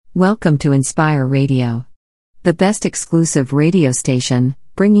Welcome to Enspire Radio, the best exclusive radio station,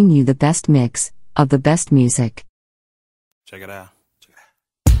 bringing you the best mix of the best music. Check it out.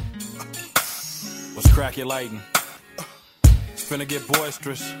 What's crack-your-lighting? It's finna get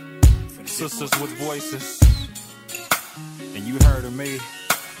boisterous. Sisters with voices. And you heard of me.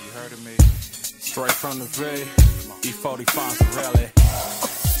 Straight from the V. E40 Fonzarelli.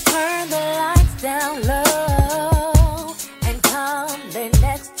 Turn the lights down low and come lay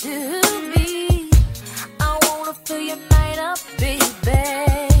next to me. I wanna fill your night up, baby,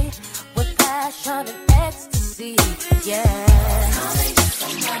 with passion and ecstasy. Yeah.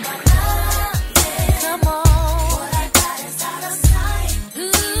 Come on. What I got is out of sight.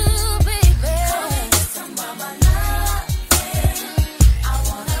 Ooh, baby. Come and get some of my love. I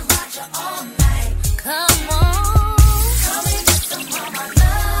wanna rock you all night. Come on. Come and get some of my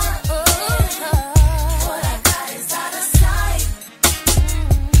love. What I got is out of sight.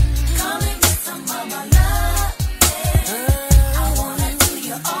 Come and get some of my love. I wanna do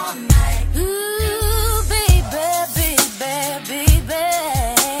you all night. Ooh, baby, baby,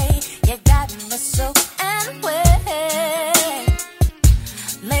 baby. You got me so and wet.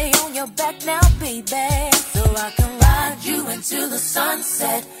 Lay on your back now, baby, so I can ride you into the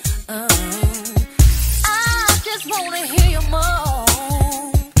sunset. I just wanna hear you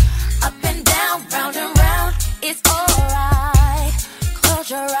moan. Up and down, round and round, it's alright. Close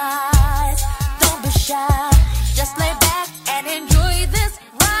your eyes, don't be shy. Just lay back and enjoy this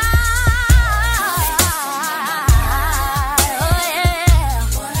ride. Oh yeah.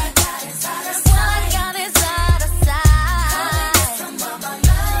 What I got is out of sight. What I got is out of sight. Come and get some of my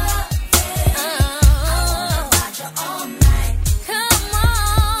love. I wanna ride you all night. Come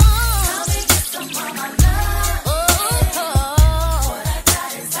on. Come and get some of my love. What I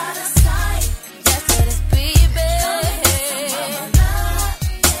got is out of sight. Yes, it is, baby. Come and get some of my love.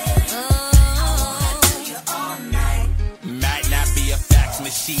 I wanna do you all night. Might not be a fax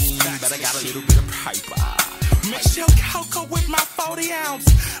machine, but I got a little bit of paper. Mix your cocoa with my 40 ounce.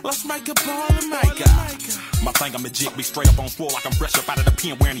 Let's make a ball of makeup. My thing, I'm legit, be straight up on swole like I'm fresh up out of the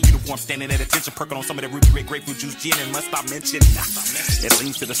pen, wearing a uniform, standing at attention, perking on some of that ruby red grapefruit juice gin, and must I mention, it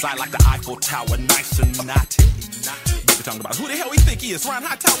leans to the side like the Eiffel Tower, nice and naughty. We're talking about who the hell we think he is, Ron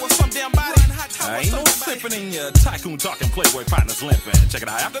Hightower with some damn body. Ain't no sipping in your tycoon talking Playboy partners limping. Check it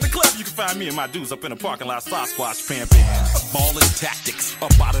out, after the club you can find me and my dudes up in the parking lot, Sasquatch pimping. Ballin' tactics,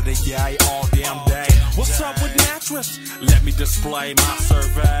 up out of the yay all damn day. What's up with mattress? Let me display my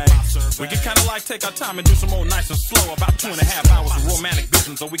survey. We can kinda like take our time and do some old nice and slow. About 2.5 hours of romantic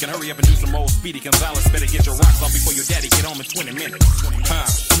vision, so we can hurry up and do some old Speedy Gonzalez. Better get your rocks off before your daddy get home in 20 minutes.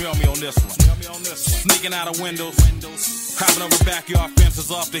 Smell me on this one. Sneaking out of windows, hopping over backyard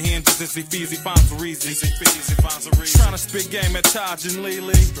fences off the hinges. It's Easy Fonzarelli. Trying to spit game at Taj and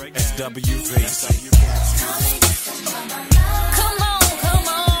Lily. SWV. Come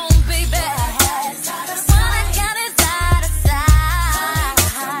on, baby. What I got is out of sight.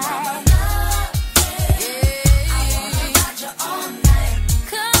 Yeah. I wanna ride you all night.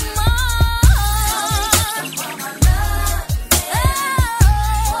 Come on.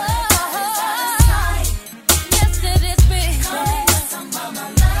 Yes, it is, baby. I wanna do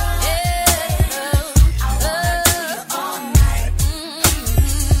you all night.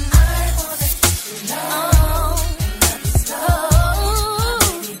 I wanna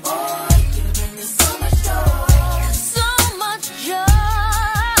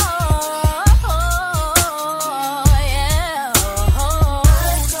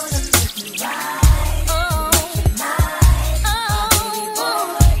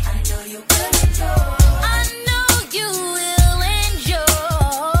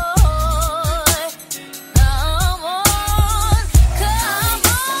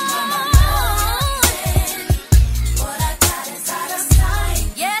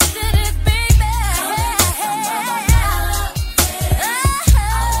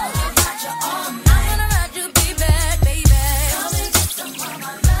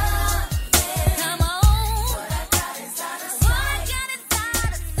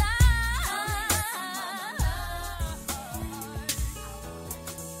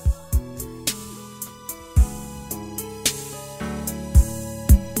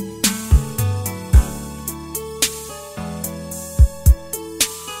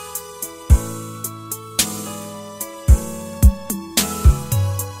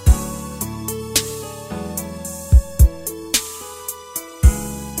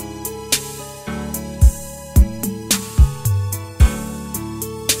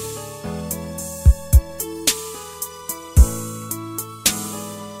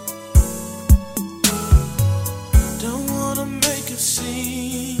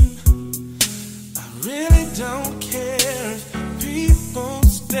really don't care if people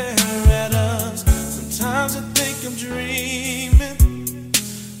stare at us. Sometimes I think I'm dreaming.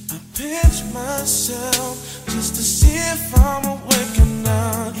 I pinch myself just to see if I'm awake or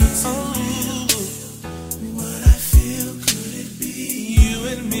not. Oh, what I feel, could it be you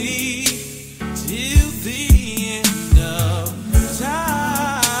and me till the end of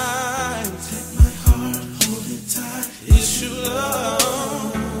time? Take my heart, hold it tight. It's your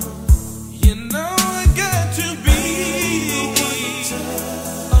love. You know I got to be.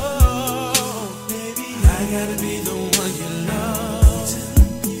 Oh, baby, I gotta be the one you love.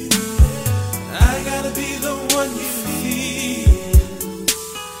 I gotta be the one you feel.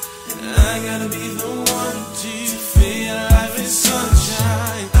 I gotta be the one to feel life is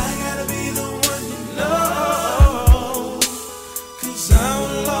sunshine. I gotta be the one you know, 'cause I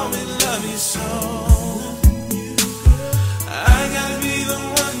will always love you so. I gotta be the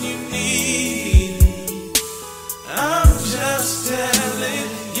one you need. I'm just telling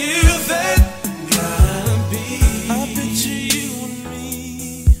you that gotta be. I picture you and me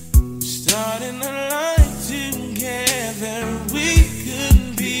starting a life together. We could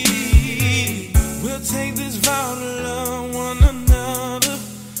be. We'll take this vow to love one another.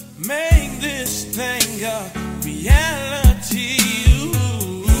 Make this thing a reality.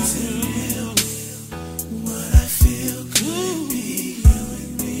 What I feel could be you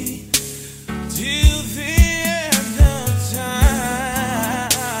and me till the end of time.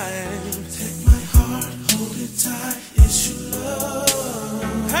 Take my heart, hold it tight. It's your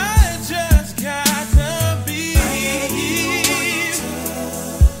love. I just gotta be.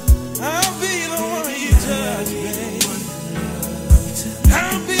 I'll be the one you touch, babe.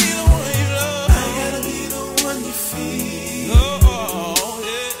 I'll be the one you love. I gotta be the one you feel. Oh,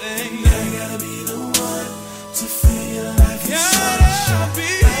 yeah. I gotta be the one to feel like it's sunshine.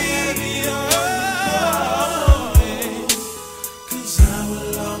 I gotta be the one, 'cause I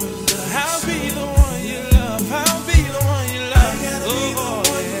will always love you. I'll be the one you love. I'll be the one you love. I gotta be the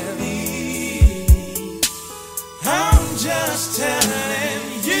one you need. I'm just telling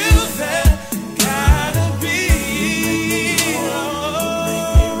you that gotta be you.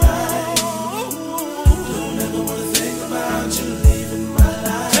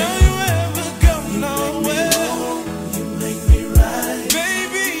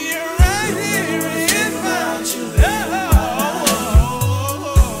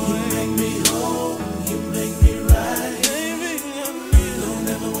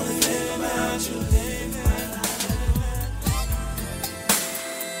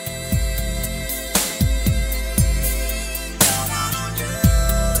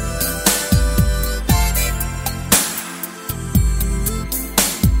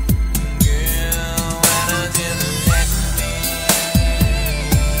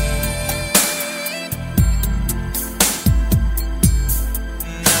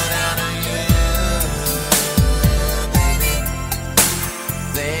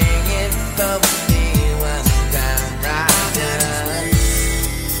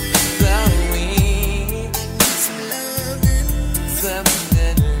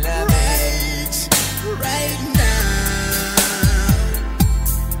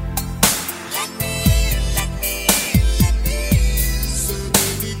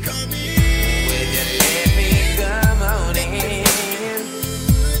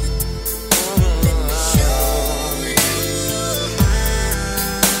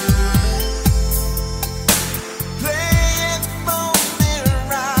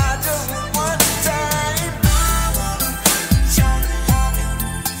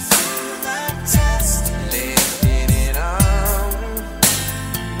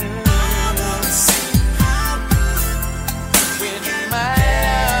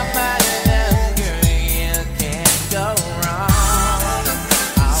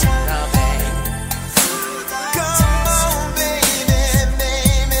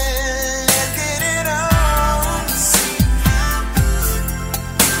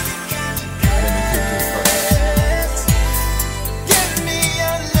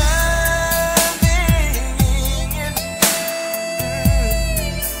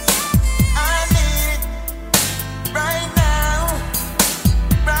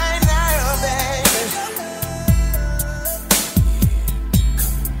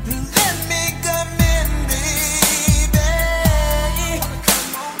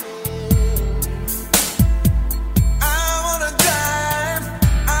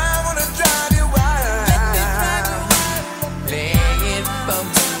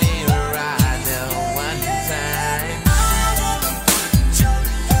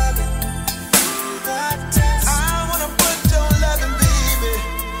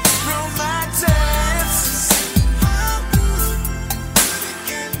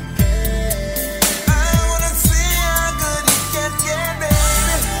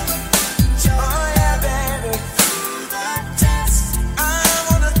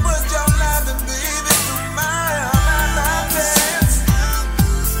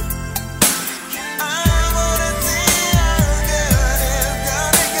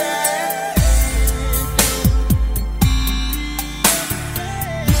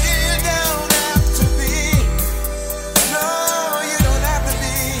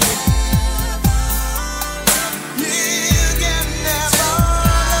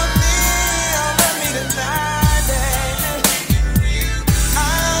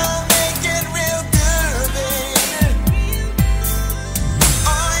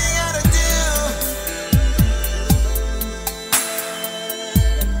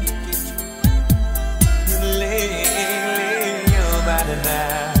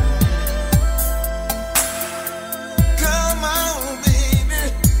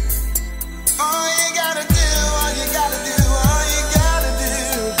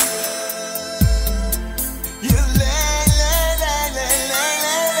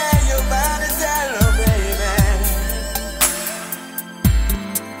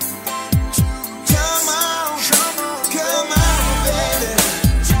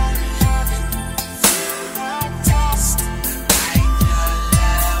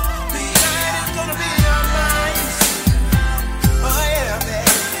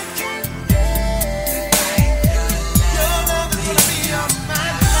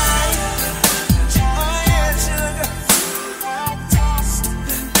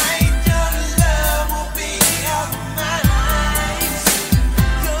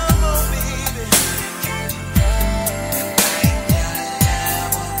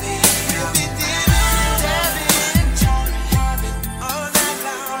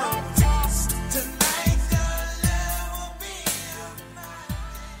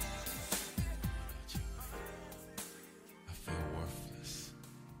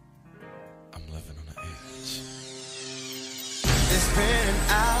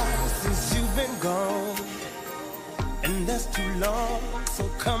 long, so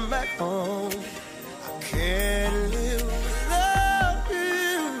come back home. I can't live without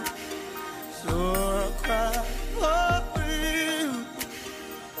you, so I'll cry for you.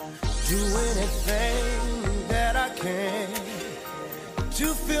 Do anything that I can to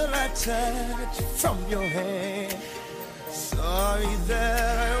feel that touch from your hand. Sorry that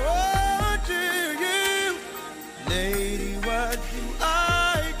I want you, lady, what do I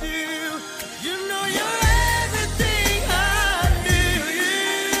do? You know you're everything I do.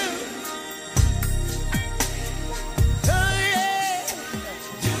 Oh yeah.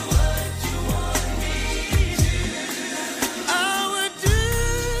 Do what you want me to. I would do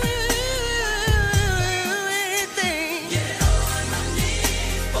anything. Get on my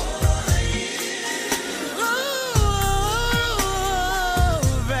knees for you. Oh,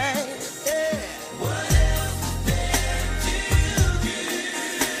 right. Yeah. What else is there to do?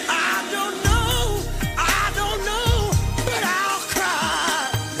 I don't know, but I'll cry.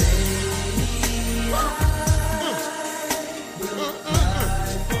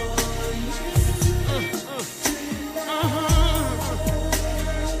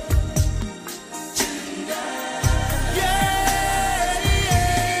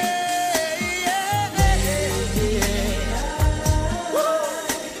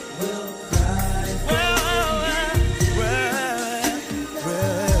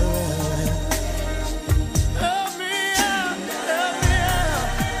 Help me out,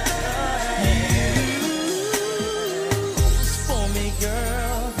 for me,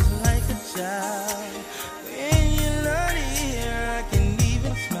 girl, like a child. When you're not here, I can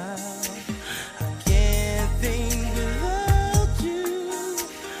even smile. I can't think without you.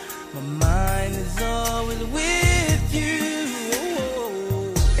 My mind is always with you.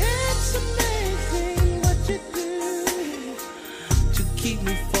 It's amazing what you do to keep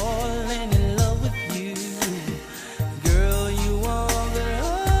me falling in love with you. Girl, you are that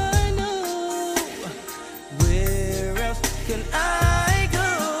I know. Where else can I go?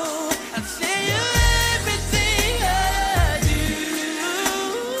 I say you're everything I do,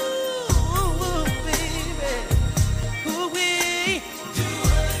 baby. Ooh, we do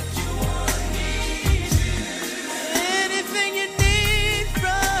what you want me to. Anything you need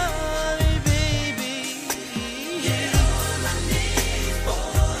from me, baby. Get on my knees for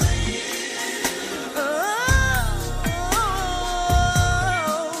you.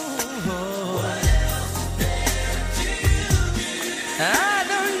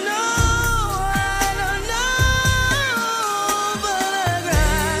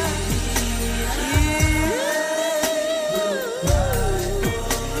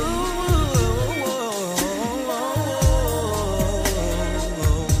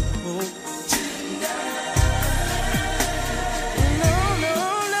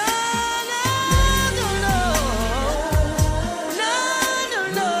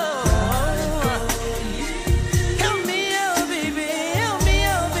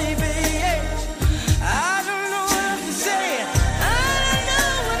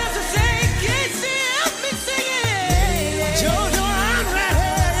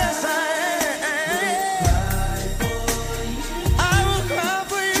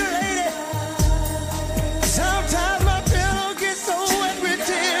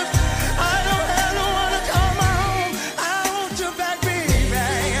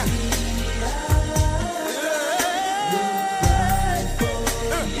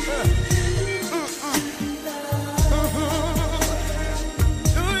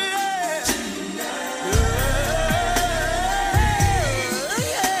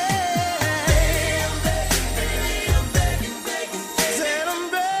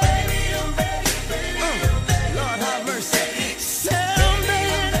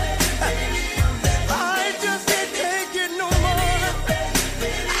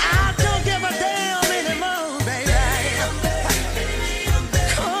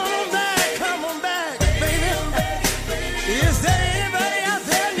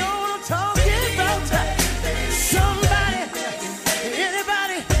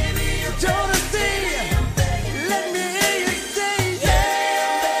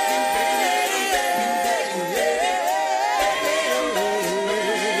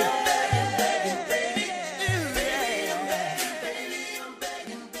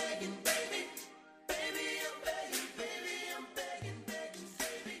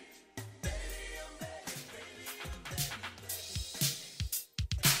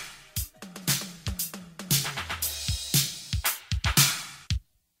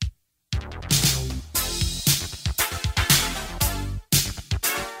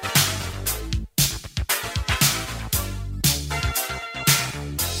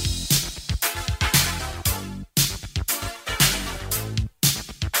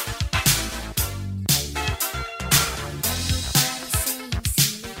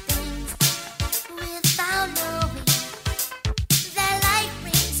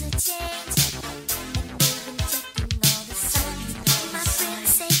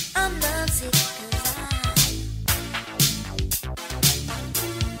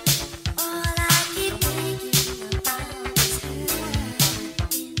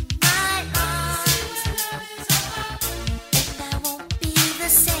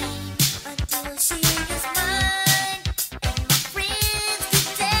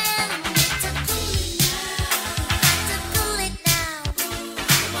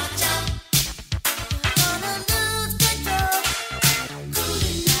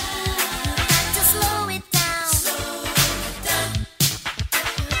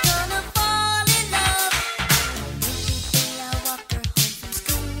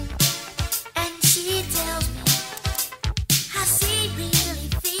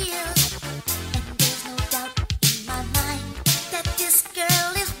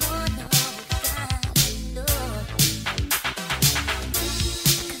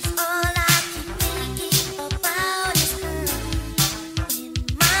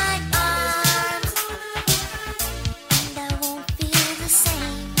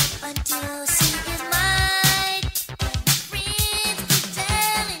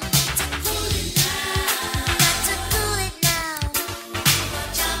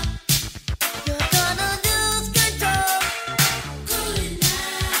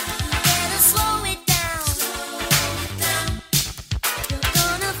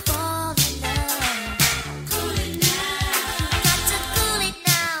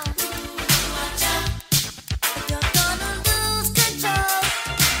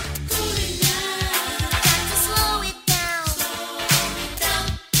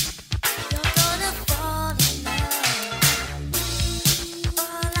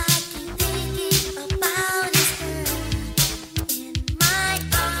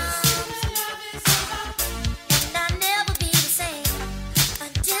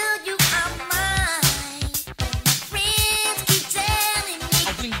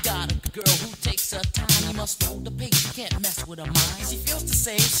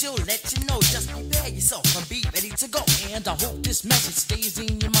 say she'll let you know. Just prepare yourself and be ready to go. And I hope this message stays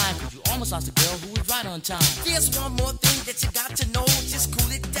in your mind, cause you almost lost a girl who was right on time. There's one more thing that you got to know. Just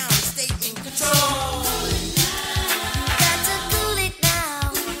cool it down and stay in control. Got to cool it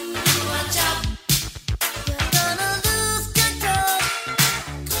now. Watch out. You're gonna lose control.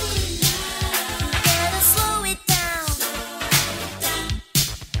 Better slow it down.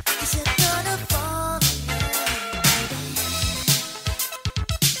 'Cause you're gonna fall in love.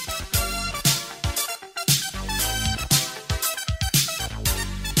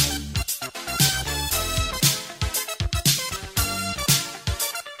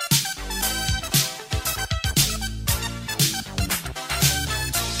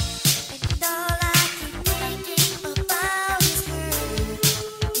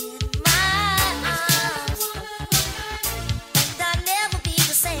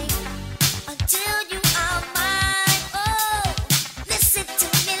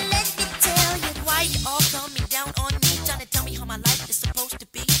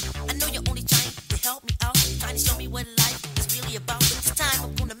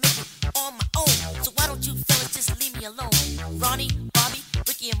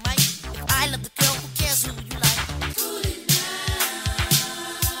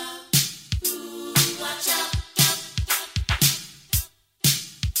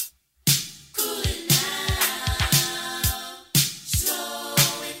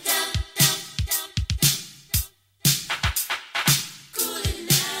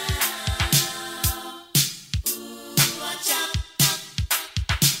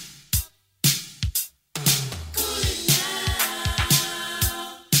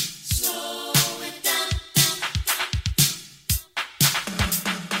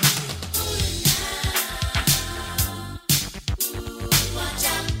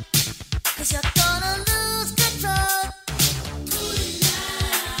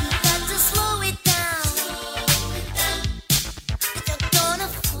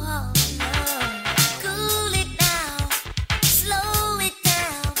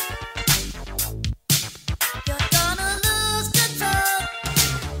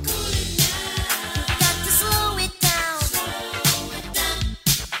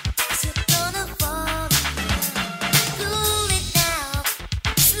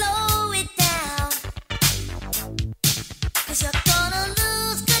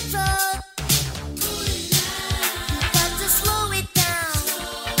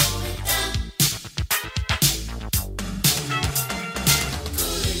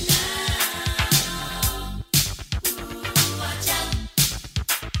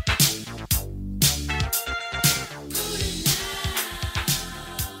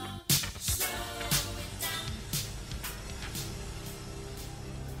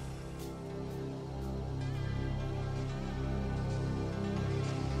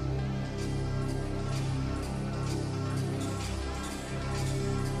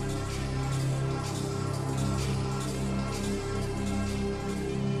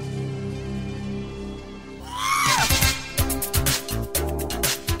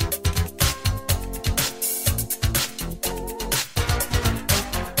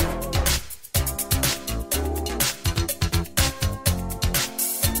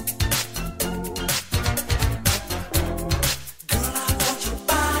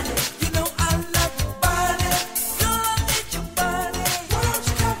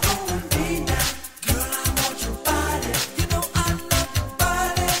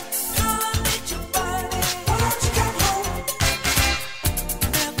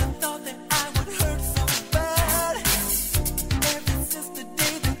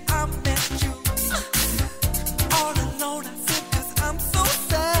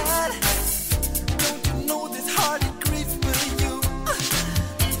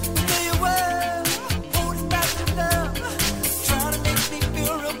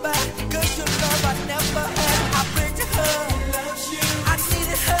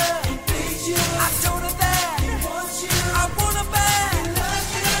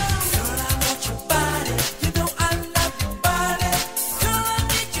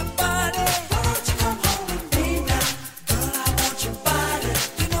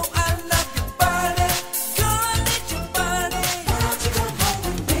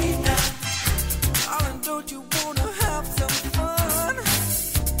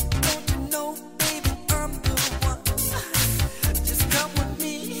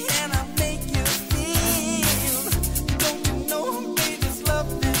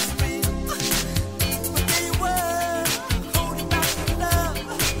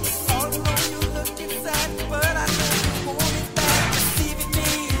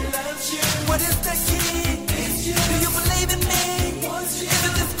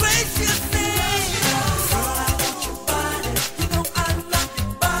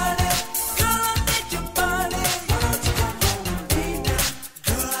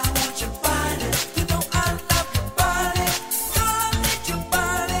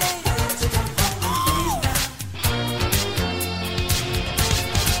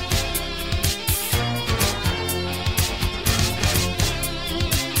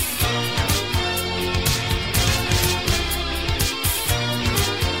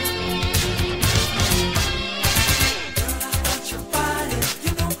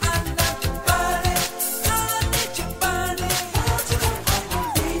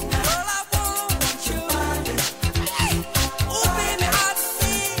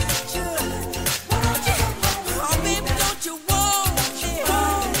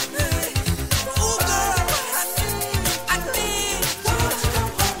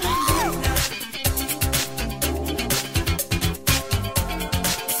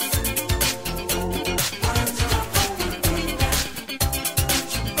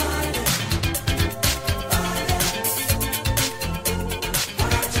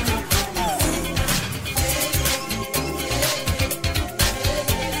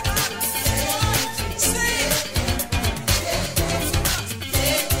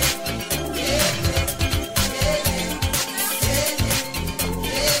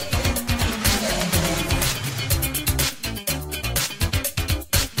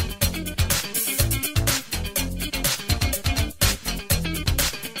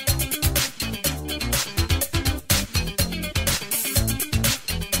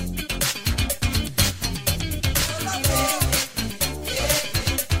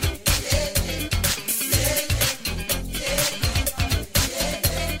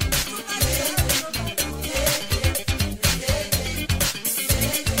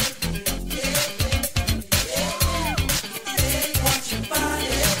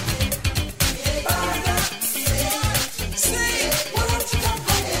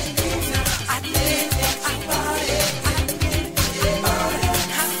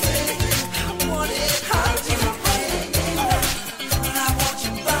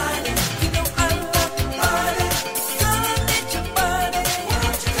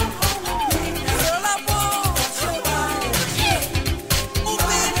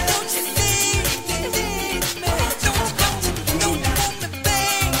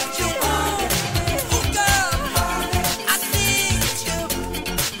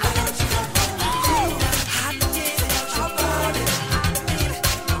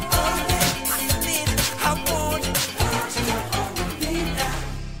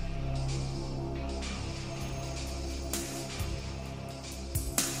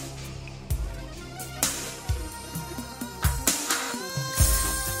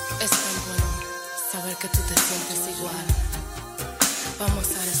 tú te sientes igual. Vamos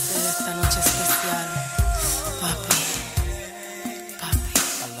a hacer esta noche especial, papi, papi.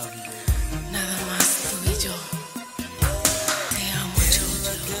 I love you. Nada más tú y yo. Te amo,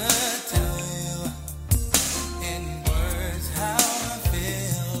 Jojo. Good tell you in words how I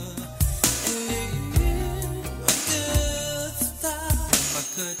feel. And you a good start. If I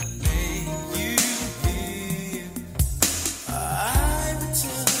could make you feel, I would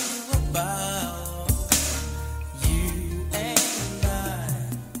tell you about you and I.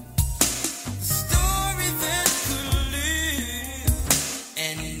 The story that could live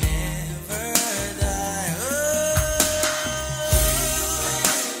and never die.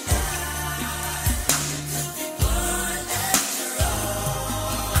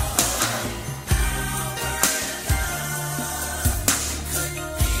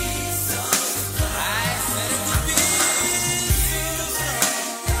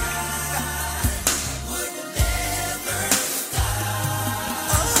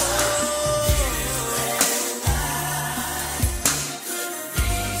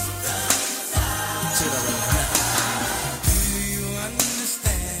 Do you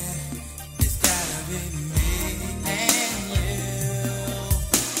understand? It's gotta be me and you.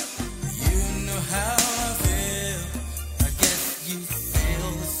 You know how I feel. I guess you feel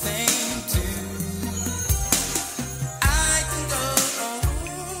the same too. I can go on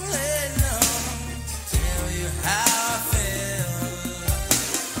and on to tell you how I feel.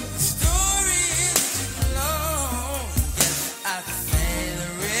 The story is too long. Guess I could say the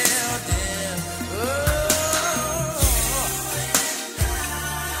real deal. Oh.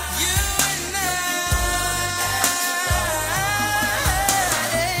 You and I,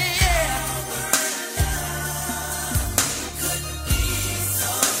 yeah.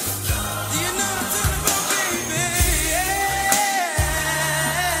 Do you know what I'm talking about, baby? Yeah.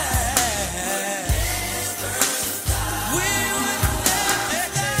 We would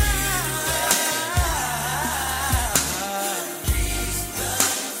never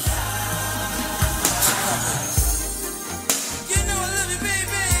You know I love you,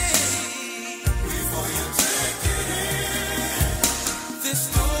 baby. Before you take it in, this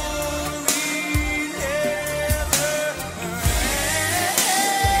story never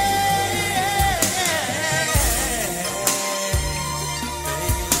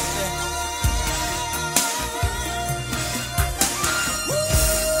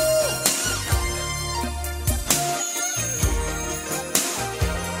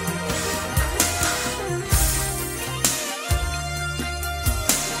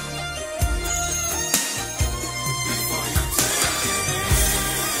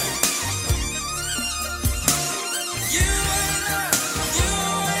You and I, you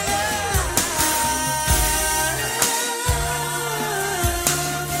and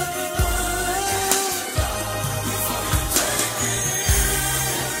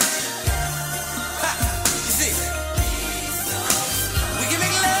You see, we can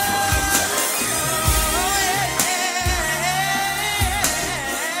make love. Oh, yeah.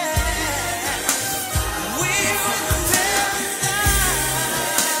 We will tell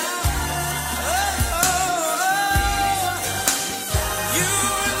you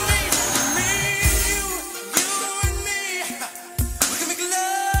and me, you and me, we can make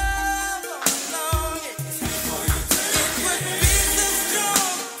love all along. It would be so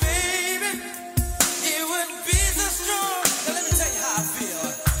strong, baby. It would be so strong. Now let me tell you how I feel.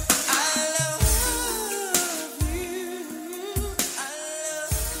 I love you. I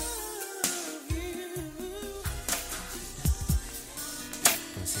love you.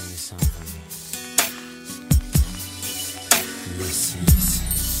 Gonna sing you song for me. Listen.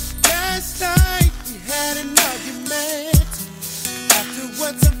 Last night we had an argument.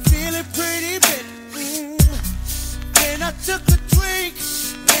 Afterwards I'm feeling pretty bit. Then I took a drink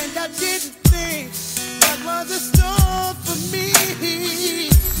and I didn't think that was a storm for me.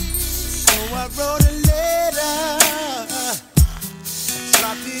 So I wrote a letter,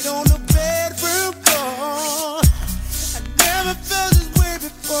 dropped it on the bedroom floor. I never felt this way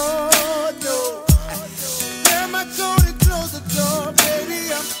before, no. Where am I going to close the door? Baby,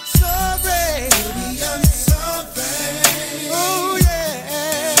 I'm sorry. Baby, I'm sorry. Oh,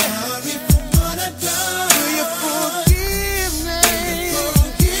 yeah. Sorry for what I've done. Do you forgive me? Do you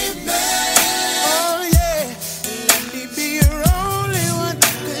forgive me? Oh, yeah. Let me be your only one.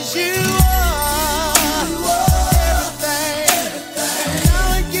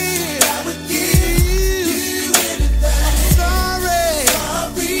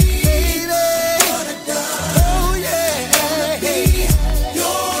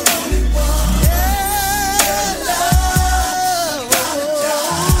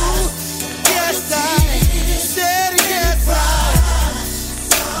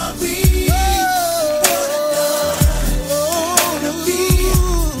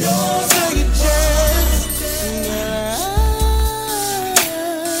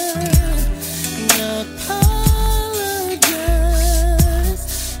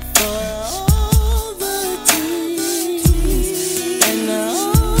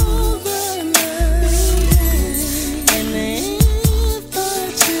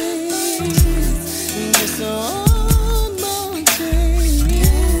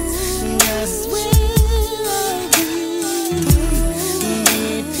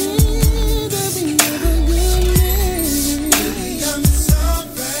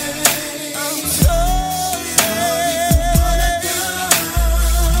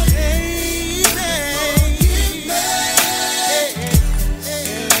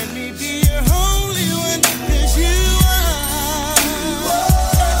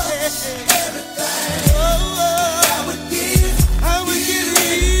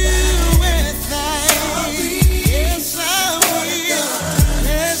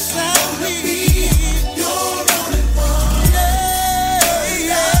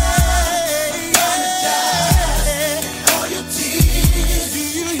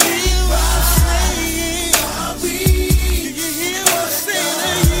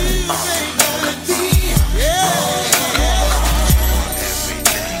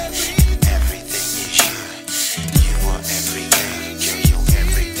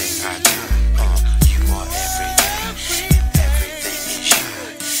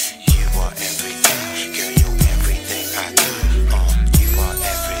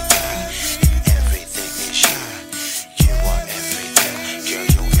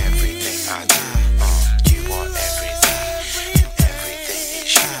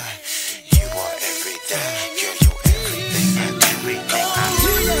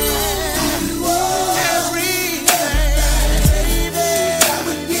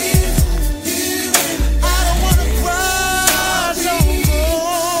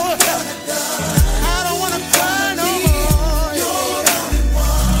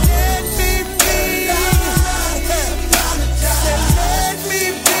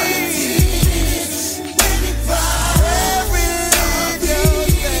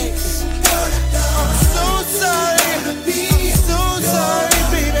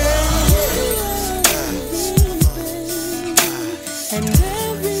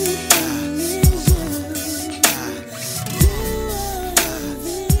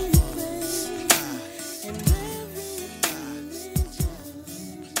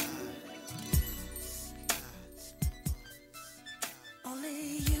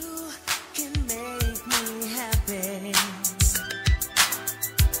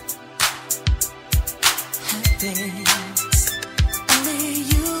 happy. Only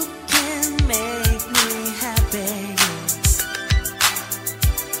you can make me happy.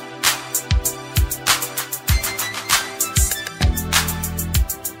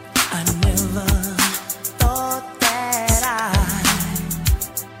 I never thought that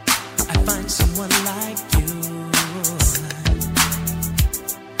I'd find someone like you.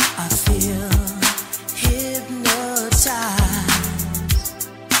 I feel hypnotized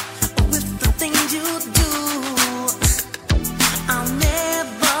with the things you do. I'll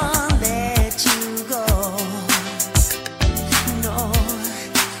never let you go. No,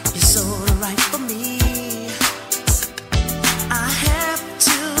 you're so right for me. I have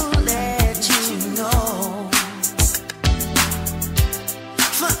to let you know.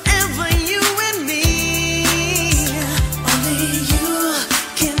 Forever you and me. Only you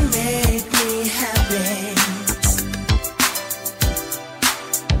can make me happy.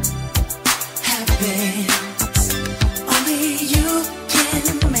 Happy. Only you can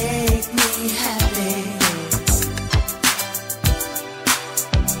make me happy.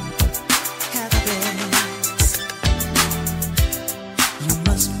 Happy. You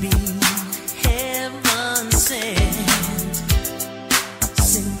must be heaven sent,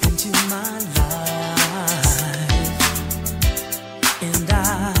 sent into my life, and I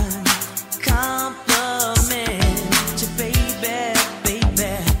compliment you, baby,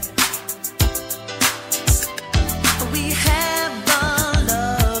 baby. We have a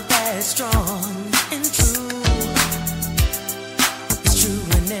love that's strong and true. It's true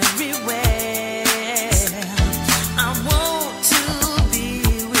in every way. I want to be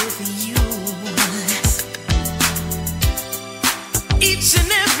with you each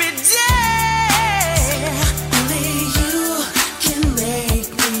and every day. Only you can make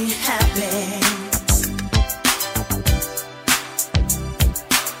me happy.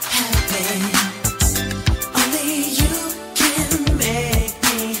 Happy. Only you can make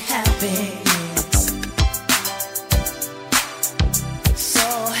me happy. So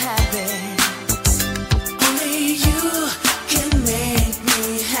happy. Only you can make me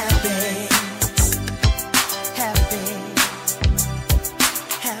happy. Happy.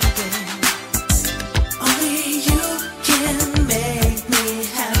 Happy. Only you can make me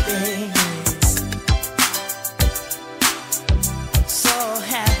happy. So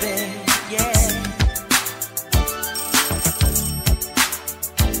happy. Yeah.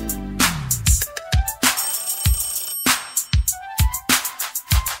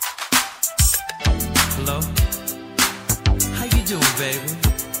 Hello? How you doing, baby?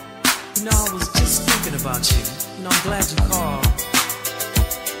 You know, I was just thinking about you. You know, I'm glad you called.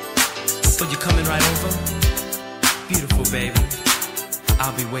 So you coming right over? Beautiful, baby.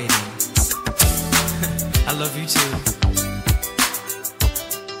 I'll be waiting. I love you too.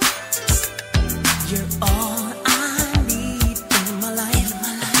 You're all I need in my life.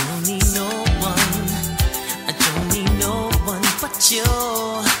 I don't need no one. I don't need no one but you.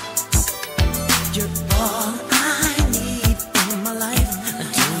 You're all I need in my life. I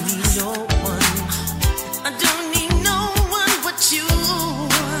don't need no one. I don't need no one but you.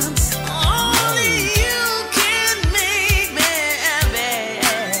 Only you can make me happy.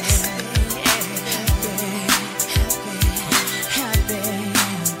 Happy.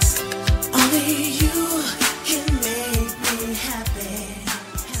 Only you can make me happy.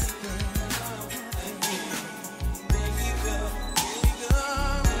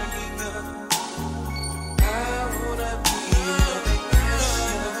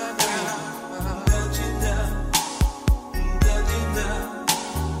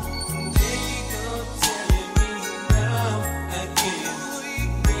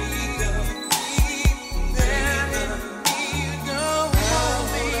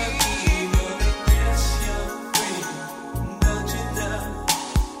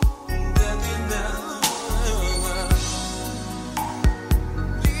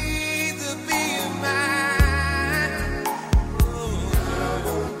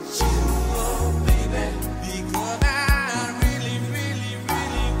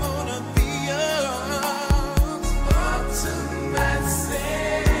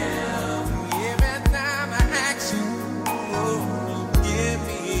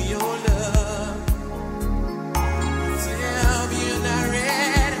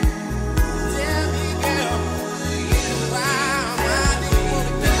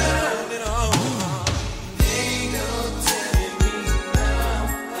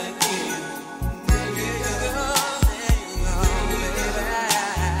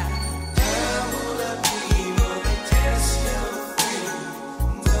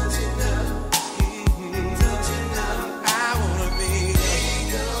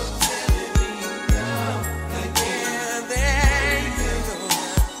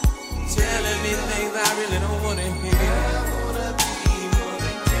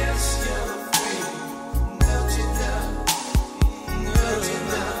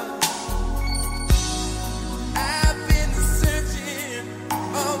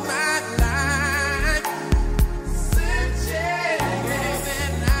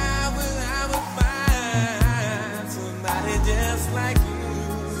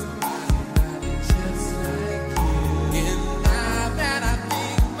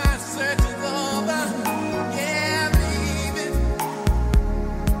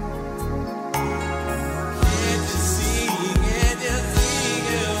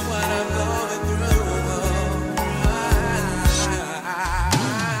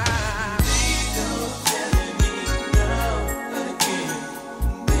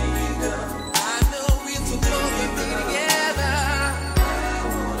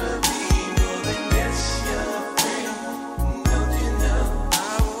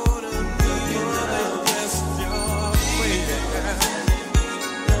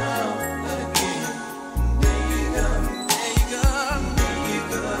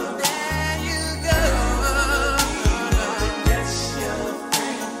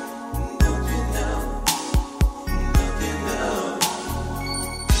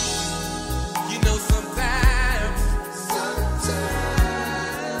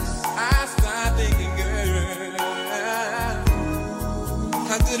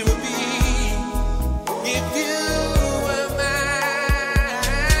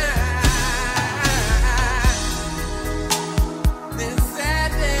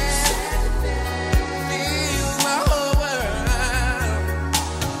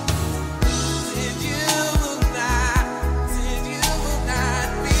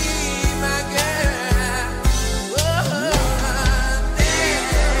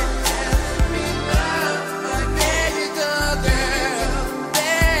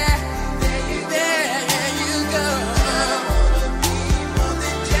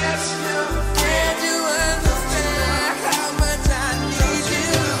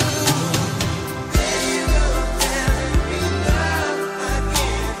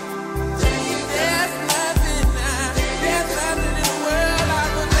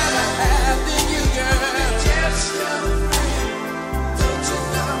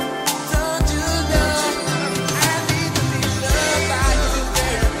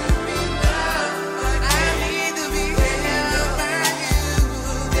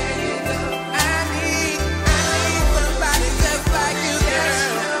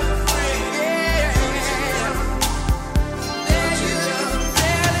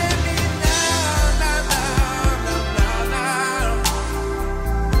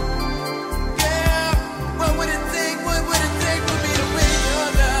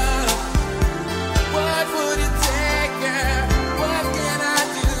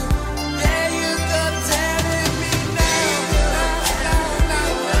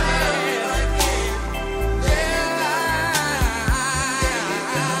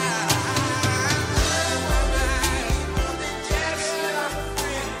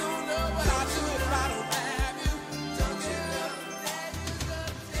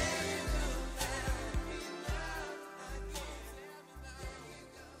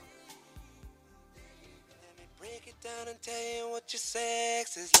 down and tell you what your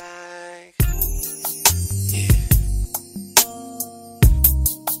sex is like. Yeah.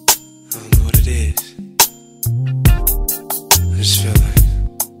 I don't know what it is. I just feel like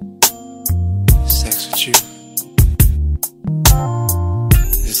sex with you.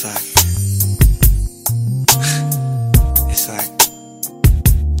 It's like, it's like,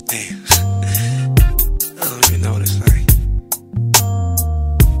 damn. I don't even know what it's like.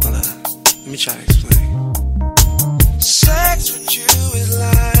 But let me try to explain. Sex with you is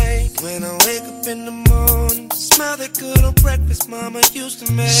like when I wake up in the morning, smell that good old breakfast mama used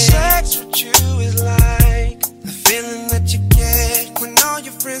to make. Sex with you is like the feeling that you get when all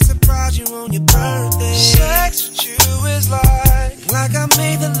your friends surprise you on your birthday. Sex with you is like I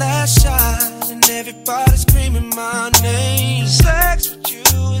made the last shot and everybody screaming my name. Sex with you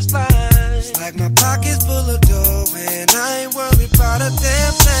is like my pocket's full of dough and I ain't worried about a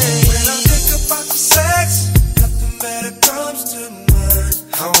damn thing. When I think about the sex, nothing better comes to mind.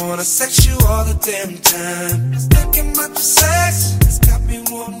 I wanna sex you all the damn time. Thinking about the sex, it's got me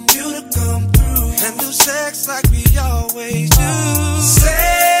wanting you to come through and do sex like we always do.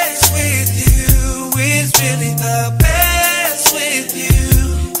 Sex with you is really the best with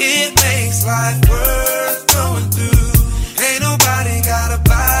you. It makes life worth going through. Ain't nobody got a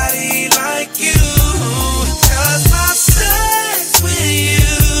body like you. Cause my sex with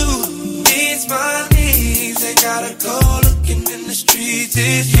you meets my needs. Ain't gotta go looking in the streets,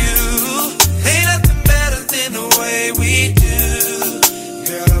 it's you. Ain't nothing better than the way we do.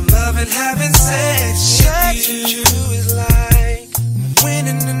 Girl, I'm loving having sex with you. Is like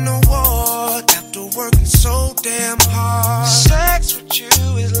winning an award after working so damn hard. Sex with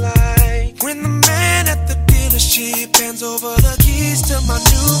you is like when the man at the dealership hands over the keys to my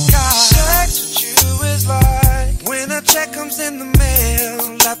new car. Sex with you is like when a check comes in the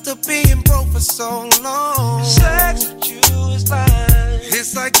mail after being broke for so long. Sex with you is like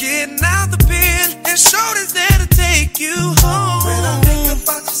it's like getting out the bin and shoulders there to take you home. When I think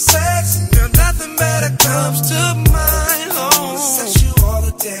about your sex, girl, nothing better comes to mind. Oh, sex you all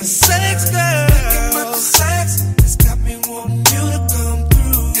the damn sex, girl. Thinking about the sex, it's got me wanting you to come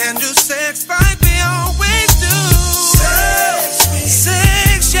through and do sex like we always do.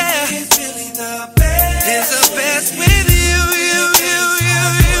 Sex, yeah, it's really the best. It's the best with you.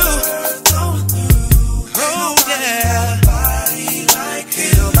 Oh yeah.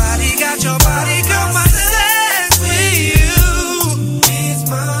 Ain't nobody got your body, girl. My sex with you means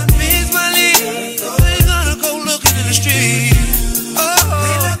my needs. We're gonna go looking in the street. Oh,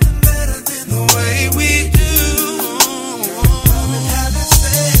 ain't nothing better than the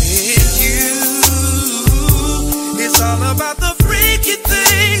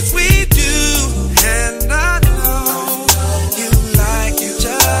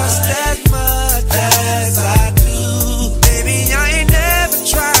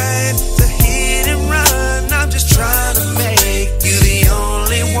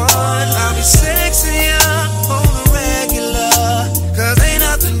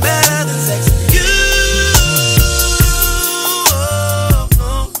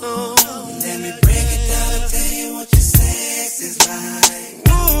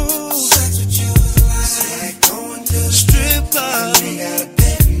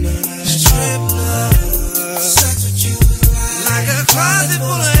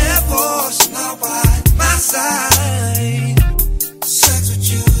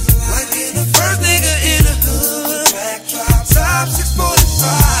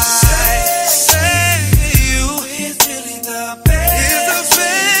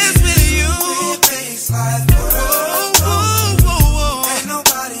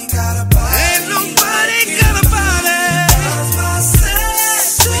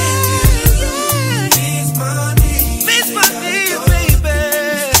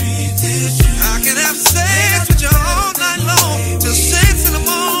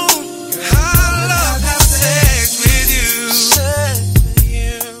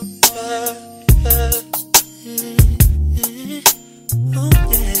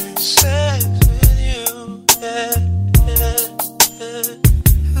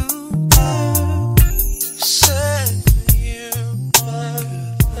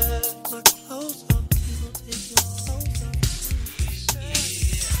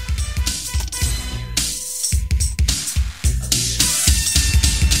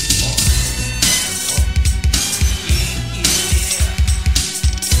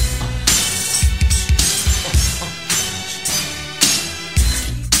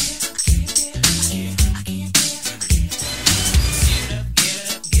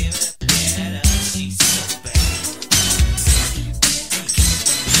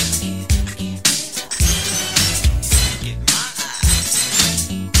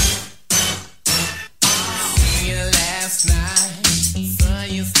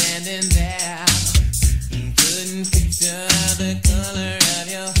color of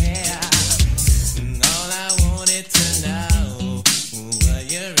your hair. And all I wanted to know, were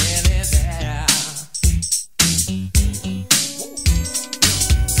you really there?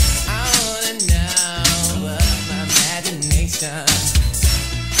 I wanna know what my imagination.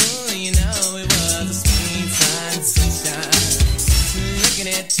 Ooh, you know it was a sweet sensation. Looking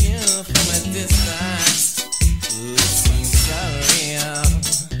at you from a distance, ooh, it seems so real.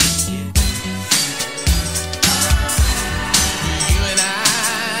 You and I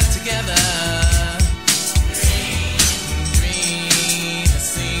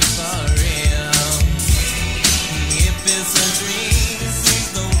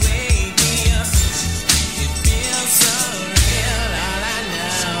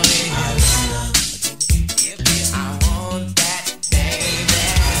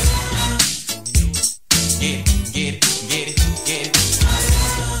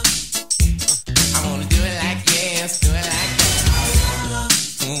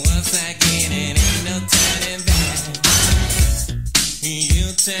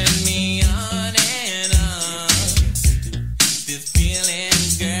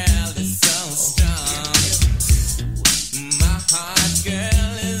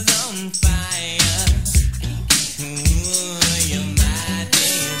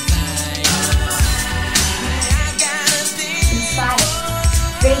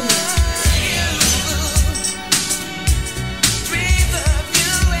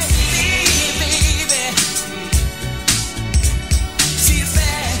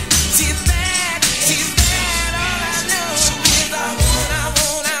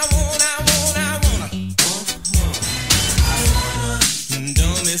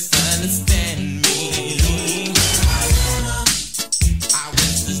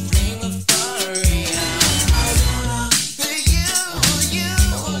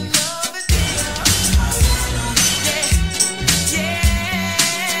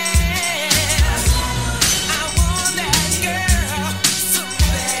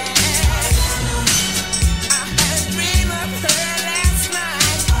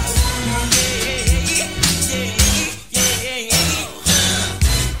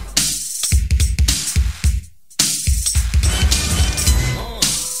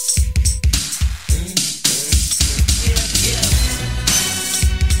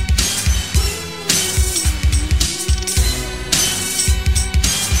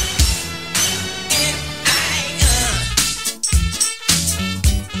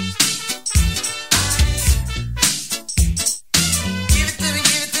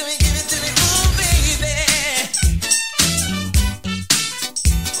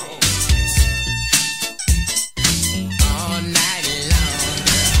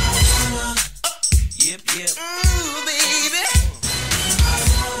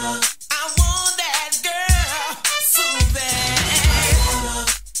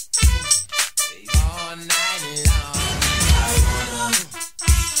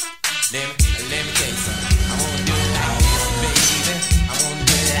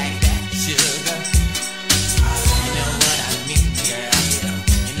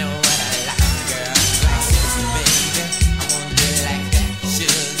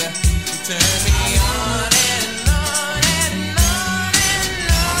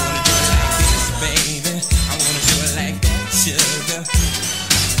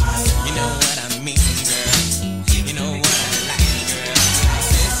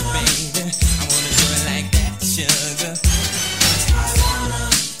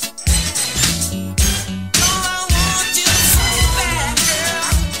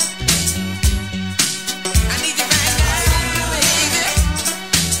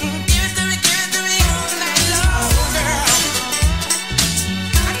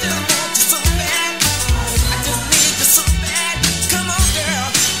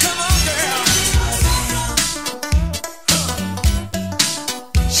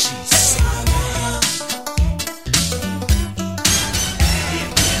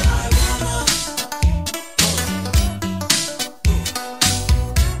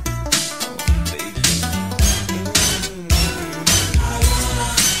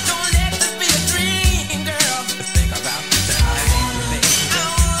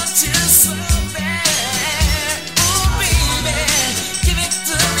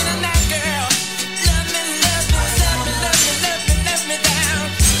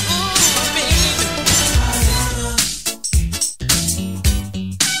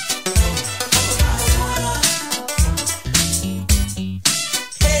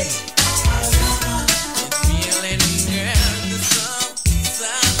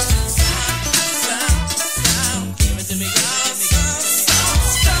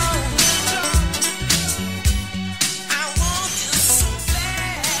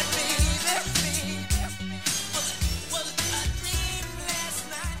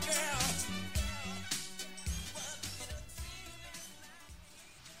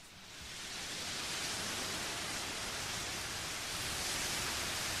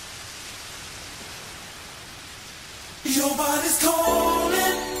Your body's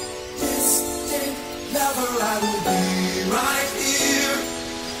calling, distant lover, I will be right here.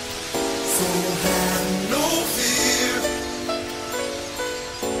 So have no fear.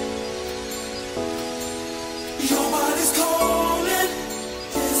 Your body's calling,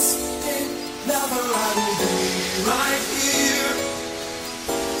 distant lover, I will be right here.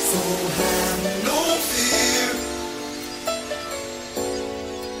 So have no fear.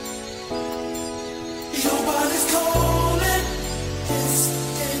 Your body's calling,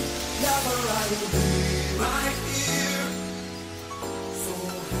 distant lover, I will be right here. So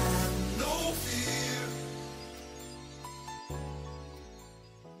have no fear.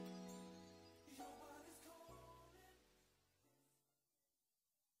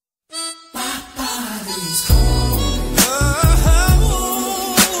 My body's calling.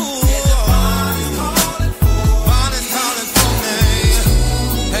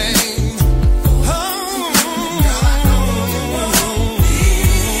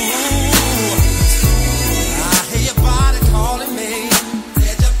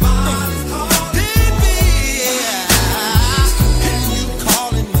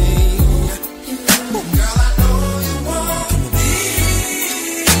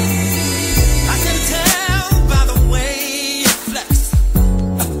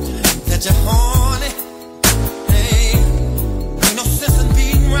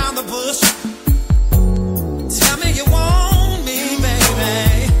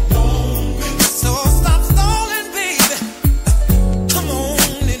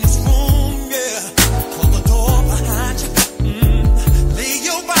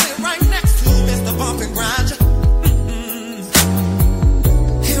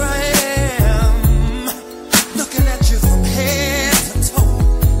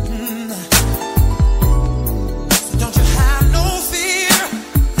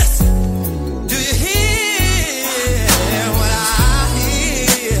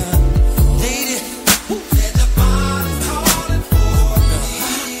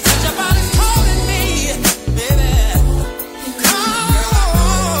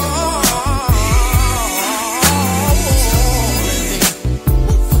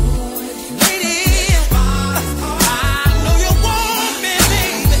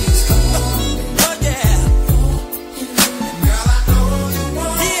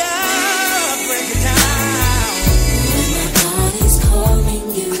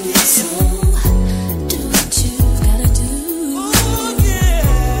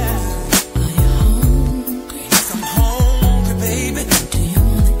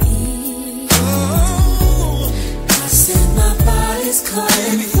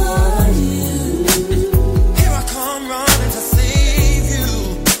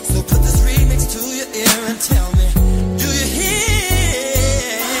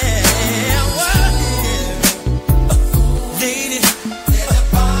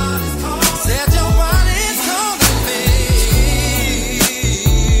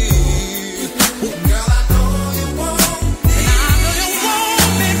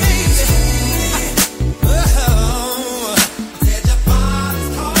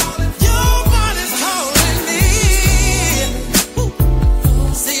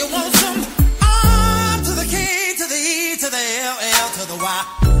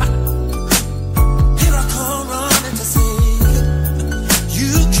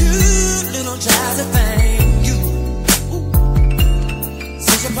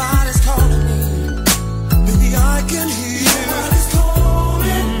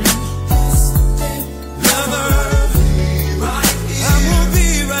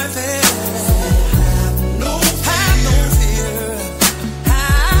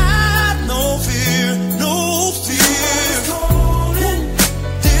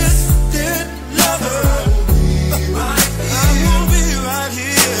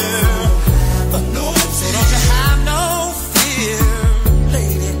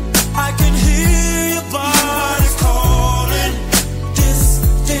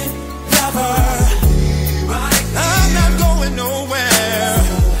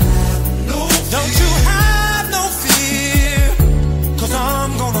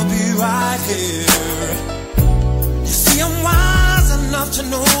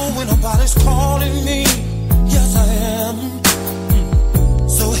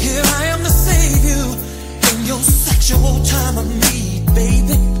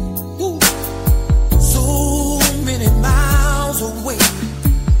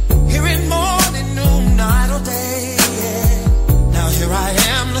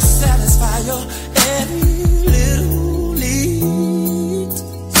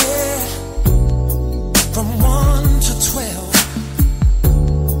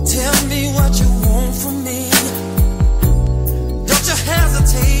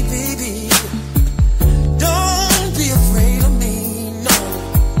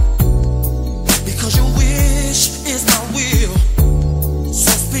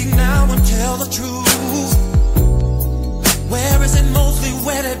 tell the truth. Where is it mostly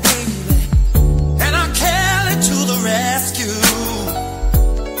wetted, baby? And I carry to the rescue.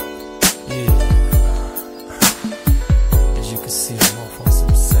 Yeah. As you can see, I'm off on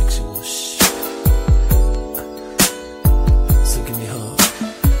some sexual shit. So give me a hug.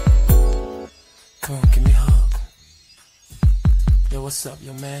 Come on, give me a hug. Yo, what's up,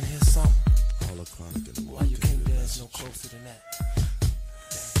 yo, man? Here's something. Why you can't dance no closer than that?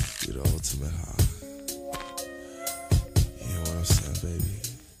 You're the ultimate high. You know what I'm saying, baby?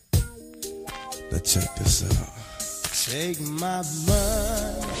 Now check this out. Take my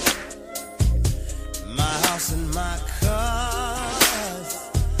money, my house and my cars,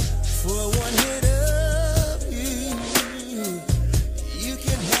 for one hit of you. You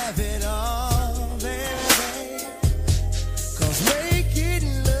can have it all, baby. 'Cause making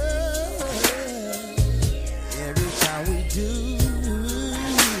love every time we do,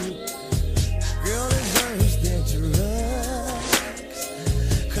 girl, is worse than drugs.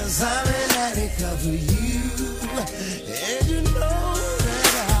 'Cause I'm an addict of you, and you know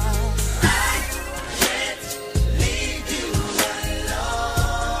that I can't leave you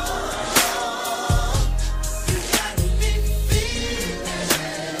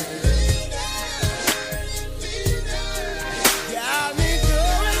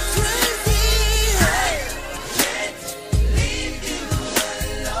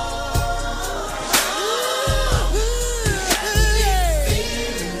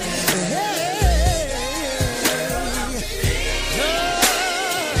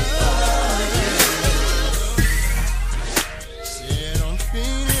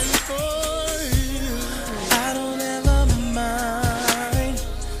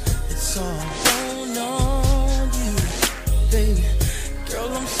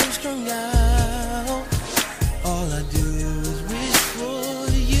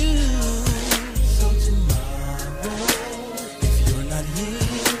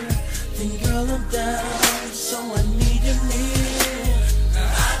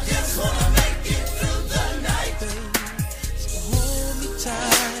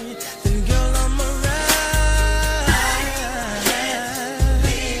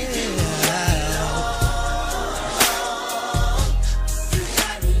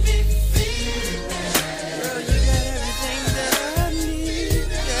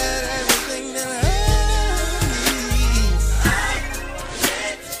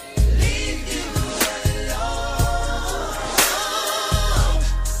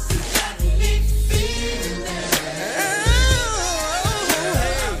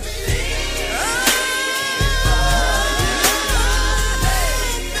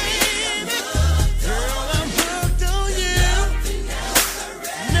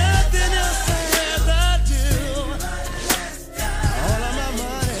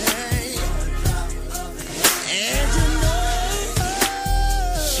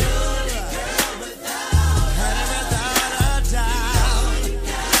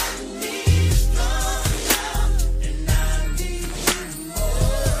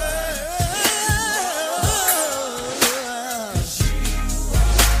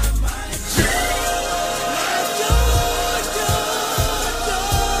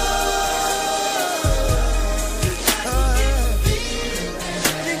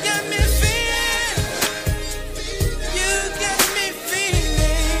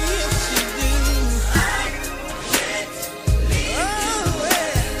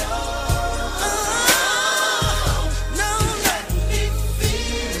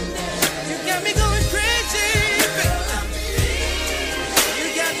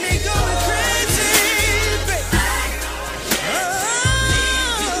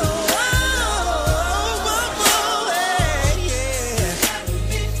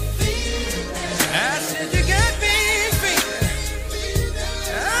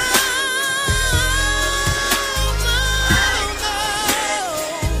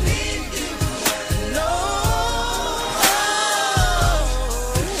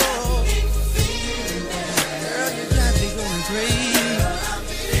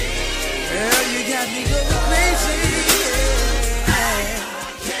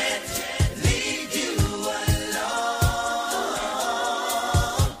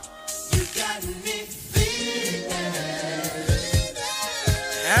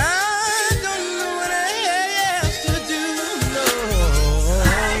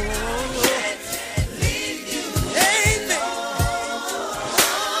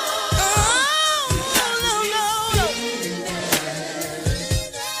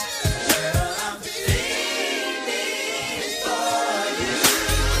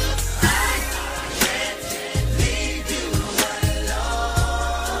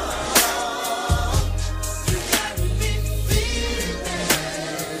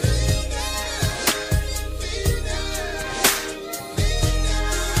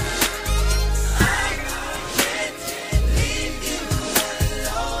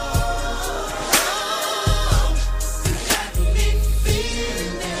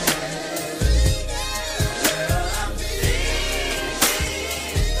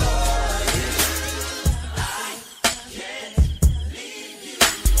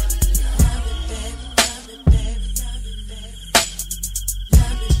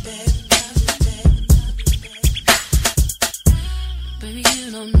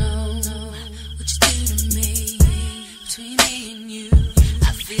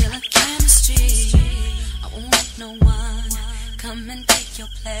no one come and take your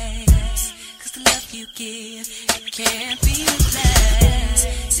place. 'Cause the love you give, it can't be replaced.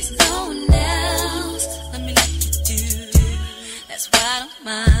 See, no one else, let me let you do. That's why I don't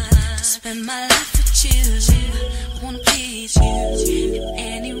mind to spend my life with you. I wanna please you in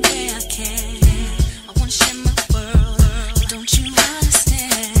any way I can. I wanna share my world, but don't you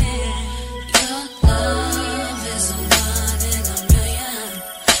understand? Your love is a one in a million.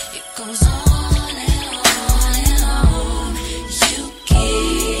 It goes on and on and on. You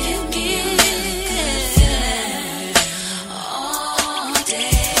give me a good feeling all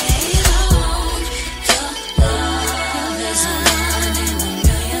day long. Your love is a one in a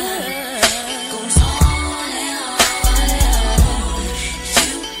million. It goes on and on and on.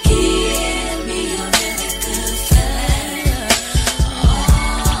 You give me a really good feeling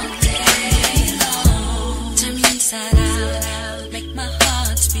all day long. Turn me inside out, make my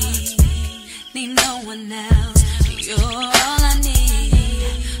heart speak. Need no one else, you're all I need.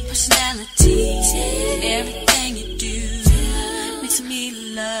 Personality, everything you do makes me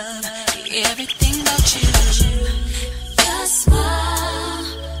love everything about you. Your smile,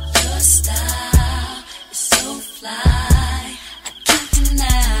 your style is so fly, I can't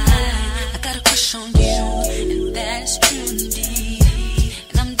deny. I got a crush on you, and that is true indeed.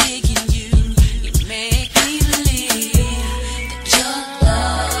 And I'm digging you, you make me believe that your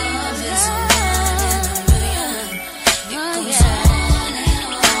love is a one in a million. It goes on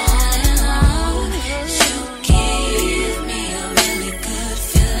and on and on. You give me a really good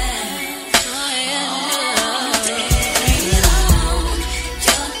feeling all day long.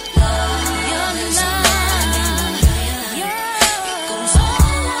 Your love is a one in a million. It goes on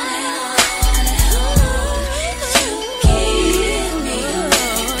and on and on. You give me a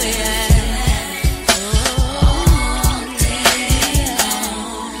really good feeling all day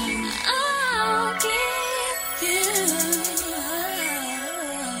long. I'll give you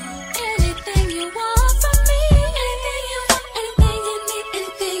anything you want from me. Anything you want, anything you need,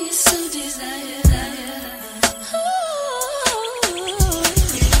 anything you so desire.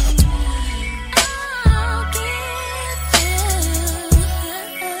 I'll give you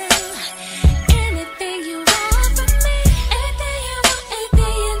anything you want from me. Anything you want,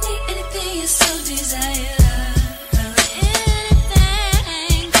 anything you need, anything you so desire.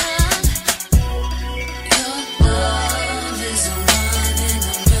 Anything, girl. Your love is a one in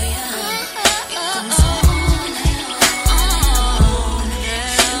a million. It goes on and on.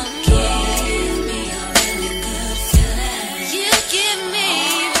 You give me a really good feeling. You give me,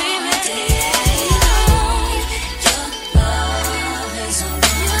 baby, day long. Your love is a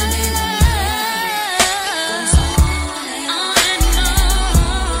one in a million. It goes on and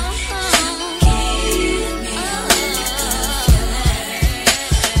on. You give me a really good feeling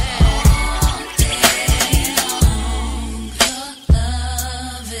all day long. Your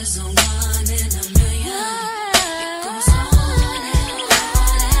love is a one in a million. It goes on and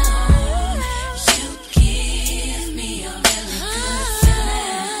on. You give me a really good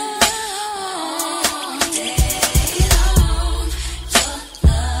feeling all day long. Your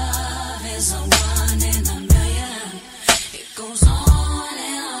love is a one in a million. It goes on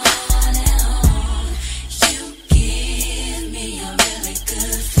and on and on. You give me a really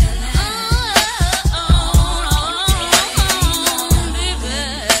good feeling all day long, baby.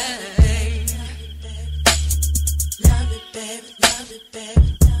 Love it, baby, love it, baby,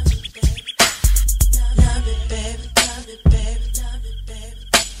 love it, baby. Love it, baby, love it, baby, love it, baby.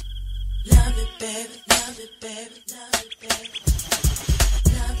 Love it, baby, love it, baby, love it, baby.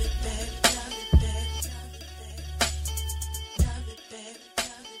 Love it, baby, love it, baby, love it, baby. Love it, baby,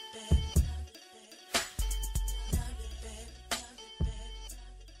 love it, baby, love it, baby. Love it, baby, love it, baby,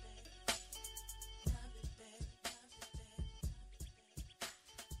 love it, baby. Love it, baby, love it, baby, love it, baby.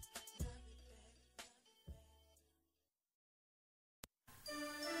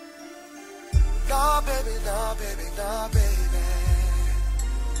 No, baby, no, baby, no, baby.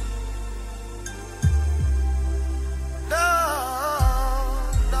 No,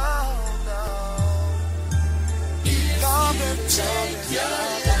 no, no. No, baby, Take your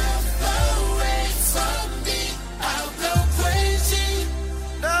love away from me. I'll go crazy.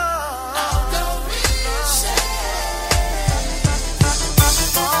 no, I'll go insane.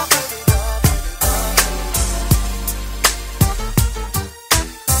 no, baby, no,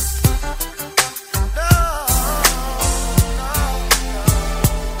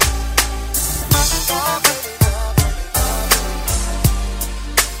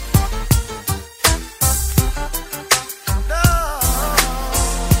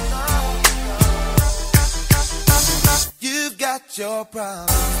 your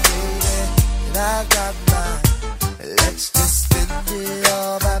problems, baby, and I got mine. Let's just spend it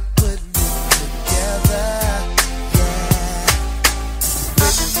all by putting it together. Yeah.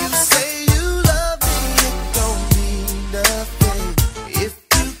 When you say you love me, it don't mean nothing. If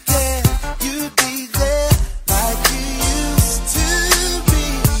you care, you'd be there like you used to be.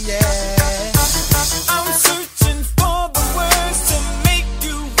 Yeah. I'm searching for the words to make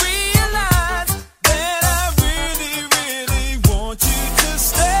you realize that I really, really want you to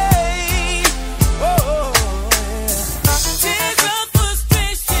stay. Oh, yeah. Tears of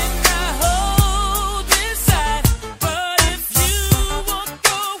frustration I hold inside, but if you walk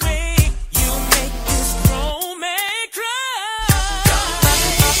away, you make this grown man cry.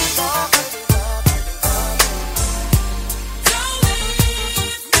 Don't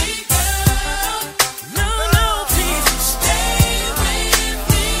leave me, girl. No, no, please stay with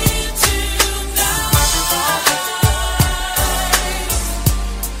me tonight.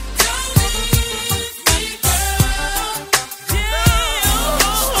 Don't leave me, girl.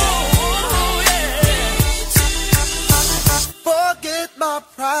 Forget my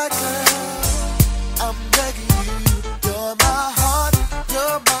pride, girl. I'm begging you. You're my heart,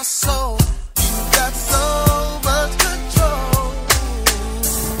 you're my soul. You got so much control.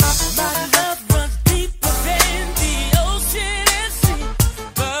 My love runs deeper than the ocean and sea.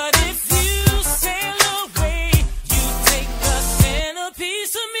 But if you sail away, you take a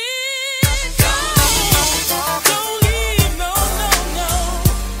centerpiece of me. Don't leave, no, no, no.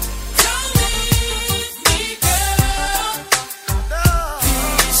 Don't leave me, girl.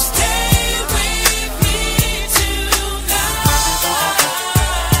 Please stay with me tonight.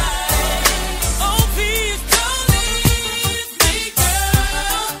 Oh, please don't leave me,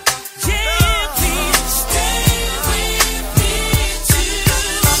 girl. Yeah, please stay with me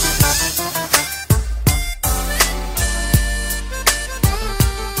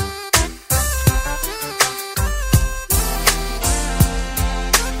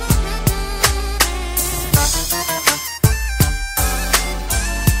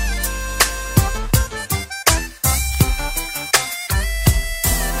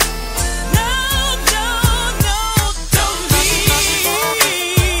No, no, no, don't leave.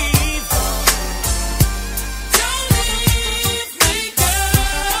 Don't leave me,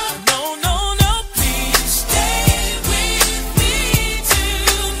 girl. No, no, no, please stay with me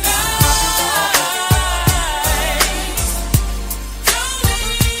tonight. Don't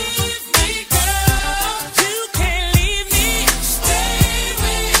leave me, girl. You can't leave me. Stay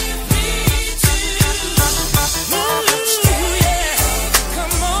with me tonight. Ooh, yeah.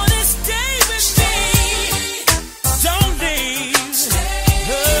 Come on and stay with me. Don't leave.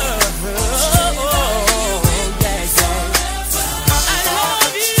 Oh, yeah, yeah. I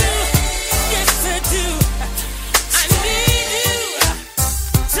love you. Yes, I do. I need you.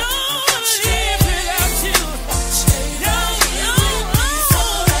 Don't wanna live without you. No, no,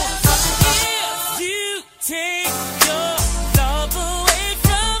 if you take your love away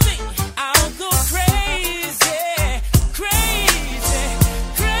from me, I'll go crazy, crazy,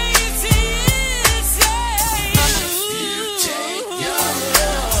 crazy inside. If you take your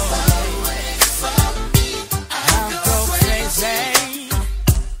love away from me, I'll go crazy.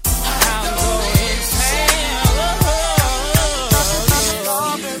 I'll go insane.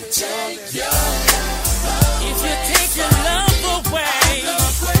 If you take your love away,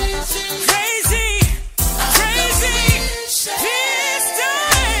 crazy, crazy, please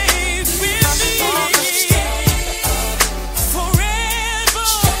stay with me forever,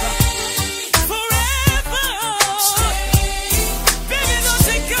 forever. Baby, don't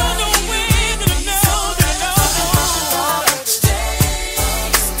take go nowhere. No.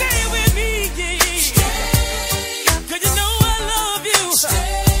 Stay with me, yeah. 'Cause you know I love you.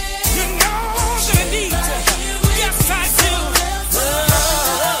 You know that I need you. Yes, I do.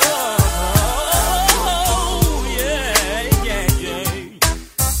 Oh, yeah, yeah, yeah.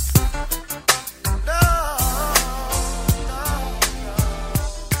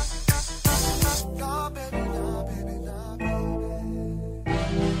 No, baby, no, baby, no, baby.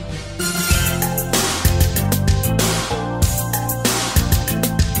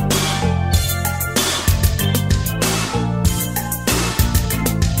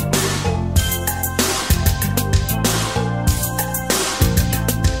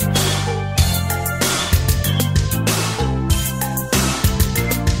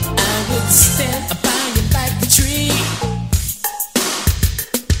 I would stand by you like a tree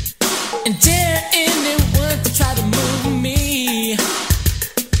and dare anyone to try to move me.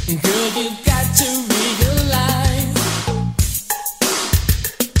 Girl, you got to realize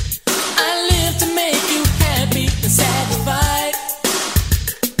I live to make you happy and satisfied.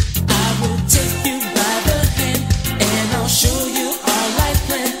 I will take you by the hand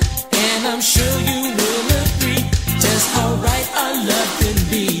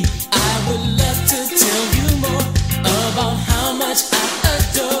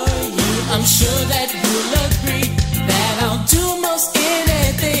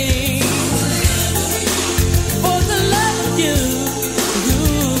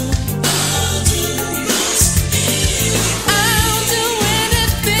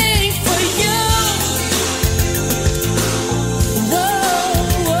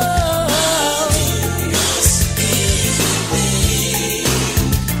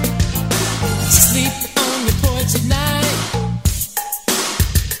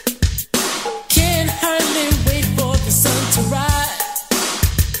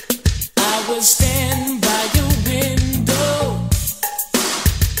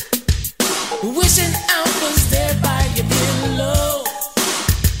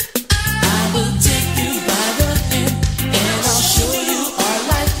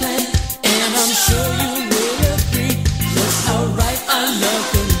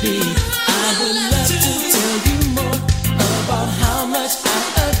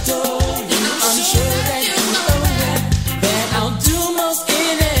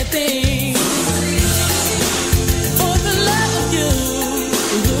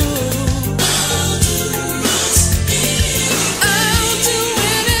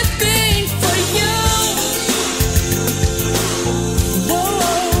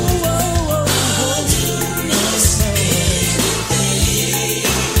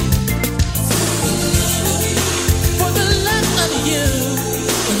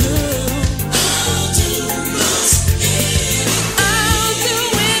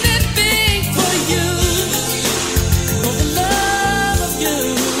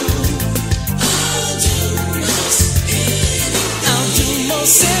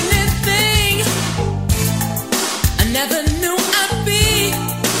most anything. I never knew I'd be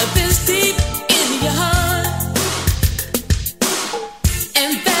this deep in your heart,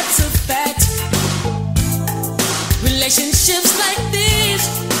 and that's a fact. Relationships like these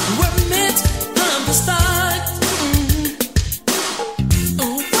were meant from the start.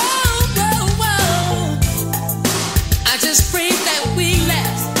 Whoa, whoa, whoa. I just pray that we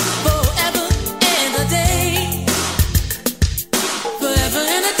last forever and a day. Forever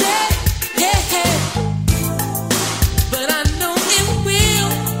and a day, yeah. But I know it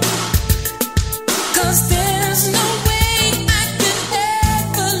will, 'cause there's no way I can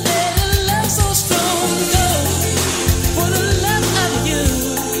ever let a love so strong go. For the love of you,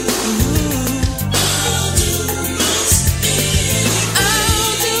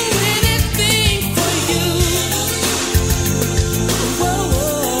 I'll do anything for you. Whoa,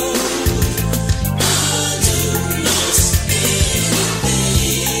 whoa. I'll do most anything.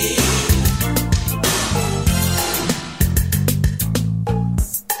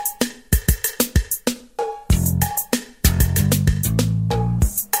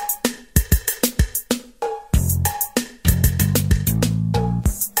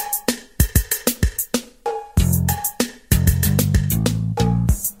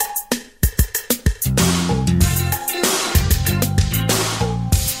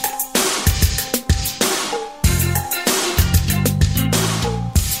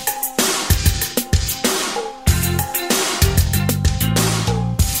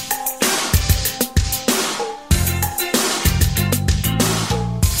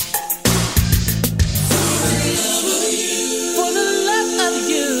 For the love of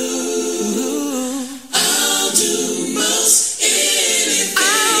you, I'll do most anything.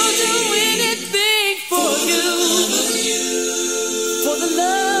 I'll do anything for you. For the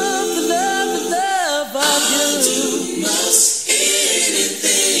love, the love, the love of you. I'll do most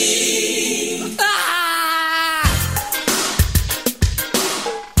anything. Ah!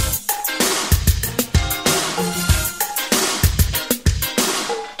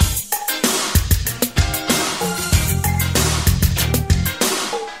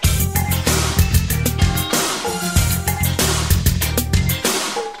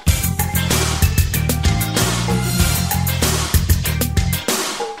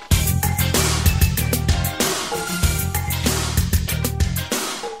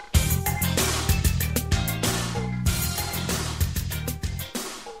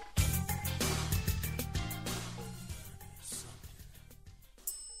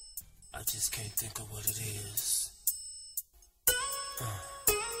 I just can't think of what it is.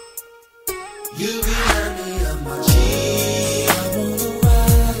 You remind me of my G. I wanna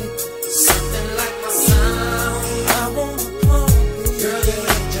ride something like my sound. I wanna pump it. Girl, you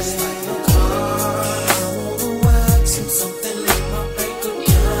look just like my car. I wanna wax and something like my bank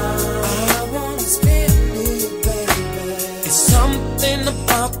account. I wanna spend it, baby. It's something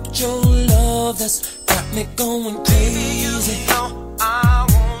about your love that's got me going crazy. I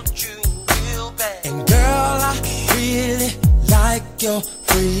want you real bad. And girl, I really like your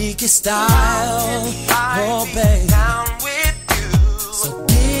freaky style. Oh, babe. Down with you. So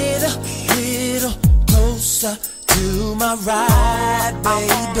get a little closer to my ride, I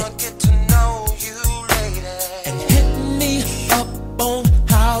wanna baby. get to know you, lady. And hit me up on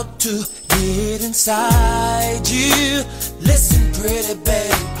how to get inside you. Listen, pretty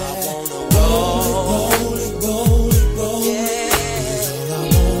baby, I wanna roll it, roll it, roll it. Yeah, all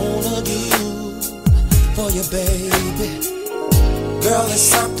I wanna do for you, baby. Girl, there's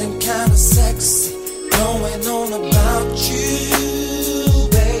something kinda sexy going on about you,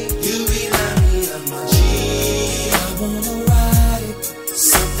 babe. You remind me of my G. I wanna ride it,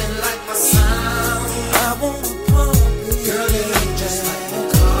 Something like my sound. I wanna pump it. Girl, you look just like my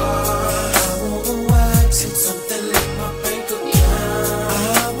car. I wanna wax And it, something like my bank account.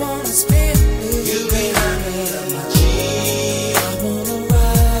 I wanna spend it. You remind me of my G. I wanna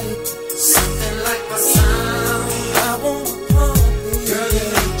ride it, Something like my sound. I wanna pump it. Girl, you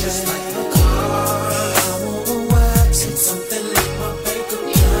look just like my car. I wanna wax And it, something like my bank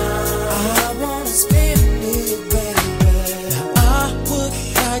account. I wanna spend it, baby. Now I would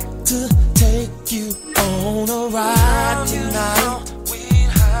like to take you on a ride tonight.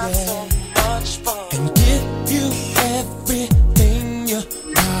 We'd have Yeah. so much fun. And give you everything your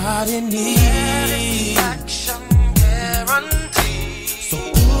body needs. Action guaranteed. So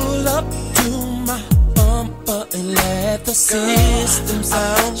pull up to my bumper and let the system I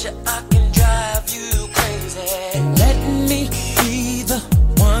sound. bet you I can drive you crazy. And let me be the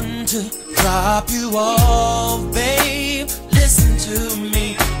one to drop you off, babe. Listen to me.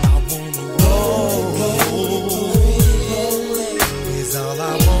 I wanna roll, roll, roll. Is all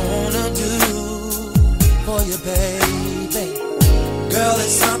you, baby. Girl,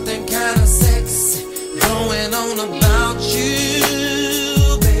 there's something kind of sexy going on about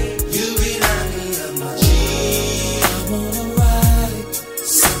you, babe. You remind me of my G. I wanna ride it,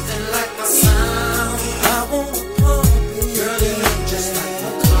 something like my sound. I wanna pump it, girl, you look just like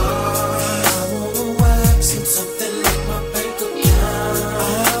my car. I wanna wax it, something like my bank account.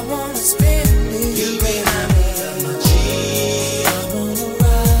 I wanna spend it, you remind me of my G. I wanna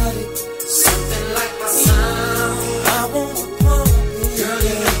ride it, something like my sound. I wanna pump it, girl,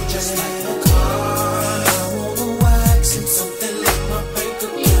 you look just like my car. I wanna wax it, something like my bank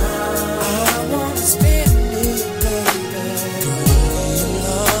account. I wanna spend it, baby.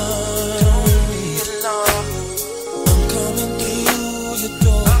 Don't be alarmed. I'm coming through your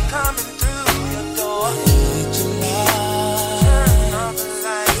door. I'm coming through your door. Hit your light. Turn off the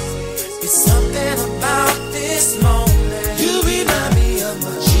lights. It's something about this moment. You remind me of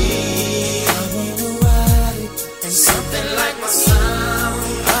my G. I wanna ride it, and something like my sound.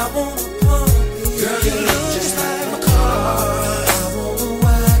 I wanna pump it, girl, you look just like my car. I wanna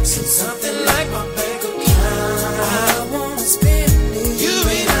wax it, something like my bank account. I wanna spend it, you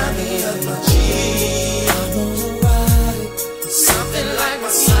remind me of my G. I wanna ride it, something like my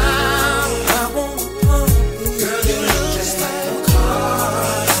sound. I wanna pump it, girl, you look just like my car.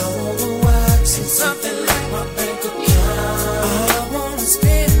 I wanna wax it, something like my bank account. I wanna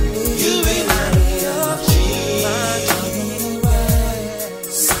spend it, you remind me of my G. I wanna ride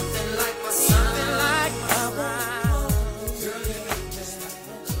it, something like my sound. I wanna pump it, girl, you look just like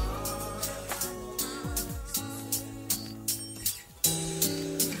my car.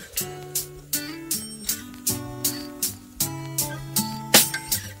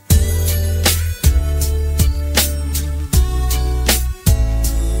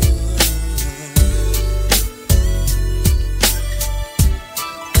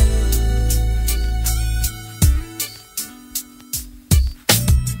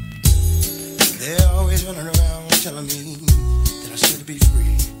 They're always running around telling me that I should be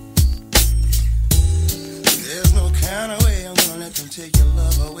free. There's no kind of way I'm gonna let them take your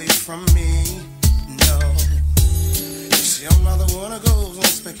love away from me. No. You see, I'm not the one who goes on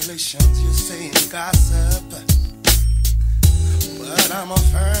speculations, you say and gossip. But I'm a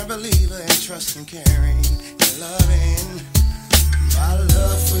firm believer in trust and caring and loving. My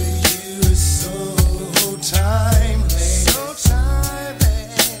love for you is so timeless. So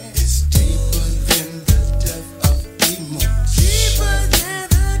timeless. It's deeper than the depth of emotion. Deeper than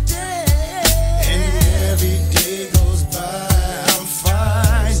the depth. And every day goes by, I'm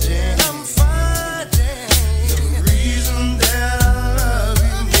finding the reason that I love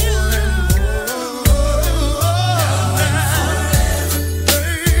you more and more. Now and forever,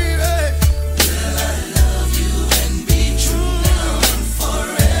 baby. Will I love you and be true now and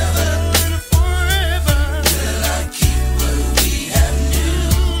forever?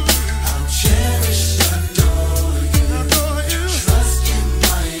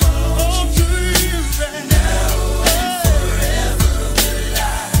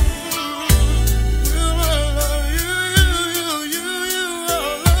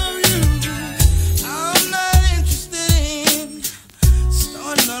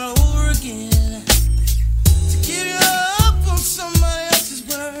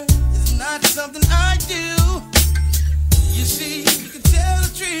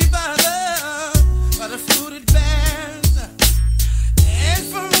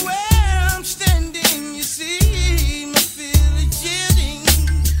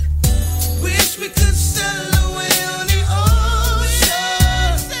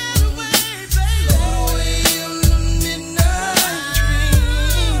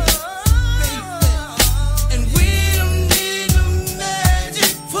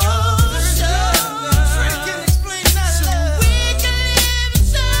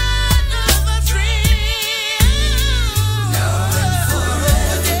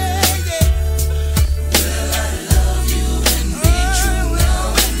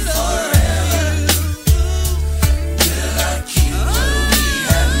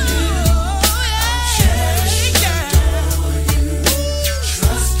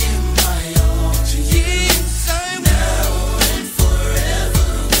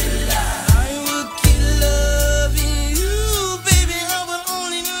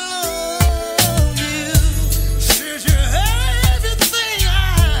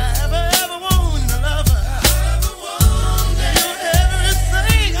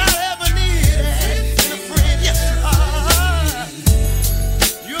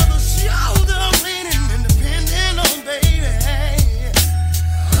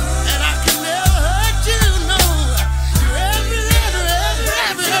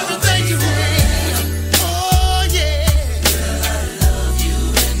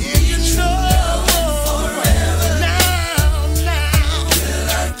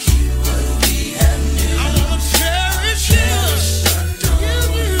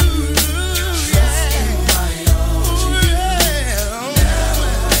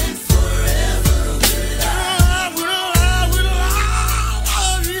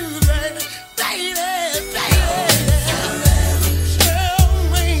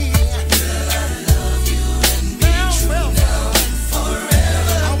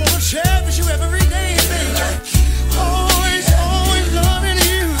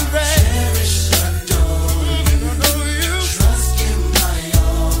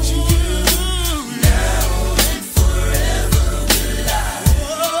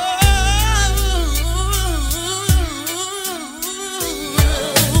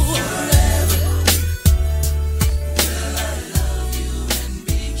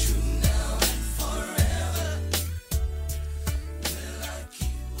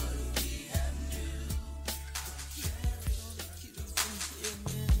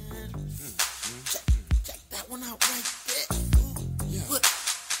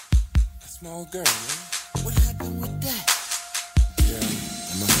 Small girl, man. What happened with that? Yeah,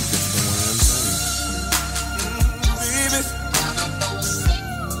 I must have been one of them things. Baby,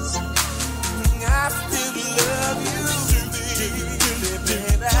 I still love you, baby.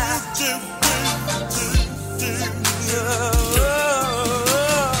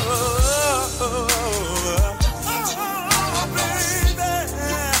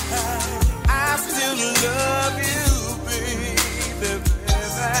 I still love you,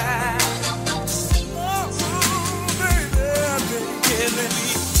 baby. Can we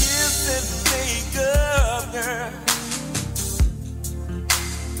kiss and make up, girl?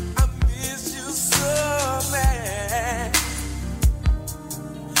 I miss you so bad.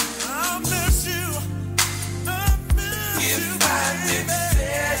 I miss you. I miss you. If I didn't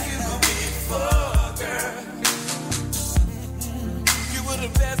tell you before, girl, you were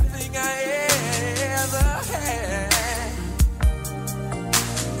the best thing I ever had.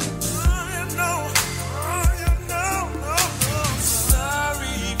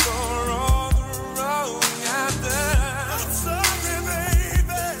 Sorry for all the wrong I've done. I'm sorry,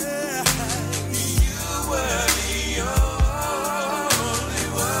 baby. You were the only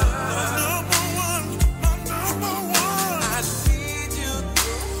one. My number one. I need you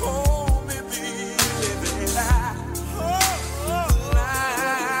to hold me, baby. Like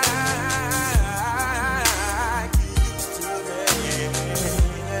you used to, yeah.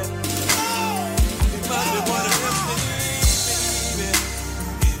 It must be one of them things, baby.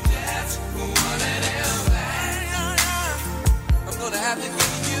 That's one of them things. I'm gonna have to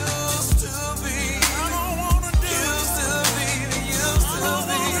get used to be. I don't wanna do used to be.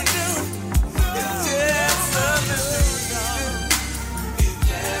 It's just something, baby. It's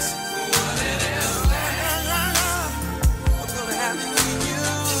just one of them things. I'm gonna have to get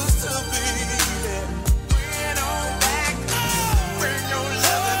used to be. Bring on back, bring your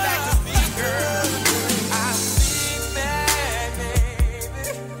love back to me, girl. I think that, baby.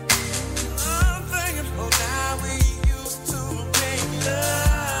 I'm thinking, oh, now we used to make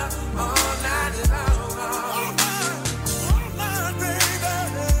love all night long. All night, baby.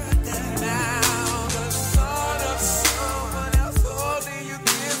 Now the thought of someone else holding you,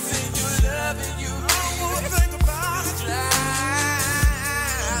 kissing you, loving you, I don't wanna think about it.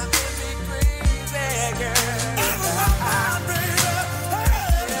 Driving me crazy, girl.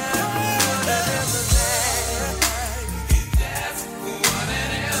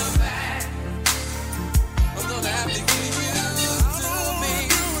 I'm gonna have to get used to me.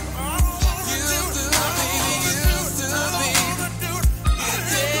 Used to be.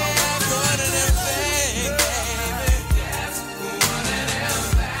 Yeah, one of them things, baby.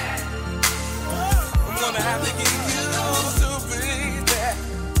 I'm gonna have to get used to be that.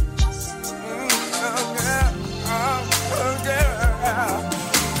 Oh, girl. Oh, girl.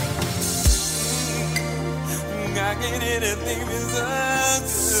 I get anything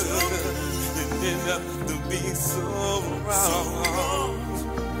that's good. It ended up to be so wrong.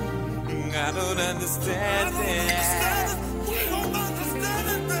 I don't understand it.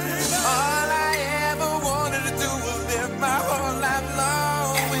 All I ever wanted to do was live my whole life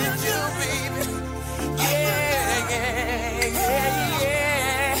long with you, baby. Yeah, yeah, yeah, yeah.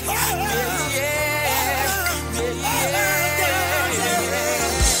 Yeah, yeah. Yeah,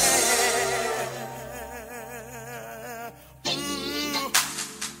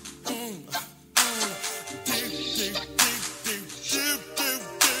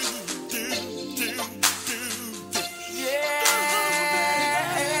 yeah.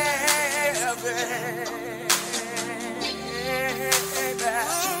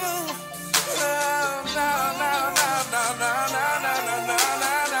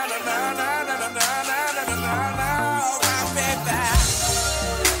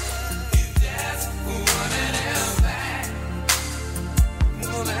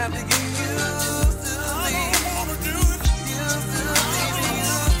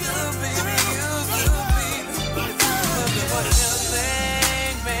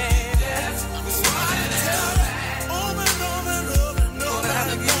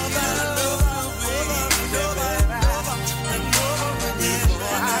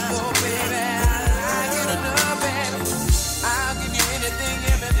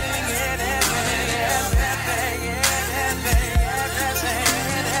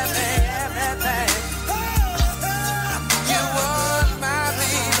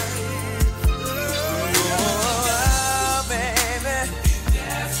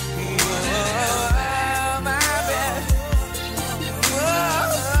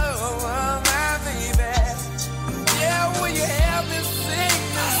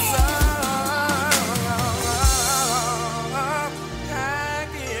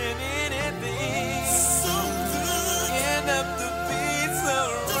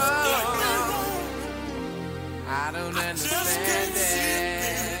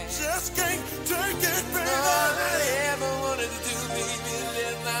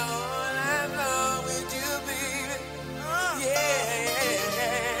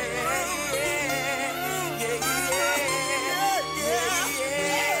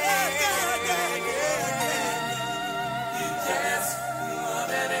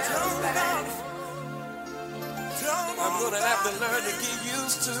 gonna have to learn to get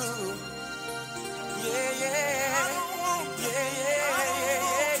used to. Yeah, yeah. Yeah, yeah.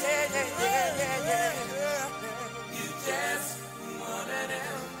 You just wanna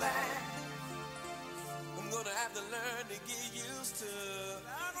know that. I'm gonna have to learn to get used to.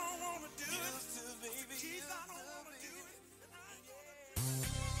 I don't wanna do used to, baby. I don't wanna do it.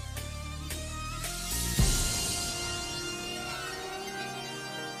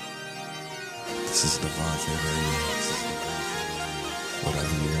 This is Devontae Radio.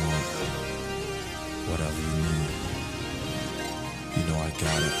 Whatever you want, whatever you need, you know I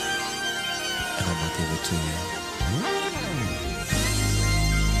got it, and I'm gonna give it to you.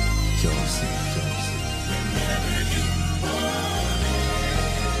 Josie. Remember you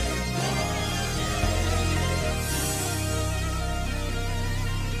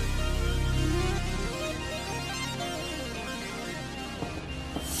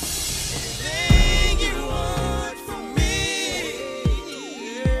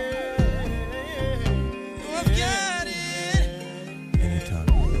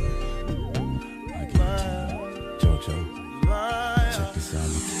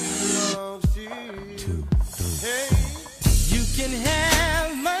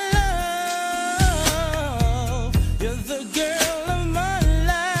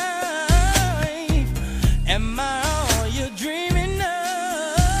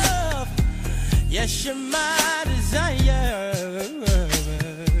you're my desire.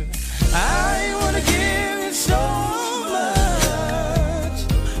 I wanna give you so much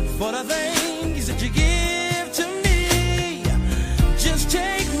for the things that you give to me. Just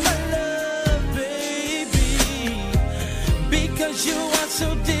take my love, baby, because you are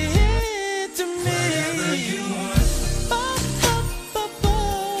so dear to me. Whatever you want.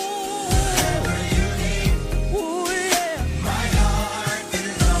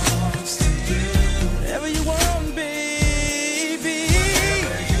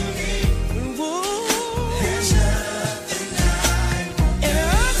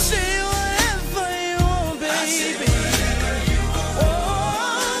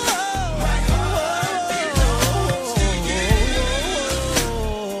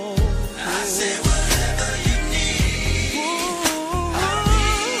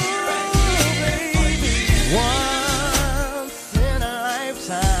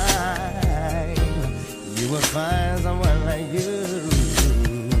 Find someone like you.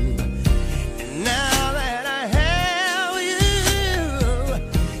 And now that I have you,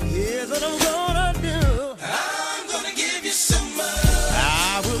 here's what I'm gonna do. I'm gonna give you so much.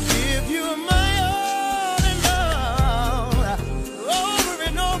 I will give you my all and all, over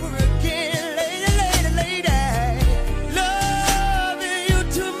and over again, lady. Loving you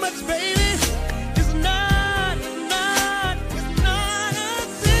too much, baby, it's not a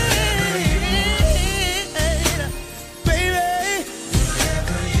sin. Baby,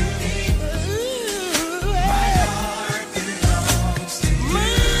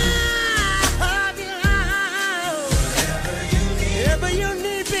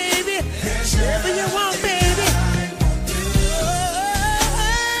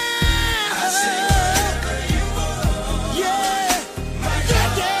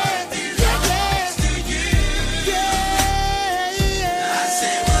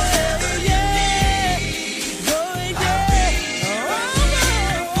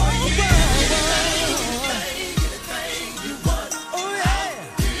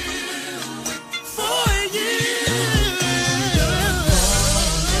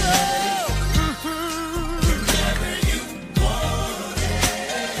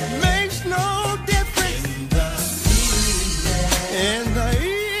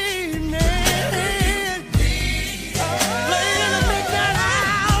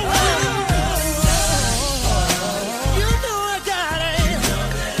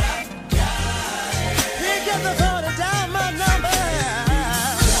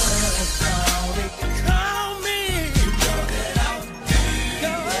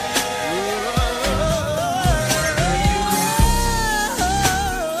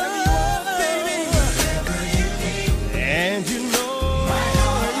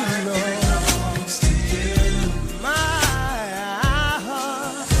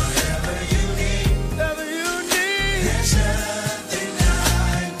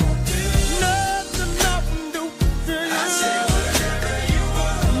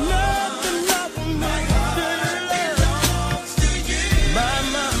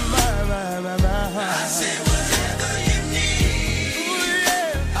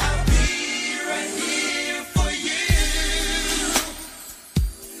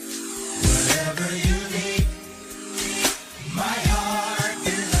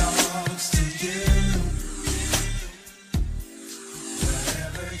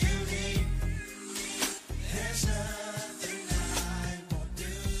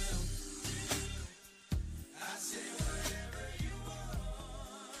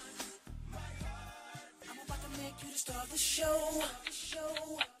 start the show.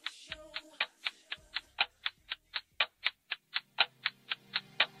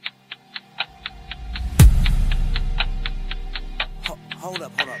 Hold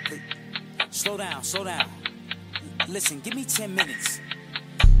up, please. Slow down. Listen, give me 10 minutes.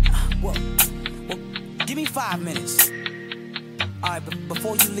 Well, give me 5 minutes. Alright, but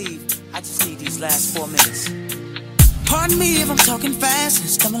before you leave, I just need these last 4 minutes. Pardon me if I'm talking fast and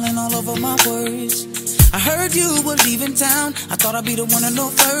stumbling all over my words. I heard you were leaving town. I thought I'd be the one to know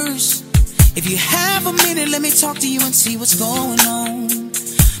first. If you have a minute, let me talk to you and see what's going on.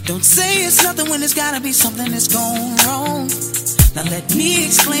 Don't say it's nothing when it's gotta be something that's gone wrong. Now let me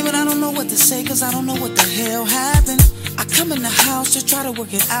explain, but I don't know what to say, cause I don't know what the hell happened. I come in the house to try to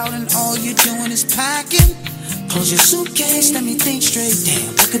work it out, and all you're doing is packing. Close your suitcase, let me think straight.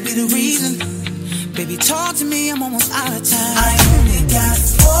 Damn, what could be the reason? Baby, talk to me, I'm almost out of time. I only got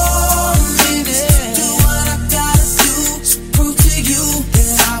 4 minutes. Do what I gotta do to prove to you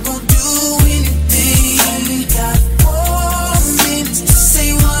that I won't do anything. Only got 4 minutes to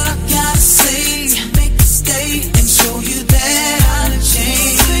say what I gotta say, to make a stay and show you that I done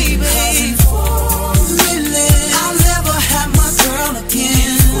changed, baby. 4 minutes, I'll never have my girl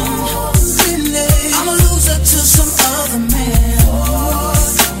again. 4 minutes, I'ma lose her to some other man.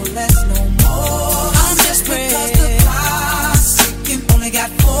 No less, no more. I'm desperate because the clock's ticking. Only got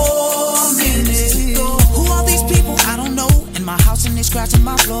 4 minutes to go. Who are these people? I don't know. In my house and they scratching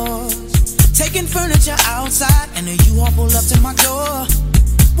my floors, taking furniture outside, and then you all pull up to my door.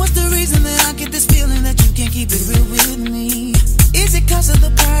 What's the reason that I get this feeling that you can't keep it real with me? Is it cause of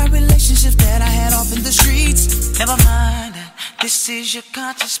the prior relationships that I had off in the streets? Never mind, this is your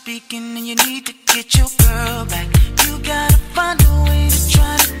conscience speaking, and you need to get your girl back. You gotta find a way to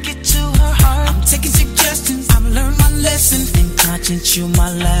try to get to her heart. I'm taking suggestions, I've learned my lesson. And conscience, you my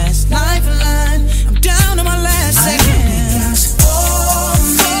last lifeline. I'm down to my last seconds. 4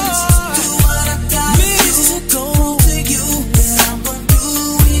 minutes, do what I got to go to you. That I'm gonna do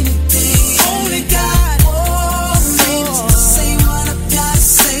anything. Only got 4 minutes to say what I gotta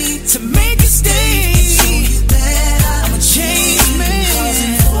say, to make a stay, show you that I'm a changed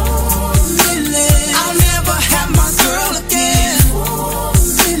man. 4 minutes, I'll never have my girl again. 4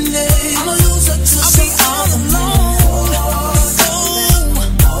 minutes, I'ma lose her to I'll be all alone.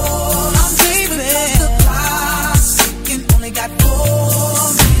 I'm baby, the clock's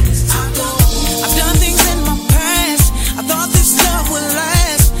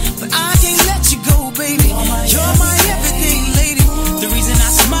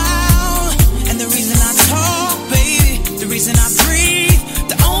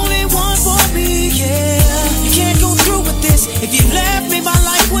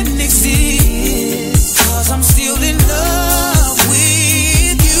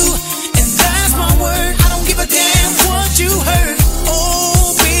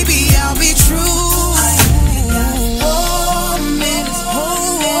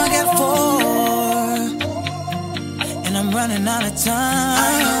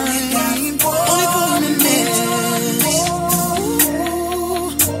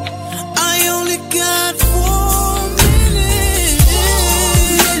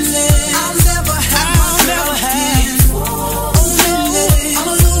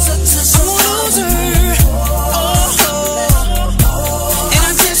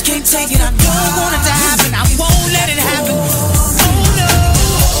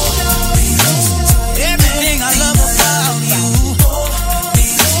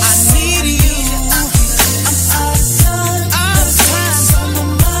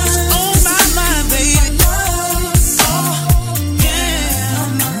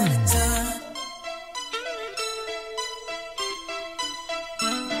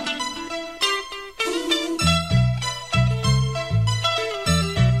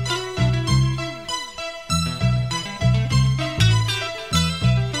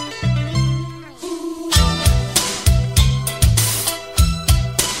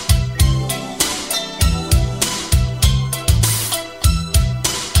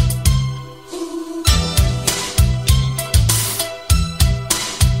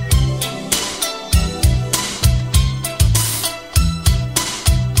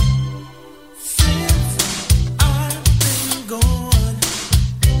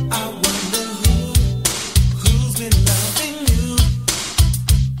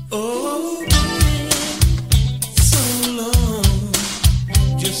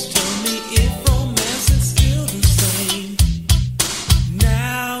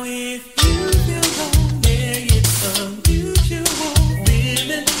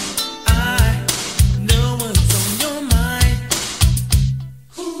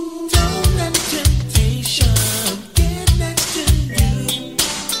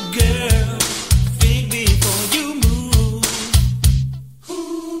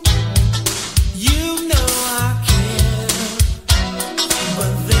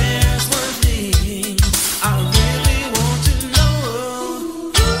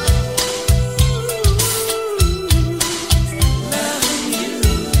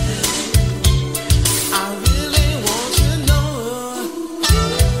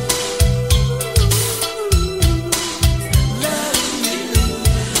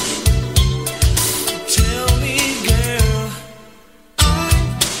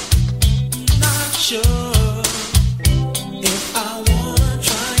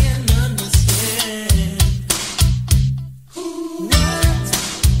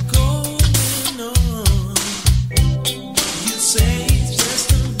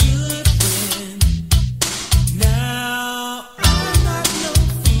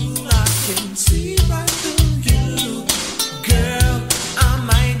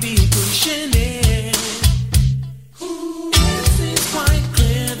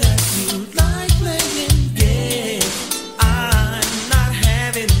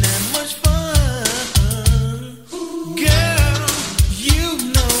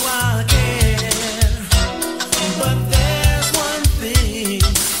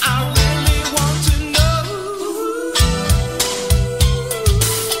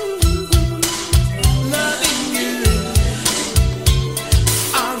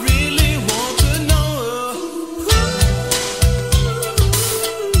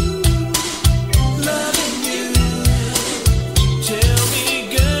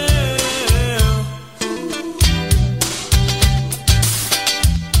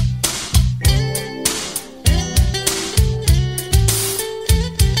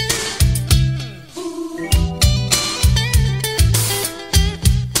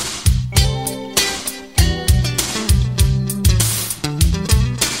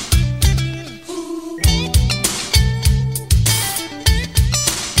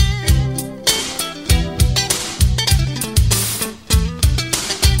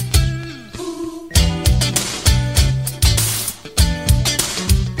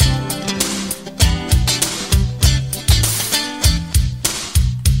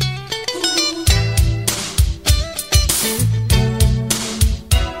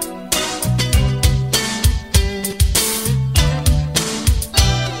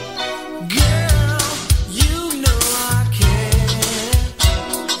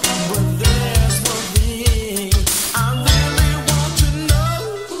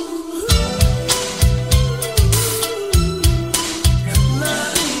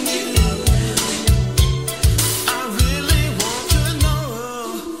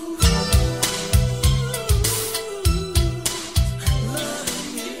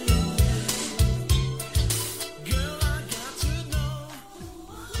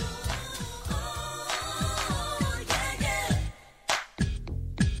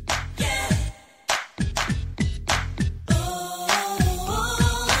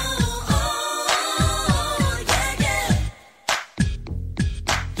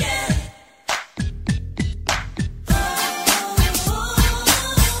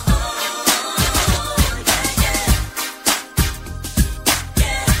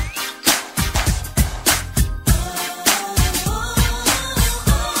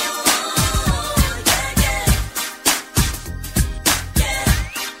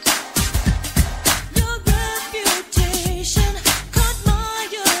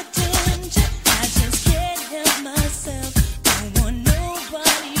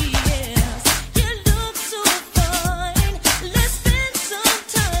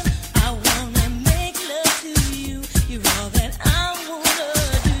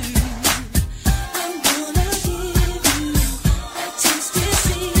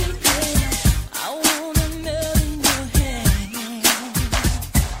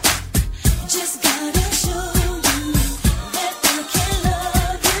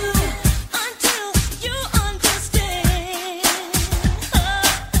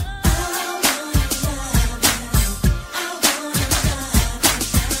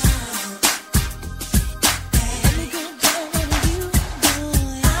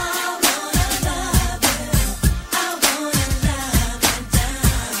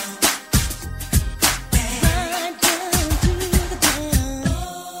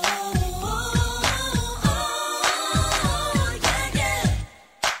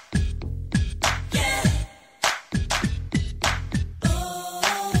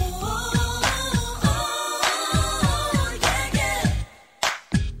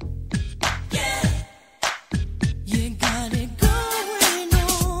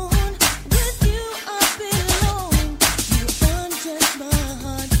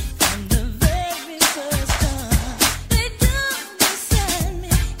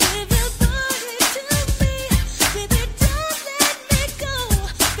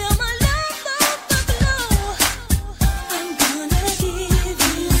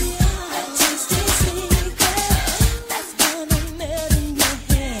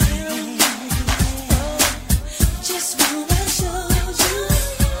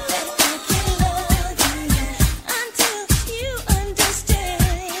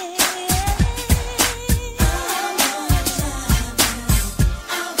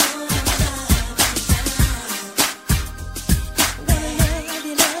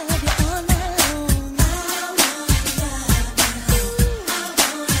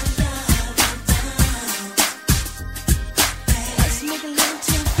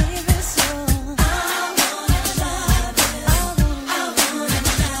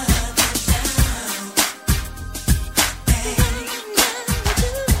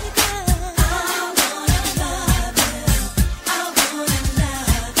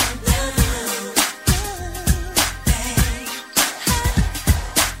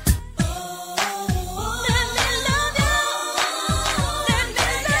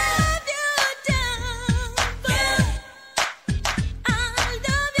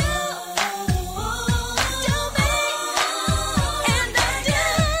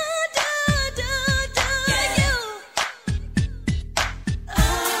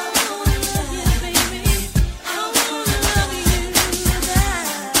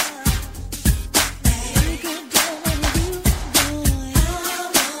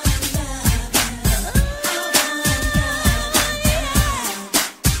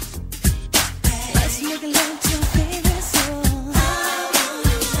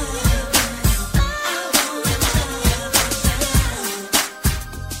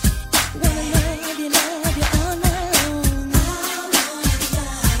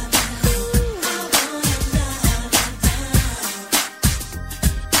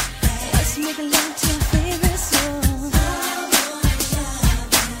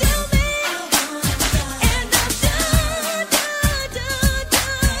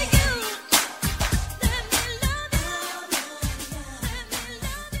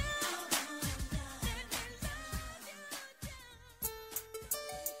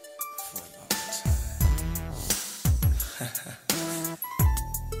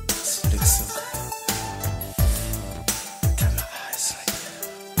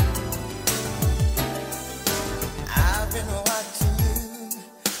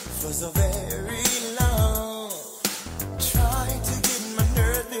for so very long, trying to get my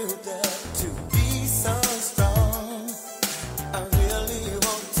nerve built up to be so strong. I really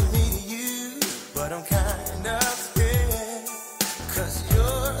want to meet you, but I'm kind of scared, 'cause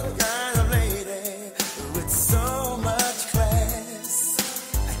you're the kind of lady with so much class.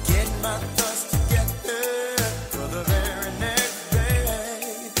 I get my thoughts together for the very next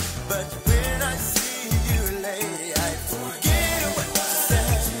day, but when I see you, lady, I forget what you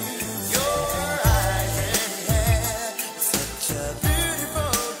said. Your eyes and hair, such a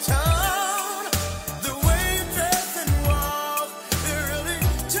beautiful tone. The way you dress and walk, it really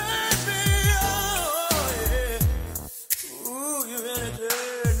turns me on. Yeah. Ooh, you really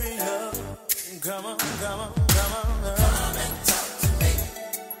turn me up. Come on, come on, come on. Come and talk to me.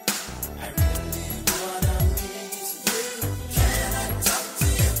 I really wanna meet you. Can I talk to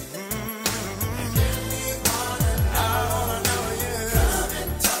you? I really wanna know you. Come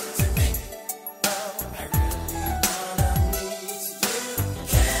and talk to me. Oh, I really wanna meet you.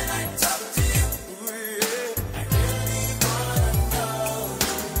 Can I talk to you? Yeah. I really wanna know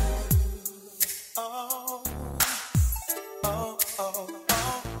you. Oh, oh, oh,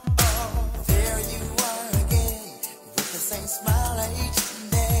 oh. There you are again, with the same smile each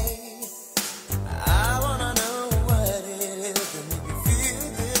day. I wanna know what it is that make you feel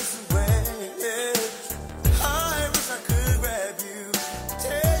this way. I wish I could grab you,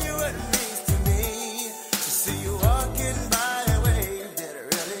 tell you what it means to me, to see you walking by a way that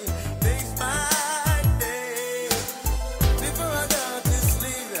really makes my day. Before I go to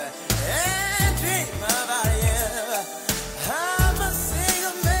sleep and dream about you, I'm a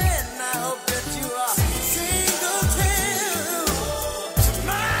single man. I hope that you are single too.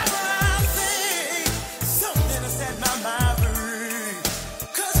 Tomorrow I'll say something to set my mind free.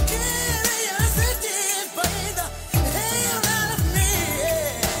 'Cause curiosity is burning the hell out of me,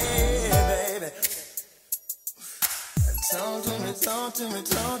 baby. Talk to me, talk to me,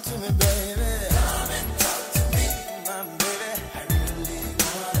 talk to me, baby. Come and talk to me, my baby. I really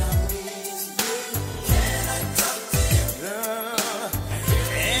wanna meet you. Can I talk to you?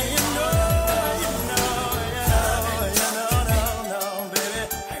 And you know, no, baby.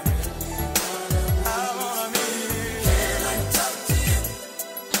 I wanna meet you. Can I talk to you?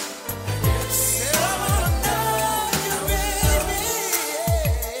 Say I wanna know you, baby.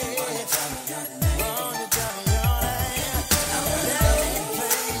 Won't you tell me your name? Let me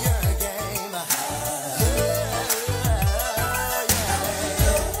play your game.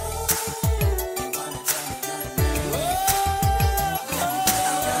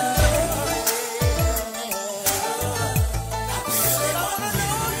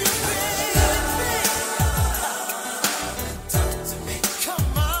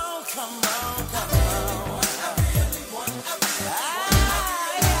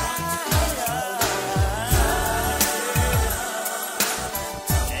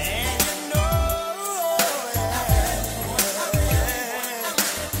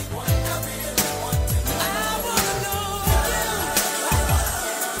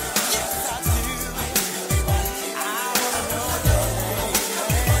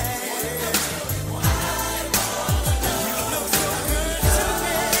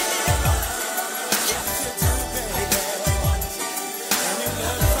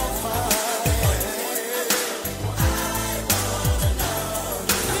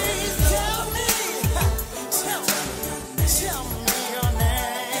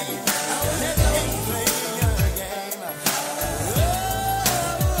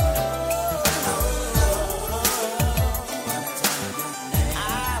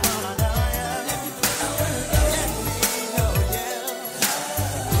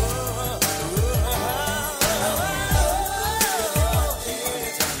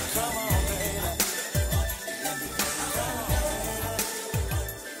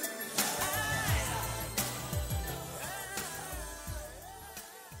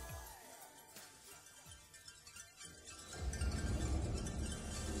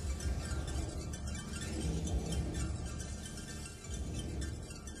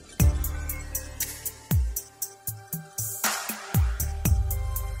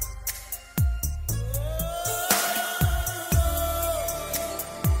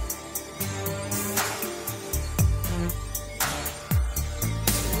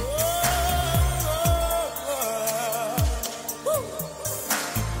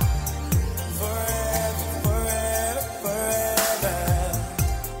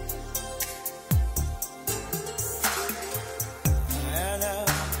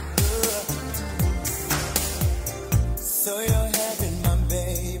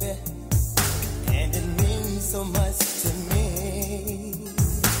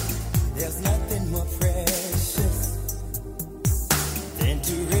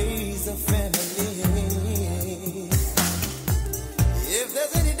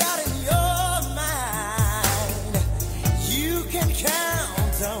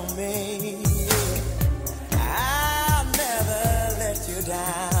 on me. I'll never let you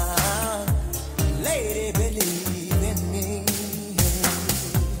down. Lady, believe in me.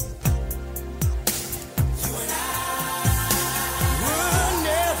 You and I will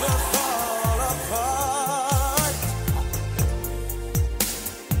never fall apart.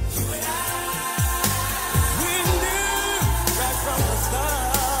 You and I, we knew right from the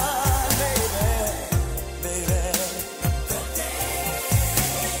start, baby, baby.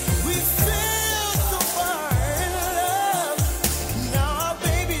 We feel so far in love. Now our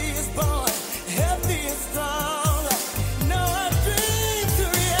baby is born, healthy and strong. Now our dreams to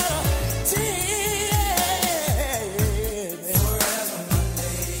reality. Forever, my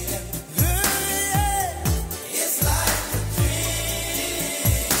lady. It's like a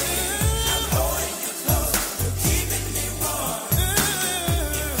dream. I'm holding you close, you're keeping me warm.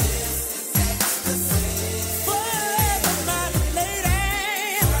 This is ecstasy. Forever, my lady.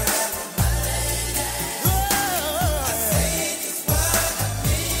 Forever, my lady. I say these words I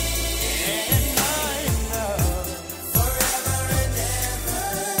mean, and I know forever and ever.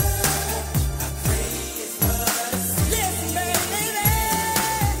 I pray it's what I see. Listen, baby.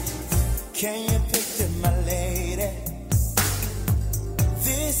 Can you picture my lady?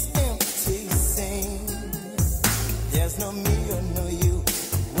 This empty scene. There's no me or no you.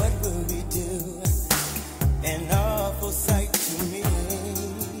 What will we do? An awful sight to me.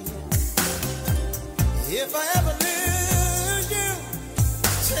 If I ever lose you,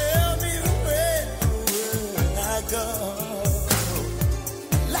 tell me where will I go?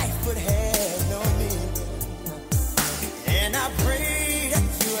 Life would have no meaning, and I pray that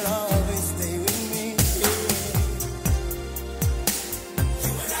you will always stay with me.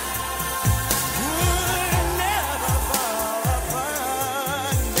 You and I would never fall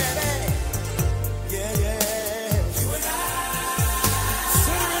apart, baby. Yeah, yeah. You and I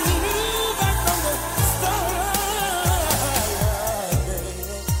should have knew back from the start, baby.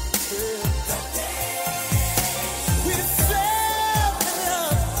 The day we fell in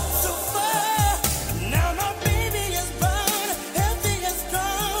love so far. Now my baby is born, healthy and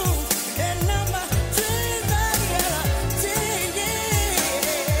strong, and now my dreams are reality.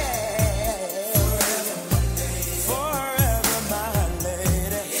 Forever, my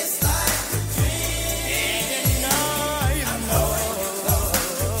lady. It's like a dream. And you know,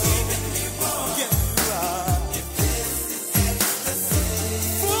 keeping me warm. Yes, you are. If this is ecstasy.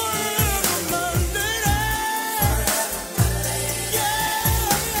 Forever, my lady. Yeah,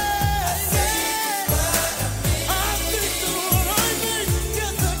 yeah. I say what I mean. I think the what I mean.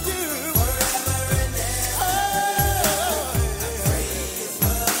 Yes, I do. Forever and ever. I pray it's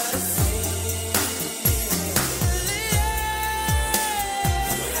what I see.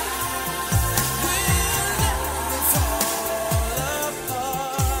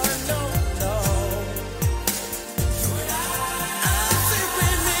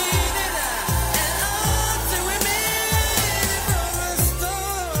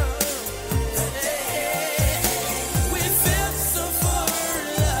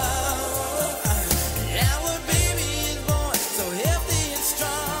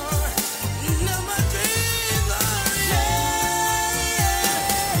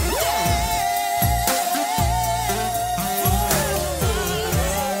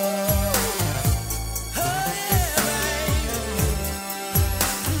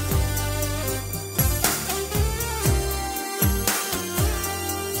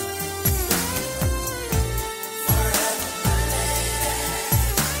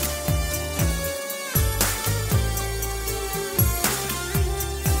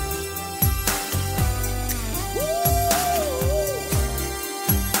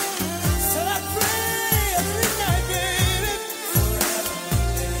 So I pray every night, baby,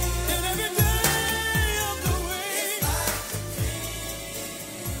 and every day of the week.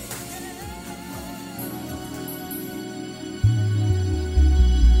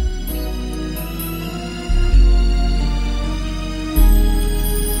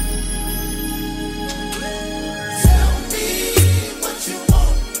 Tell me what you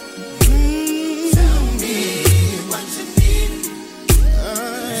want. Tell me what you need.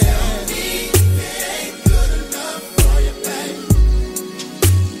 Tell me it ain't good enough for you, babe.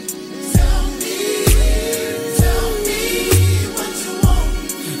 Tell me what you want.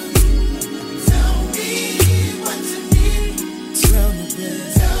 Tell me what you need. Tell me, babe.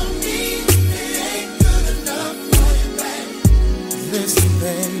 Tell me it ain't good enough for you, babe. Listen,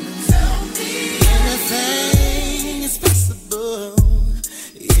 babe. Tell me anything is possible.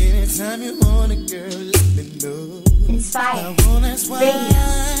 Anytime you want a girl, let me know. Enspire I want that's why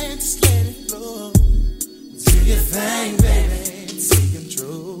Radio. just let it flow. Do your thing, baby. Take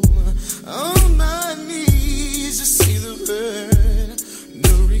control.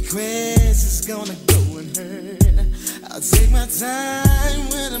 time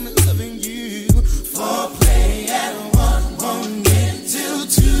when I'm loving you. Foreplay at 1, won't get till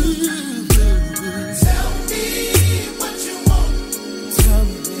 2. Tell me what you want. Tell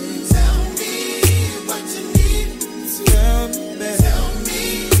me, baby. Tell me what you need. Tell me, baby. Tell me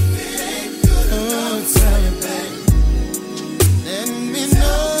it ain't good enough. Tell me, baby. Let me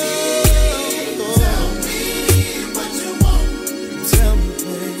know. Tell me what you want. Tell me,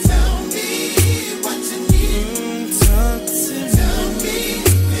 baby. Tell me what you need. Talk to me. Tell me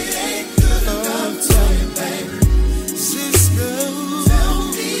it ain't good enough. Tell me, baby. Cisco. Tell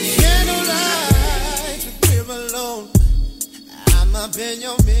me. Candlelight with we're alone. I'm up in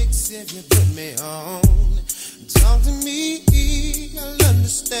your mix if you put me on. Talk to me, I'll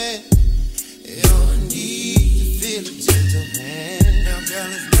understand your need to feel a gentle hand. Now,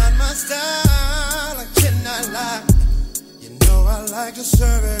 girl, it's not my style, I cannot lie. You know I like to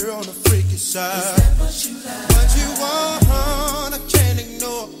serve it on the freaky side. Is that what you like? What you want, I can't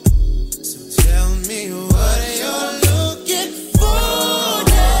ignore. So tell me what you're looking for.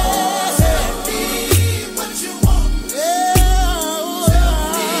 Yeah. Tell me what you want. Yeah. Tell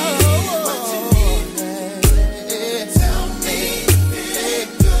me what you need. Tell me it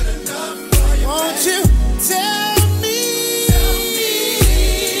ain't good enough for you. Won't you tell me? Tell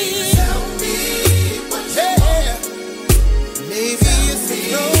me what you want. Maybe it's the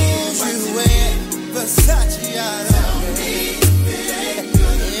clothes you wear, Versace out of me.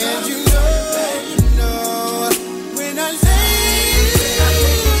 And you know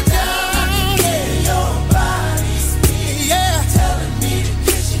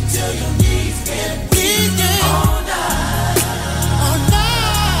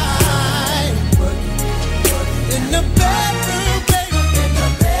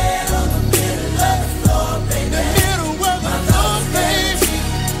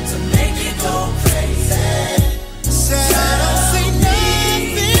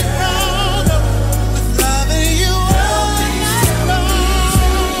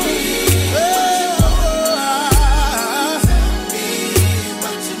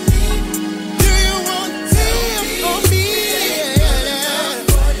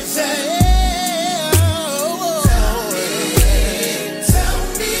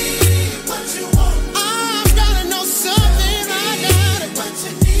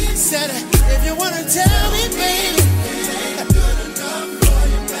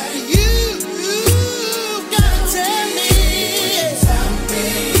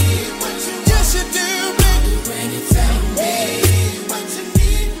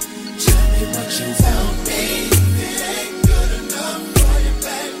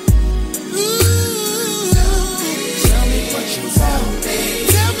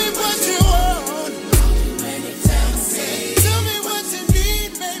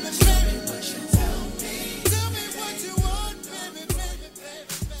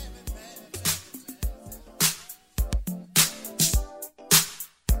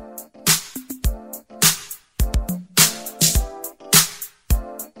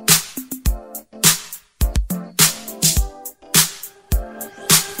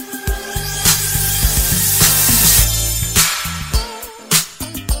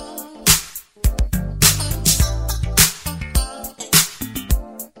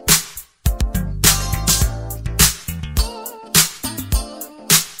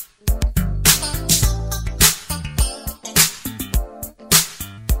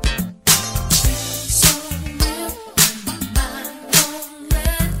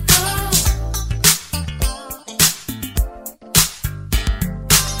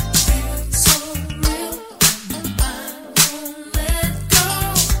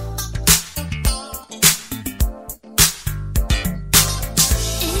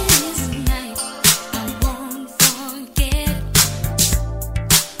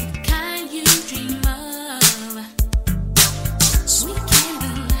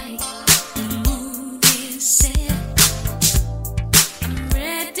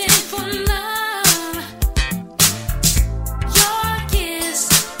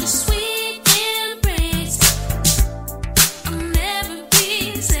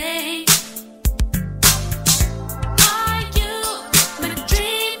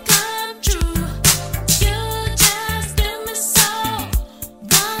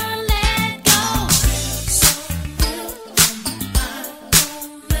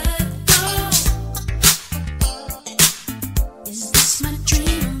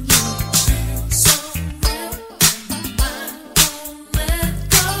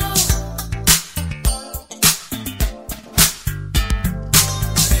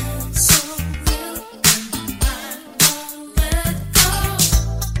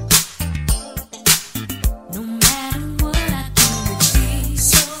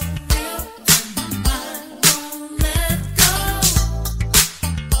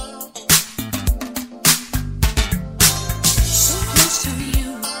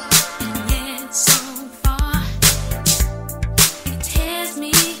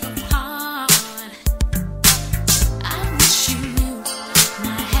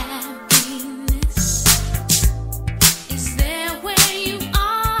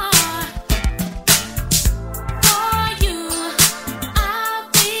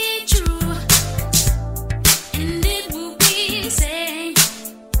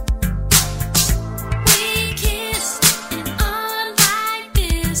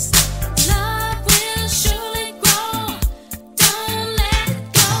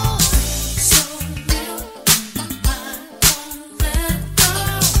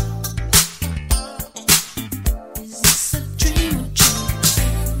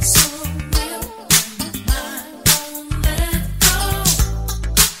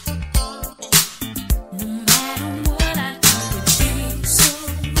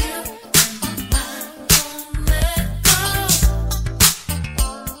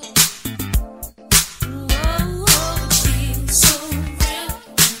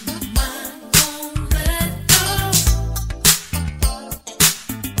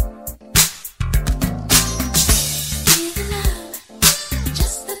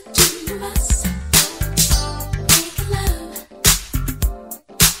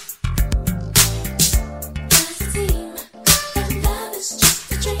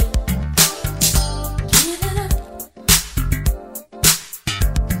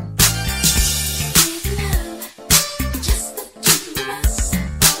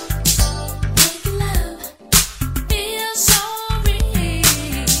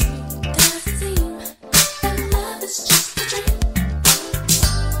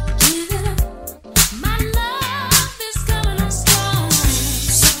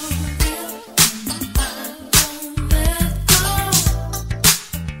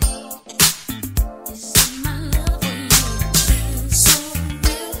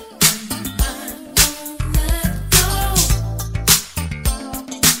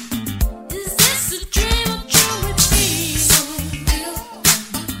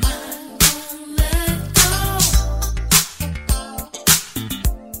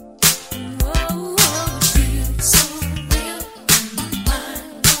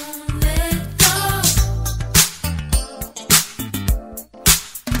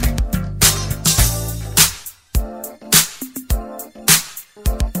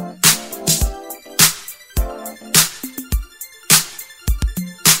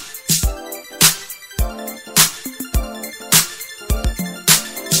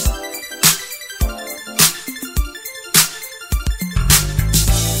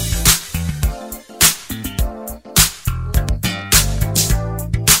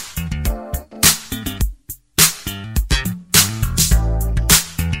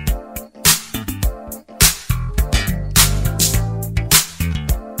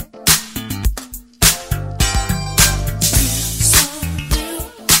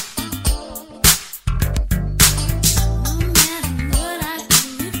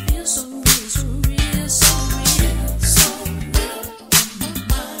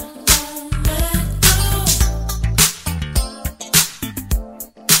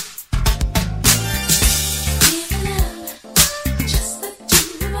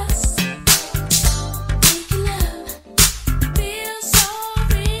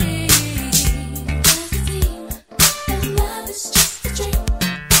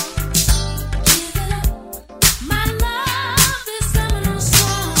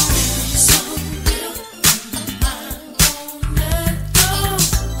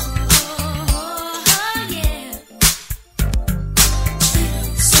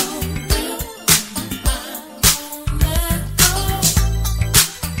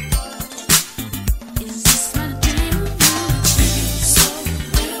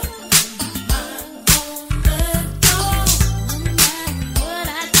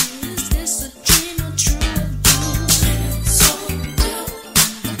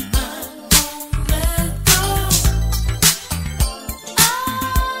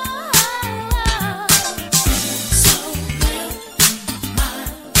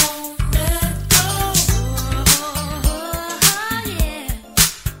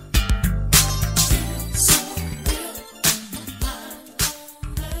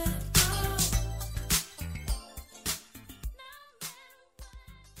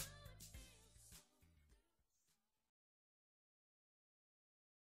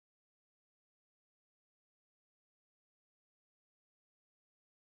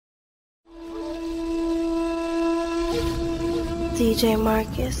DJ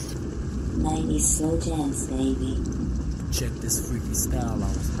Marcus. 90s slow jams, baby. Check this freaky style I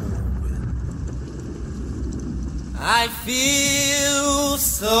was born with. I feel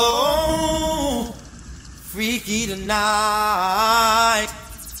so freaky tonight,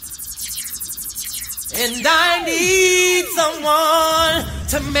 and I need someone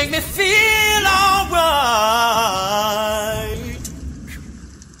to make me feel alright.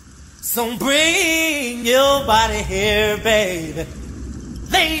 So bring your body here, baby.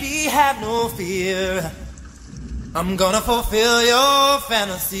 Lady, have no fear. I'm gonna fulfill your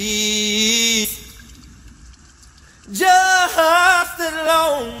fantasies, just as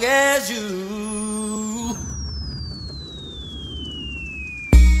long as you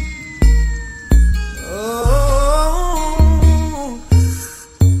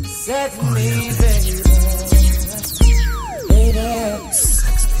set me, baby.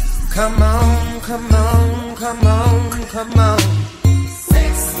 Come on, come on, come on, come on.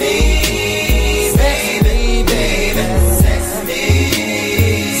 Sex me, baby, baby. Sex me,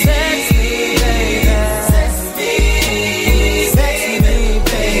 baby. Sex me,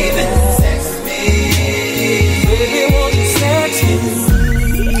 baby. Sex me, baby. Won't you sex me?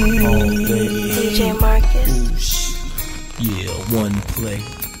 DJ Marcus. Yeah, one play,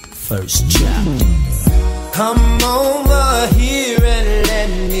 first chapter. Come over here and let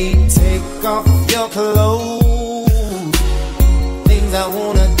me take off your clothes. Things I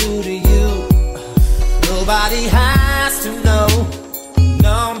wanna do to you, nobody has to know.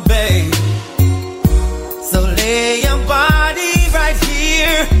 No, babe. So lay your body right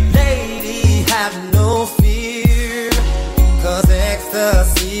here, lady, have no fear, 'cause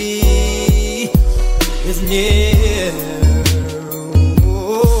ecstasy is near.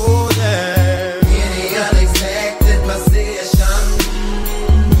 Oh, yeah. Any unexpected position,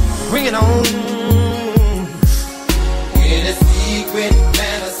 bring it on. In a secret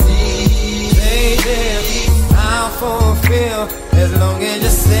fantasy, baby, I'll fulfill as long as you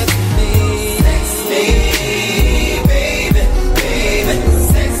sex me. Sex me, baby, baby.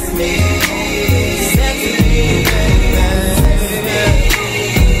 Sex me, sex me, baby. Sex me,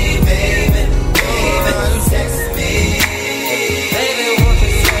 baby, baby. Sex me, baby. Won't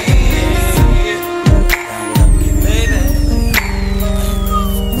you sex me, baby?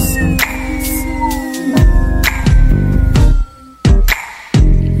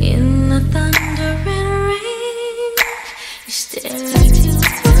 In the thunder and rain, you stare into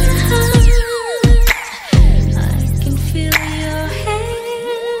my eyes. I can feel your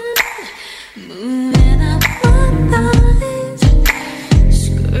hand moving up my thighs,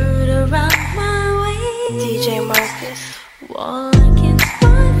 skirt around my waist. DJ Marcus. Wall against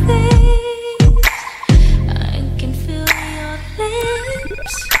my face, I can feel your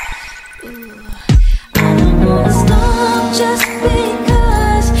lips. Ooh. I don't wanna stop just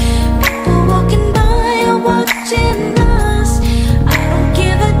because people walking by are watching us. I don't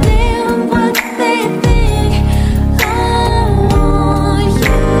give a damn what they think. I want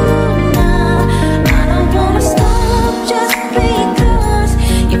you now. I don't wanna stop just because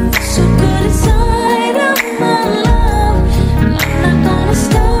you feel so good inside of my love. I'm not gonna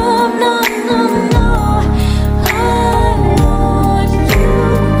stop, no, no, no. I want you.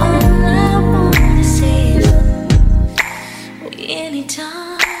 All I wanna say is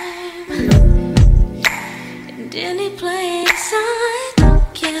anytime and any place. I don't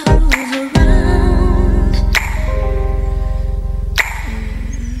care who's around.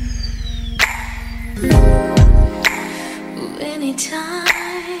 Anytime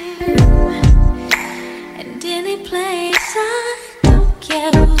and any place. I don't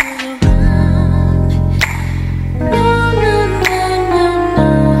care who's around. No, no, no, no,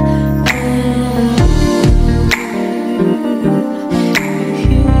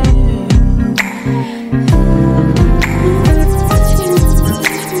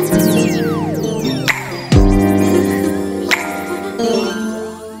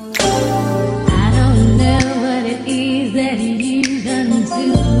 I don't know what it is that you've done to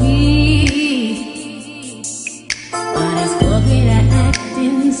me, but it's broken to act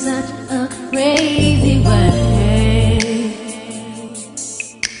in such a crazy way.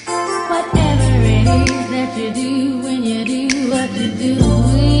 Whatever it is that you do when you do what you're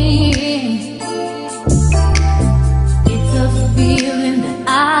doing, it's a feeling that I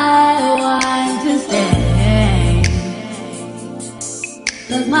want to stay.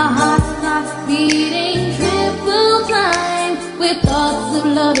 'Cause my heart starts beating triple time with thoughts of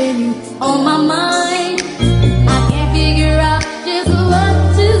loving you on my mind. I can't figure out just what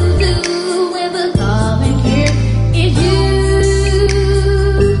to do with the thought and care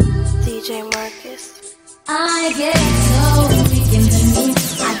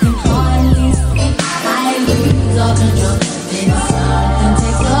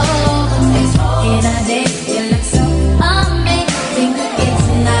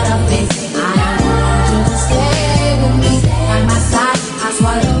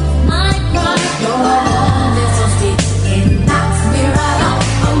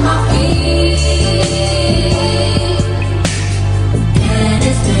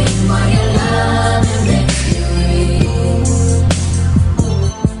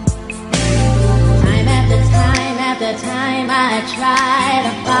try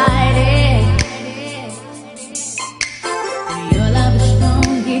to fight it. Your love is strong,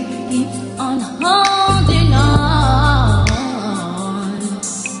 it keeps on holding on.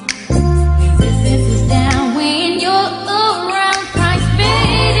 Resistance is down when you're around, price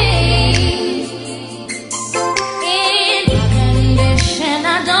fading. In my condition,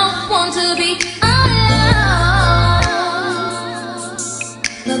 I don't want to be alone.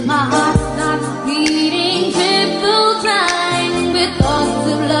 Look, my heart stops beating triple time with thoughts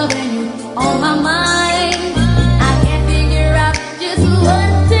of loving you on my mind. I can't figure out just what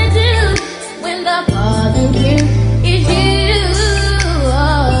to do when the father here is you.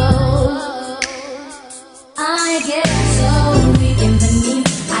 I get so weak in the knee,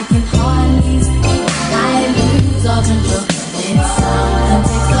 I can hardly speak. I lose all control, then someone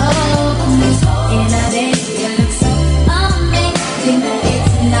takes over me. In a day, you look so amazing.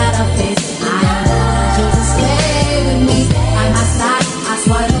 It's not a face. I want you to stay with me. By my side, I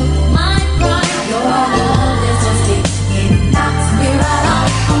swallow my pride. Your love is so deep, it knocks me right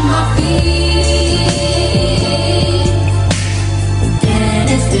off on my feet. Can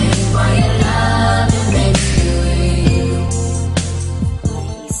explain why your love it makes me weak.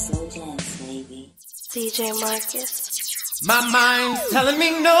 Mighty slow jams, baby. DJ Marcus. My mind's telling me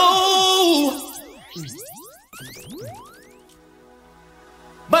no,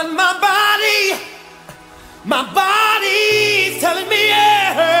 but my body's telling me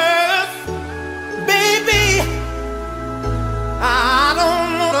yes. Baby, I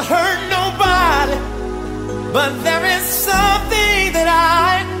don't wanna hurt nobody, but there is something that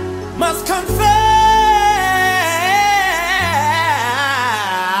I must confess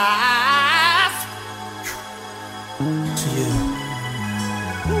to you.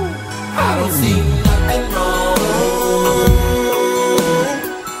 I don't see nothing wrong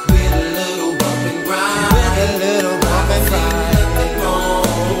with a little bump and grind. With a little bump and grind. Nothing wrong,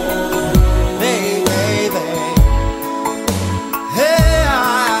 baby. Hey, I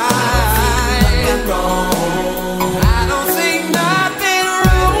don't see nothing wrong. I don't see nothing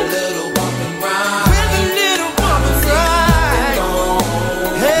wrong with a little bump and grind. With a little bump and grind.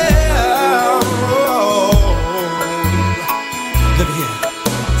 Hey, look here.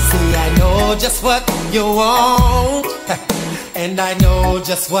 See, I know just what you want, and I know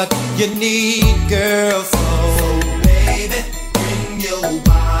just what you need, girl. So, baby, bring your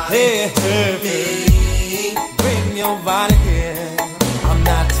body to me. Bring your body here. I'm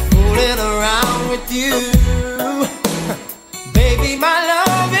not fooling around with you. Baby, my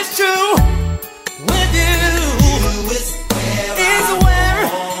love is true with you. Is where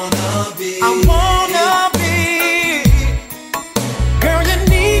I wanna be. Girl, you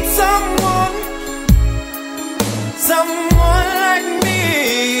need someone like me,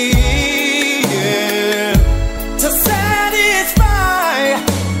 yeah, to satisfy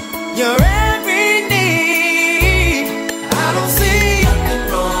your every need. I don't see nothing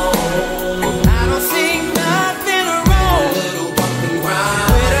wrong. I don't see nothing wrong with a little bump and grind.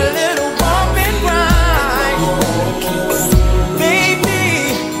 With a little bump and grind. Baby,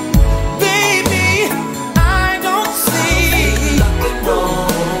 baby, I don't see nothing wrong.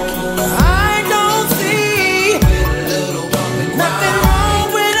 I don't see nothing wrong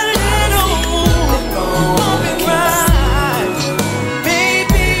with a little bump and grind.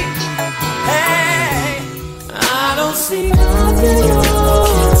 Baby, hey, I don't see nothing wrong.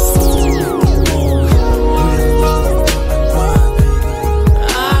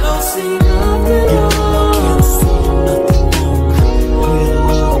 I don't see nothing wrong.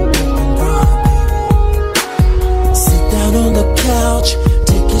 Sit down on the couch,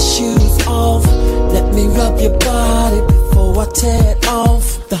 take your shoes off. Let me rub your body before I tear it off.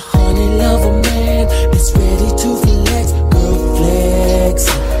 The honey lover man is ready to flex. Girl, flex.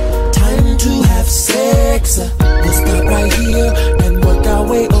 Time to have sex. We'll start right here and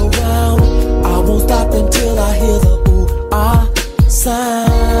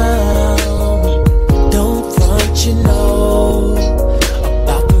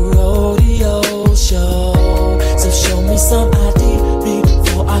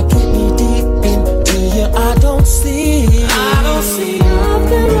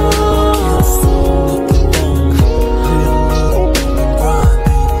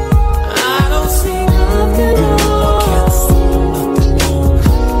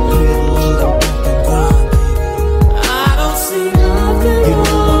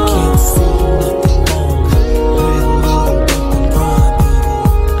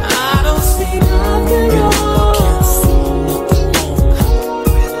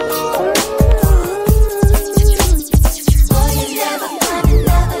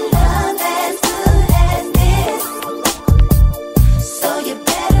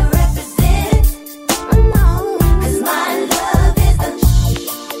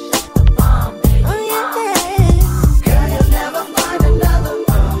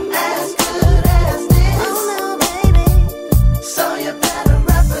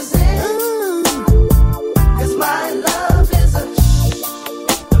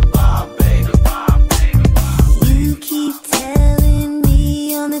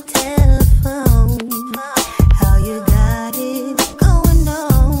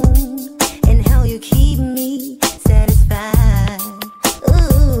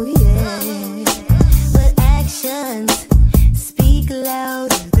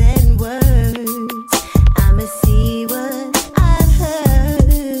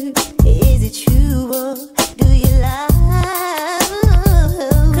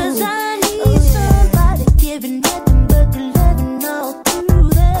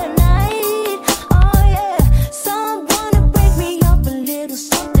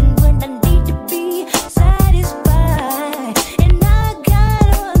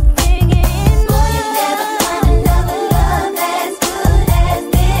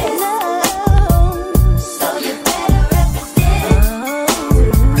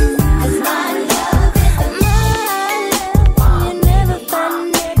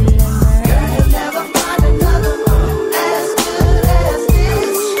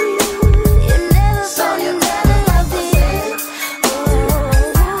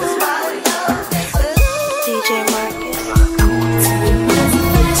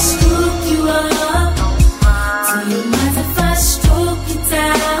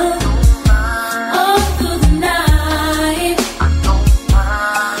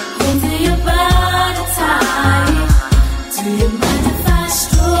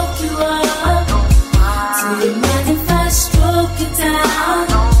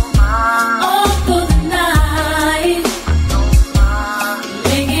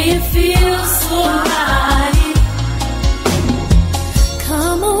so right.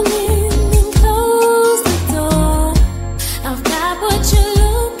 Come on in and close the door. I've got what you're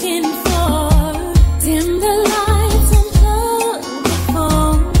looking for. Dim the lights, unplug the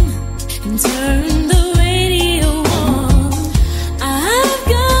phone, and turn the radio on. I've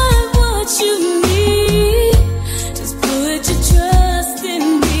got what you need. Just put your trust in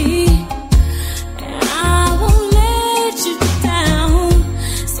me, and I won't let you down.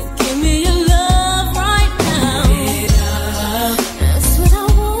 So give me your love right now. That's what I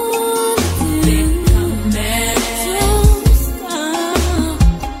want to do. Don't stop.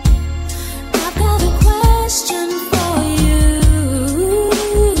 I've got a question for you.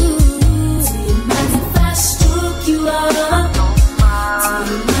 Do you mind if I stroke you up? Do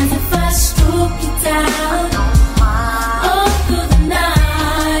you mind if I stroke you down? All through the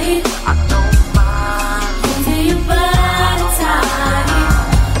night. Hold your body tight.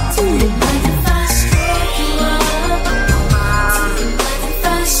 Do you mind if I stroke you up? Do you mind if I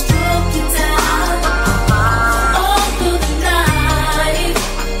stroke you down? All through the night.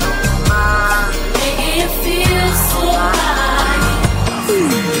 Making you feel so right.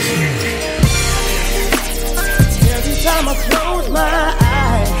 Every time I close my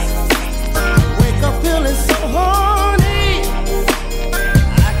eyes, wake up feeling so horny.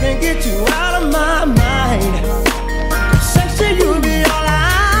 I can't get you out of my mind. Sexy, you be all I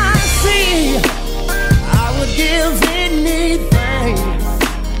see. I would give anything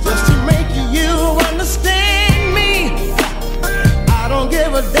just to make you understand me. I don't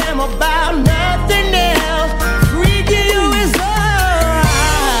give a damn about nothing else. Freaking you is all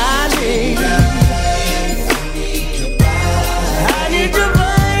I need. I need your body.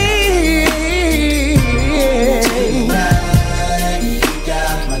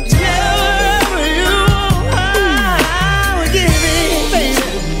 Whatever you want, I will give it, baby.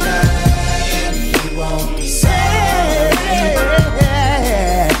 Say, you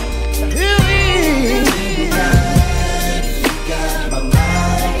got my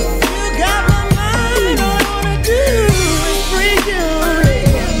mind. All I wanna do is freak you.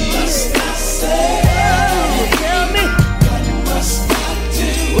 Tell me,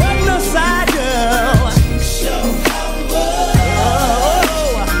 what must I do?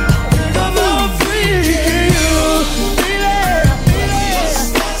 Come on, freak you,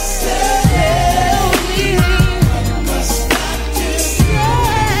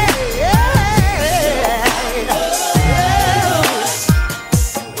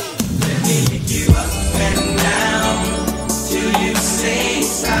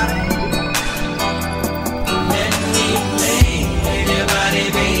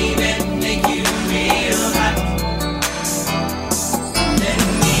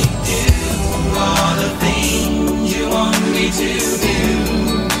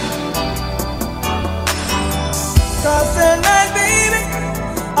 Cause tonight, baby,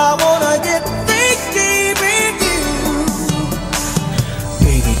 I wanna get freaky with you.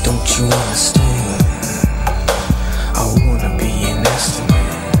 Baby, don't you understand? I wanna be an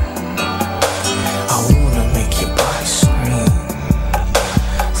estimate. I wanna make your body scream.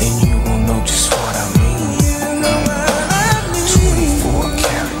 Then you will know just what I mean. 24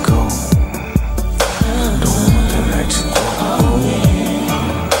 karat gold. Don't want to let you go.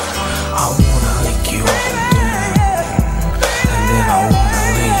 I wanna lick you up and down, and then I wanna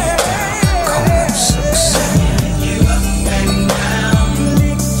lay you down. Come on, success. You up and down,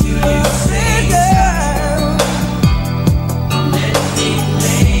 till you say so. Let me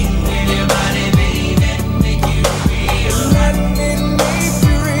lay in your body, baby, make you feel right.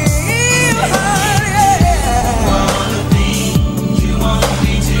 All the things you want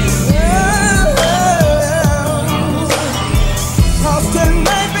me to do. Cause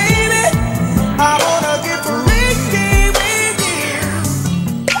tonight, baby, I wanna get freaky with you.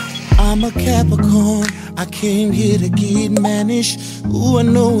 I'm a Capricorn, I came here to get mannish. Ooh, I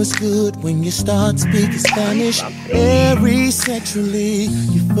know it's good when you start speaking Spanish. Very sexually,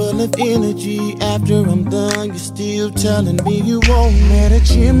 you're full of energy. After I'm done, you're still telling me you want me to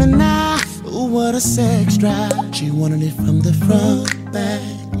Gemini. Ooh, what a sex drive. She wanted it from the front, back,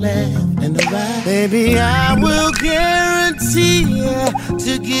 left, and the right. Baby, I will guarantee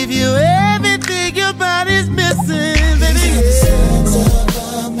to give you everything your body's missing. Baby,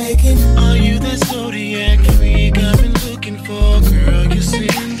 are you the zodiac freak I've been looking for? Girl, you're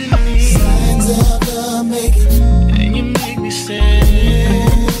sending me signs of the making, and you make me sad.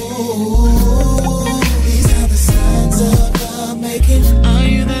 These are the signs of the making. Are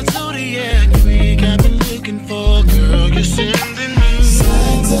you that zodiac freak I've been looking for? Girl, you're sending me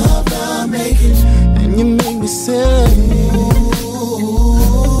signs of the making, and you make me sad.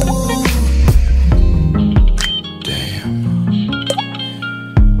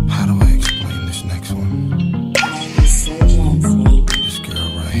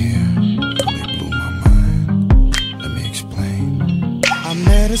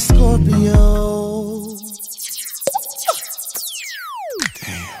 a Scorpio.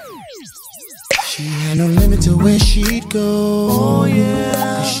 She had no limit to where she'd go. Oh yeah,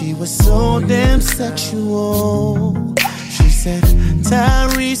 'cause she was so damn sexual. She said,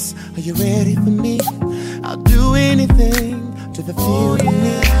 Tyrese, are you ready for me? I'll do anything to fulfill your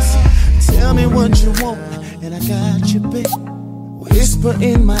needs. Tell me what you want, and I got you, babe. Whisper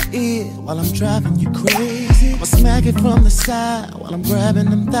in my ear while I'm driving you crazy. Or smack it from the side while I'm grabbing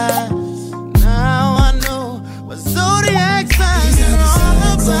them thighs. Now I know what zodiac signs are all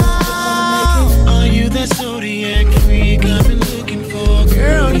about. Are you that zodiac freak I've been looking for?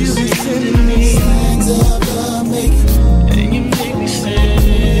 Girl, you been sending me signs of love making, and you make me say,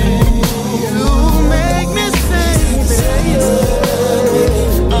 you make me say,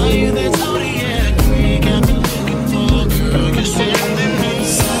 are you that zodiac freak I've been looking for? Girl, you're sending me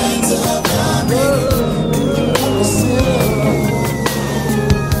signs of love making.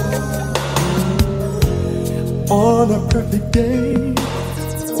 On a perfect day,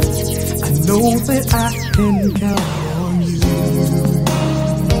 I know that I can count on you.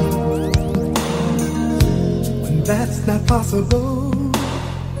 When that's not possible,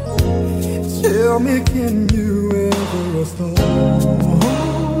 tell me, can you ever rest alone?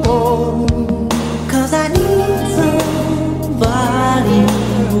 'Cause I need somebody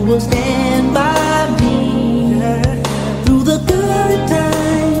who will stand by me through the good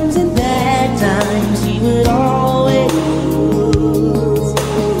times and bad times. He would always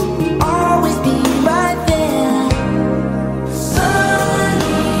be right there.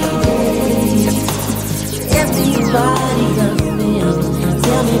 Sunny days, everybody does them.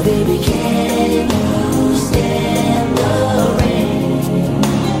 Tell me, baby, can you stand the rain?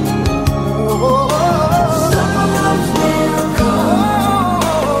 Storms will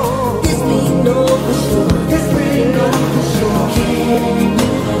come. This we know for sure. This we know for sure. Can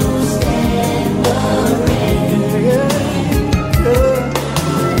you stand the rain?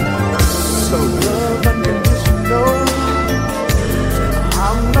 So love unconditional.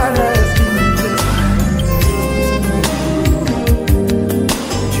 I'm not asking you this.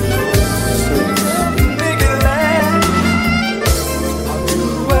 So make it last. I'll do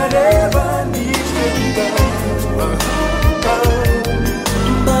whatever needs to be done.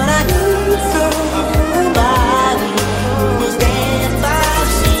 But I need somebody who will stand by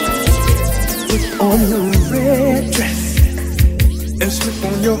me. Put on your red dress and slip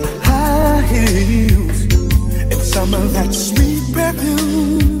on your high heels and some of that sweet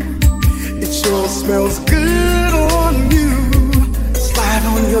perfume. It sure smells good on you. Slide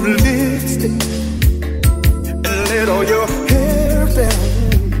on your lipstick and let all your hair down.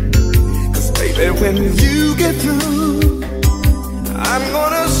 'Cause baby, when you get through, I'm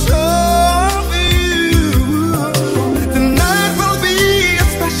gonna show you. Tonight will be a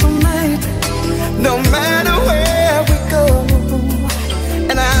special night, no matter where we go.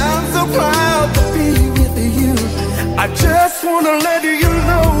 And I'm so proud to be with you. I just wanna let you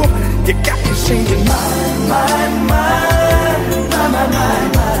know, you got me singing my.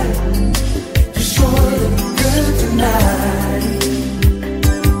 You sure look good tonight,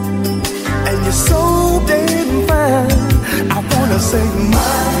 and you're so damn fine. I wanna say my.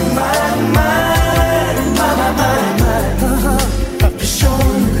 You sure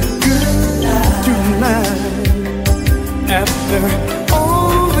look good tonight. After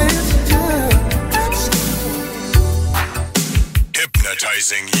all this time,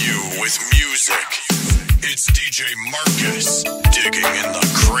 hypnotizing you with music. It's DJ Marcus, digging in the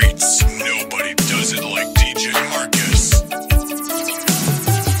crates. Nobody does it like DJ Marcus.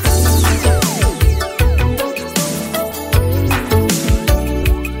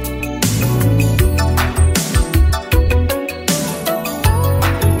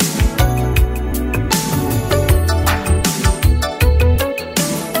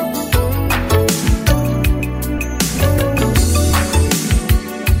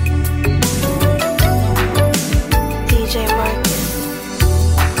 DJ Marcus.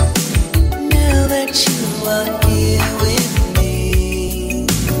 Now that you are here with me,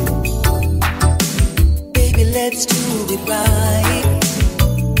 baby, let's do it right.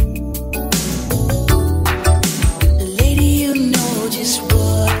 Lady, you know just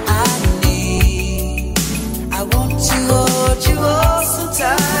what I need. I want to hold you all so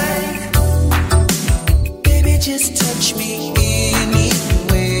tight. Baby, just touch me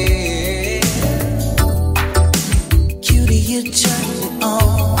anywhere. Cutie, you turn me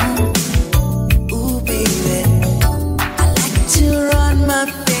on. Ooh, baby, I like to run my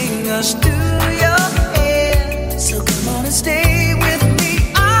fingers through your hair. So come on and stay with me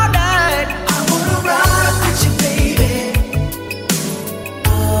all night. I wanna rock with you, baby.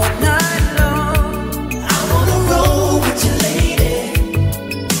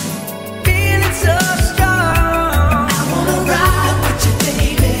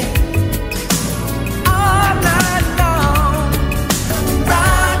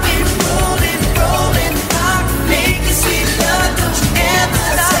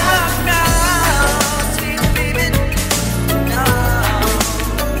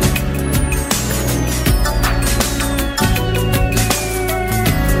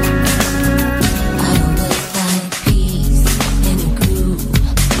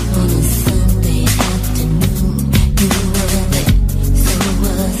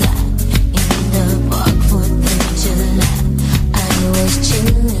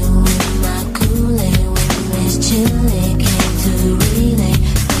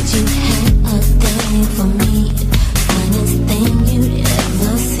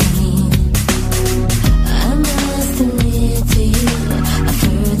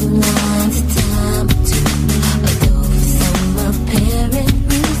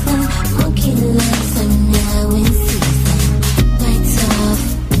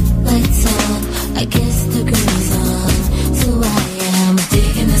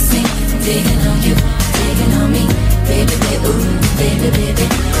 digging on you, digging on me, baby, baby, ooh, baby, baby,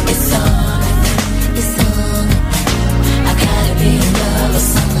 it's all like that, it's all like that. I gotta be in love or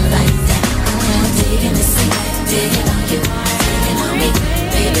something like that. I'm digging the sea, digging on you, digging on me,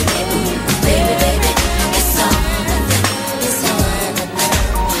 baby, baby, ooh, baby, baby, it's all like that, it's all like that.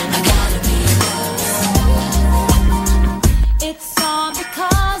 I gotta be in love or something like that. It's all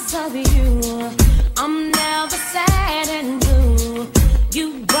because of you. I'm never sad and blue.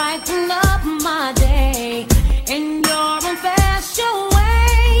 You brighten up my day in your own special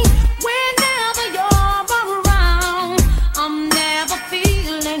way. Whenever you're around, I'm never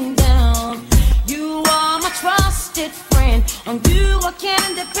feeling down. You are my trusted friend. On you I can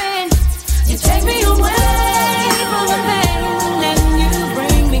depend. You take me away from the pain and you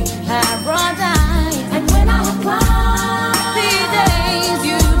bring me paradise. And when I have cloudy days,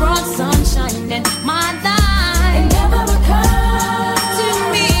 you brought sunshine in my life. It never occurred to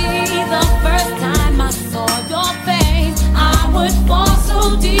me the first time I saw your face, I would fall so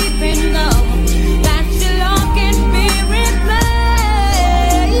deep in love that your love can be replaced.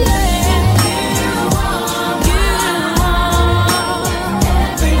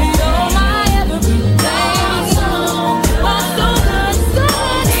 Baby, you're my everything. So good, so good, so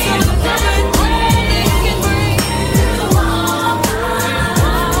good. Everything can bring you are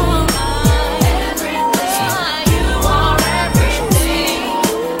everything. You are everything,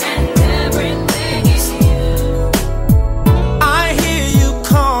 and everything is you. I hear you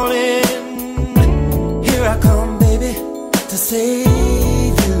calling. Here I come, baby, to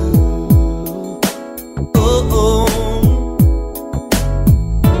save you. Oh, oh.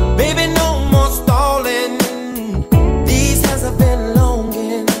 Baby, no more stalling. These hands have been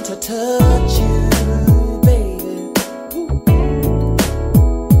longing to touch you, baby.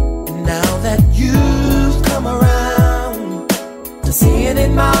 And now that you've come around to see it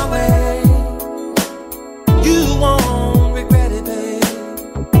in my way, you won't regret it, babe,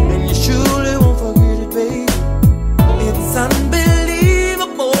 and you surely won't forget it, babe. It's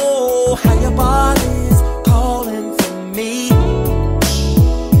unbelievable how your body's calling for me.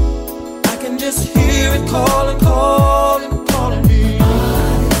 I can just hear it calling, calling, calling me.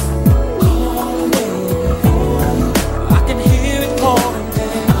 Calling me. I can hear it calling,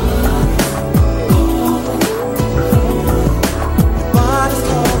 babe. Your body's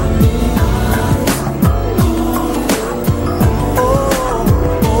calling me.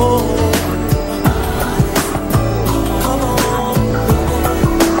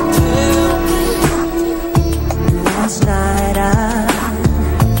 Last night I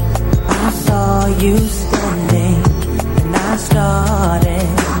saw you standing, and I started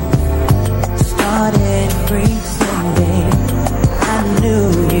pretending I knew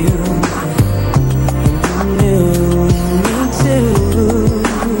you, and you knew me too.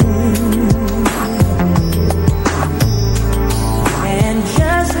 And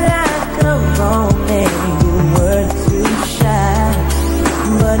just like a romance, you were too shy,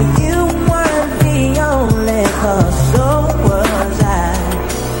 but you weren't the only cause, so was I.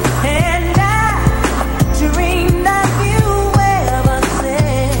 And I dreamed of you ever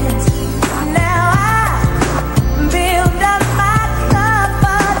since. Now I build up my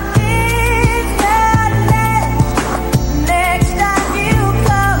confidence. Next time you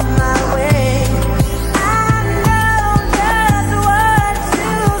come my way, I know just what to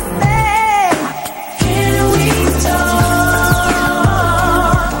say. Can we talk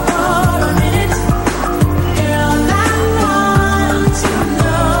for a minute? Girl, I want to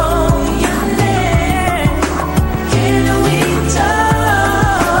know your name. Can we talk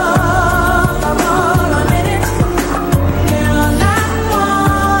for a minute? Girl, I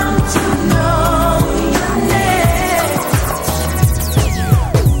want to know your name.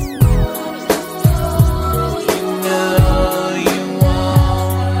 You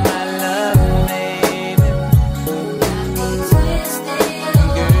want my love, baby.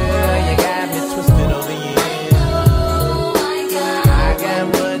 Girl, you got me twisted over you. I got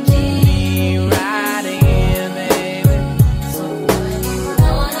what you need right here, baby.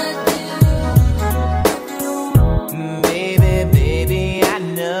 Baby, baby, I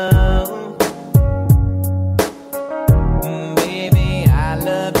know. Baby, I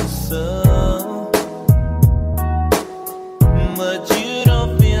love you so. But you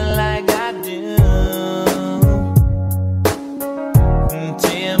don't feel like I do.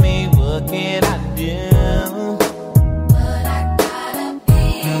 Tell me, what can I do?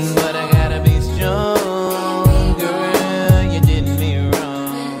 But I gotta be strong, girl. You did me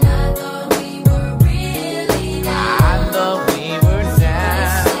wrong. I thought we were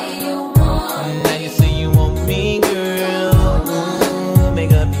down. Now you say you want me, girl.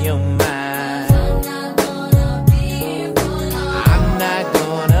 Make up your mind.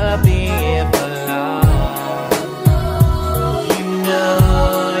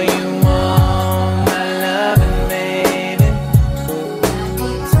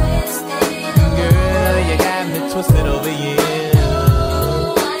 twisted over you.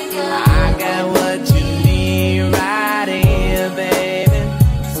 I got what you need right here, baby.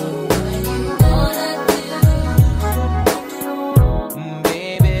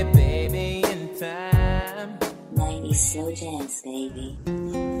 Baby, in time. 90s slow jazz, baby.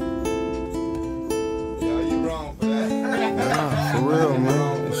 Nah, for real,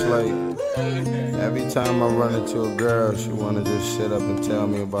 man. It's like every time I run into a girl, she wanna just sit up and tell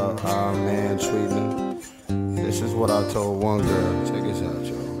me about how a man treating her. This is what I told one girl. Check this out,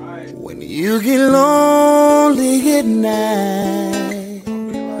 y'all. When you get lonely at night,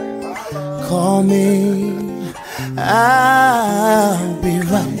 call me. I'll be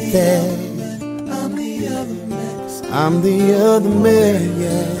right there. I'm the other man,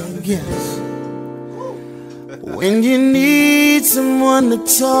 yeah, yes. When you need someone to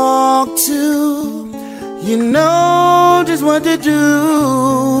talk to, you know just what to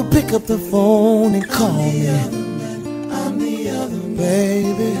do. Pick up the phone and call me. I'm the other man,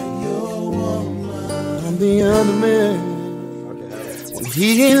 baby. I'm the other man. When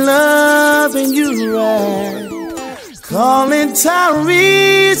he ain't loving you right, calling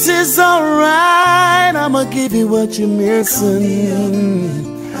Tyrese is alright. I'ma give you what you're missing.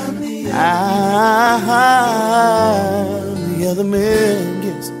 I'm the other man,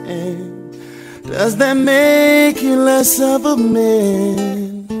 yes. And does that make you less of a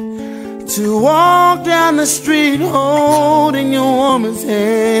man to walk down the street holding your woman's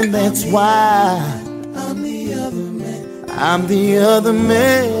hand? That's why I'm the other man. I'm the other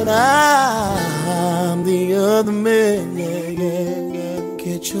man. I'm the other man. Yeah, yeah, yeah.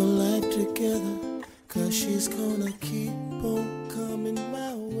 Get your life together, 'cause she's gonna keep on coming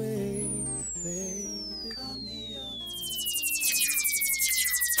my way, baby.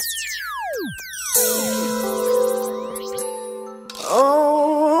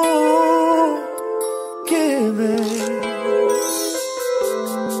 Oh, give it.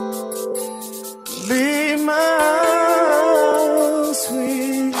 Be my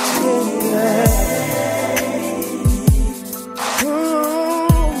sweet lady. Oh,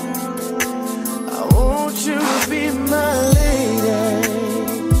 I want you to be my lady.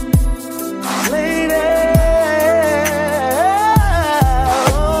 Lady.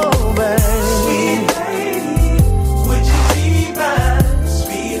 Oh, baby. Sweet lady, would you be my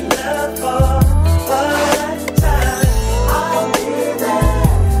sweet love for a lifetime? I'll be there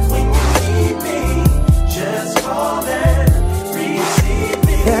when you need me. Just call and receive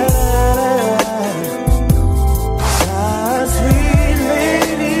me. My sweet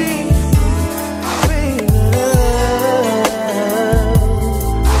lady,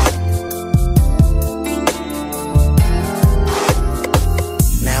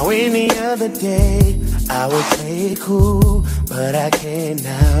 now any other day I would play it cool, but I can't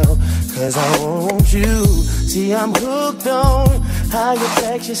now, 'cause I want you. See, I'm hooked on how you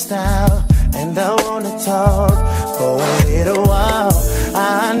flex your style, and I wanna talk for a little while.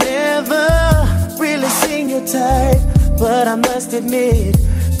 I never really seen your type, but I must admit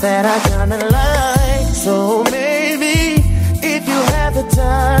that I kinda like. So maybe if you have the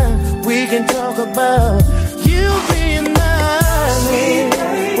time, we can talk about you being mine.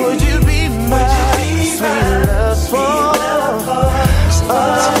 Would you be my sweet love for a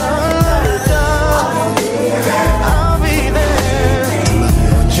lifetime? I'll be there.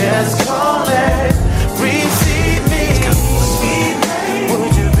 Just call and receive me.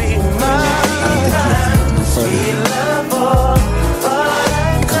 Would you be my sweet love for a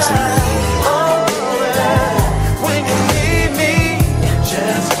lifetime? Oh, yeah. When you need me,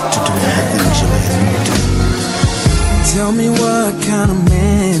 just call and Tell me what kind of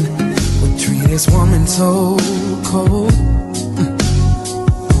man would treat this woman so cold.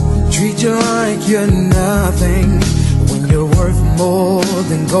 Treat you like you're nothing when you're worth more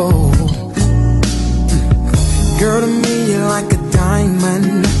than gold. Girl, to me you're like a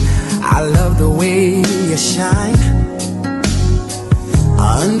diamond. I love the way you shine.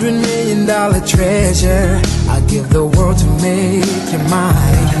 $100 million treasure. I'd give the world to make you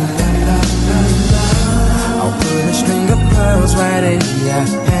mine. I'll put a string of pearls right in your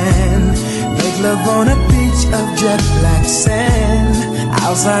hand. Make love on a beach of jet black sand.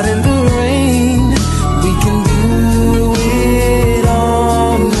 Outside in the rain, we can do it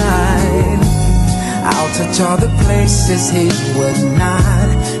all night. I'll touch all the places he would not,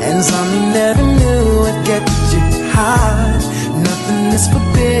 and some he never knew would get you hot. Nothing is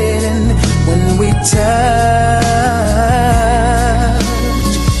forbidden when we touch.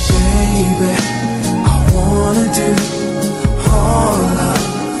 Baby, I wanna do all of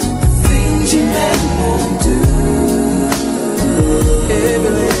the things you never won't do.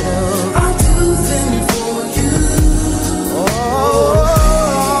 Every little I'll do them for you.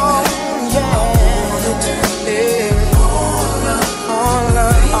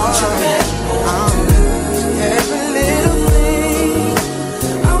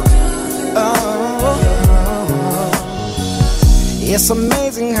 It's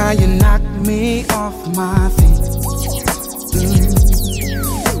amazing how you knock me off my feet.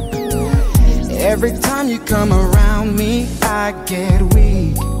 Every time you come around me, I get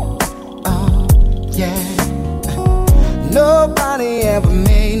weak. Oh, yeah. Nobody ever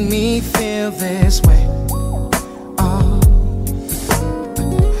made me feel this way. Oh,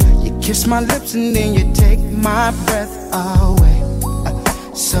 you kiss my lips and then you take my breath away.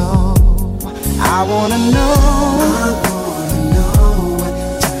 So I wanna know what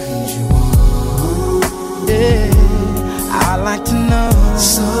turns you on. Yeah, I like to know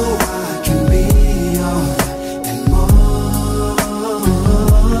so I can be all that and more.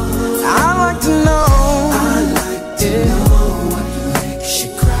 I like to know. What makes you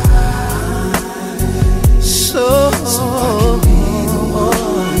cry? So I can be the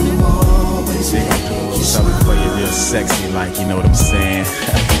one you always make. Something for you real sexy, like, you know what I'm saying?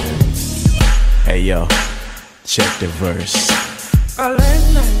 Hey yo, check the verse. Last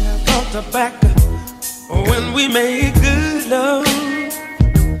night I thought back when we made good love,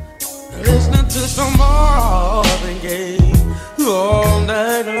 listening to some Marvin Gaye all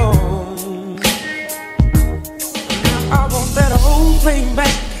night long. Now I want that whole thing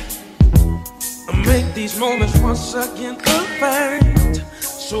back, make these moments once again a fact.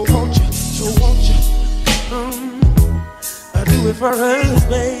 So won't you I do it for us,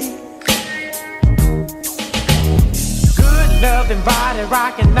 babe. Loving body,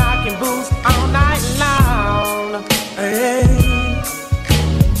 rocking, knocking boots all night long. Hey.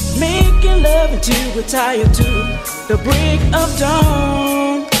 Making love until we're tired to the break of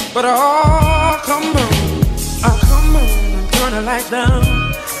dawn. But come on, turn the lights down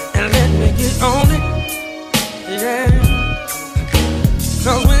and let me get on it. Yeah.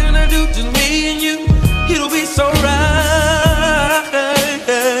 Cause when I do just me and you, it'll be so right.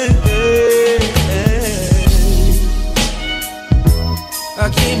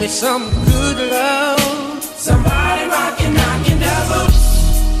 Give me some good love. Somebody rockin', knockin' the boots.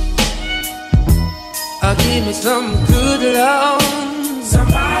 Give me some good love.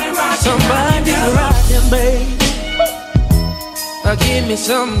 Somebody rockin', baby. Give me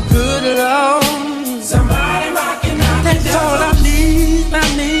some good love. Somebody rockin', knockin' that's all I need.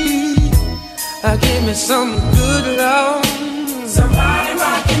 Give me some good love. Somebody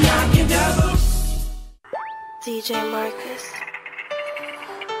rockin', knockin' the boots. DJ Marcus.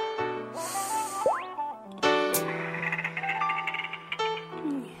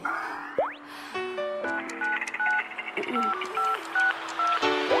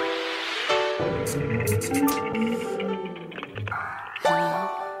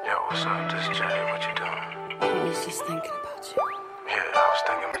 Yo, what's up? This is Jay. What you doing? I was just thinking about you. Yeah, I was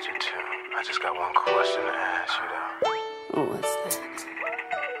thinking about you too. I just got one question to ask you though. What's that?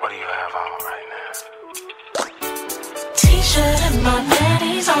 What do you have on right now? T-shirt and my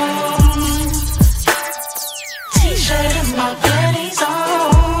panties on. T-shirt and my panties on.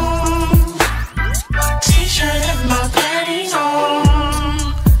 T-shirt and my panties on.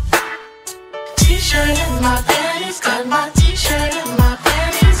 T-shirt and my panties, got my T-shirt and my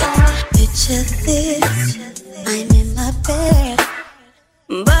panties on. Picture this, I'm in my bed,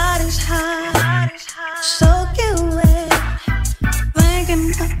 body's hot, soaking wet, thinking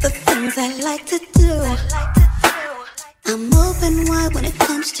of the things I like to do. I'm open wide when it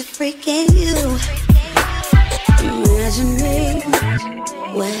comes to freaking you. Imagine me,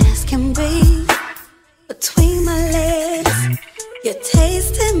 wet as can be, between my legs, you're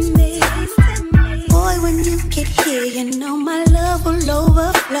tasting me. Boy, when you get here, you know my love will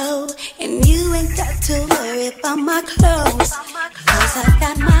overflow. And you ain't got to worry about my clothes, cause I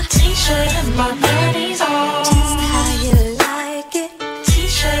got my T-shirt and my panties on. Just how you like it.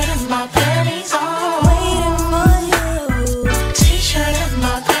 T-shirt and my panties on. Waiting for you. T-shirt and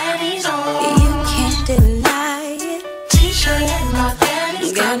my panties on. You can't deny it. T-shirt and my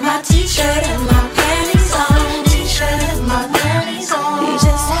panties. Got my T-shirt and my panties on. T-shirt and my panties on.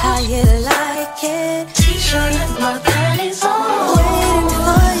 Just how you like it. T-shirt and my panties on. Waiting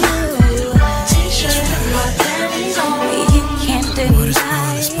for you. T-shirt and my panties on. You can't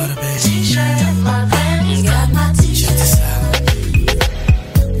deny it. T-shirt and my panties. Got my T-shirt.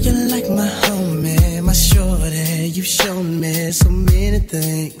 You're like my homie, my shorty. You've shown me so many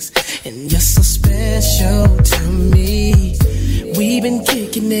things, and you're so special to me. We've been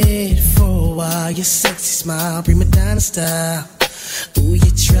kicking it for a while. Your sexy smile, prima donna style. Ooh,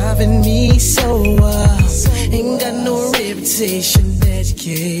 you're driving me so wild. Ain't got no reputation,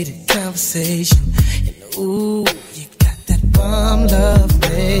 educated conversation. And ooh, you got that bomb love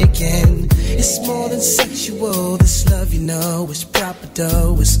making. It's more than sexual. This love, you know, is proper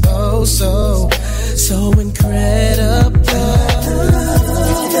dough. It's oh so incredible.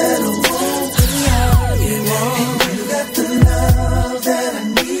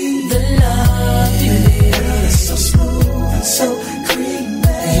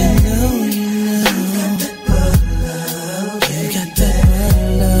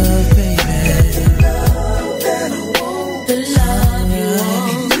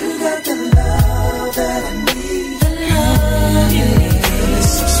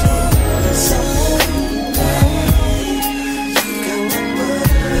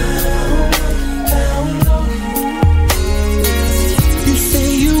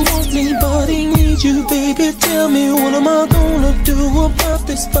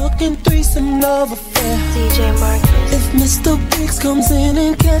 fucking threesome love affair. DJ Marcus. If Mr. Biggs comes in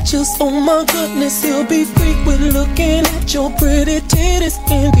and catches, oh my goodness, he'll be freaked with looking at your pretty titties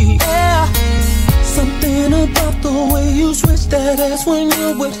in the air. Something about the way you switch that ass when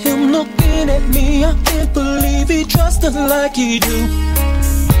you're with him looking at me. I can't believe he trusts us like he do.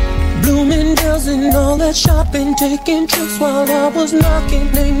 Bloomingdale's and all that shopping, taking trips while I was knocking.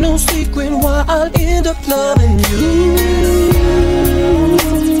 Ain't no secret why I'll end up loving you.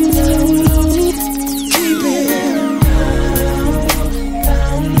 Keep it,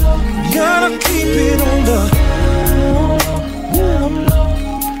 gotta keep it on the,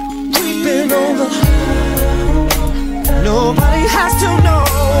 keeping on the. Nobody has to know.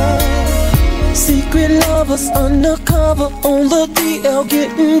 Secret lovers undercover on the DL,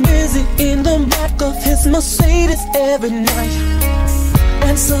 getting busy in the back of his Mercedes every night.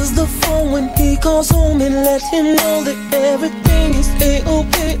 Answers the phone when he calls home and let him know that everything is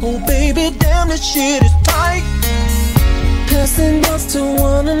A-OK. Oh baby, damn, this shit is tight. Passing bus to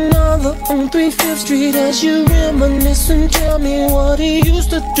one another on 35th Street as you reminisce and tell me what he used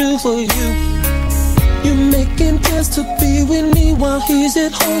to do for you. You making plans to be with me while he's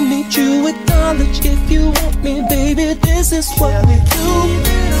at home. Meet you at college if you want me, baby. This is what we do.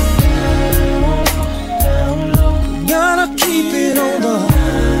 Gotta keep it on the,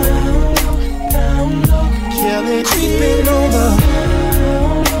 creeping on the,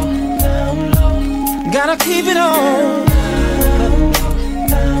 gotta keep it on.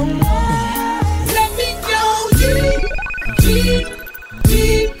 Let me go deep, deep,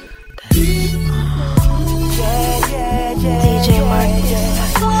 deep, deep. DJ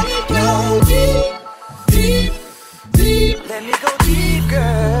Marcus. Let me go deep, deep, deep. Let me go deep,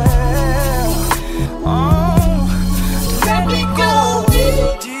 girl. Oh, Let me go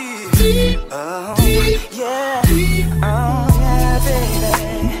deep, deep, deep, yeah. Oh, yeah, baby.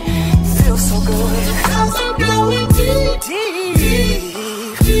 Feels so good. 'cause I'm going deep,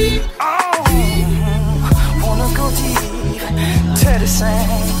 Deep, deep. oh, wanna go deep. Teddy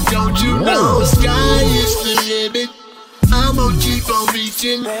sang. Don't you know sky is the limit? I'm gonna keep on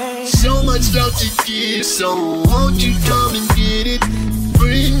reaching. So much love to give, so won't you come and get it?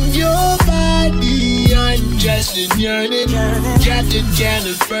 Bring your body, undressed and yearning. Captain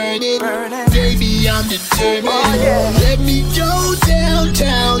Candles burning. Baby, I'm determined. Let me go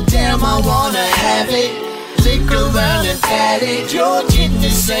downtown, damn, I wanna have it. Lick around and pat it. Your kidney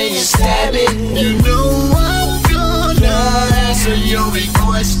saying stab it. You know I'm gonna answer your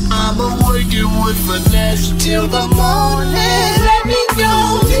request. I'ma work it with finesse till the morning. Let me go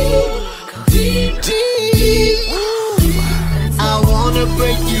deep, deep, deep. I wanna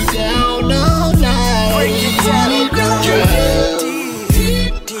break you down all night. Break you down, girl.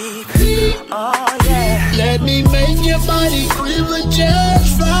 Deep, deep, deep. Oh, yeah. let me make your body quiver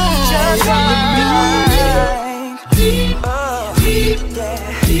just right. Just right. Deep, deep,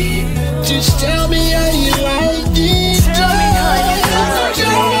 yeah. Deep. just tell me how you like it. Tell me how you like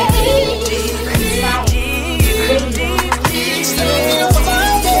it. Deep, deep, deep,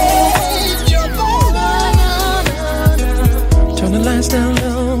 deep. Turn the lights down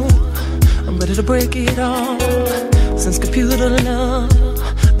low, I'm ready to break it all. Since computer love,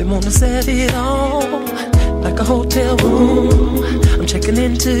 they wanna set it all. Like a hotel room, I'm checking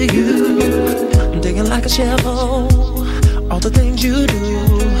into you. I'm digging like a shovel, all the things you do.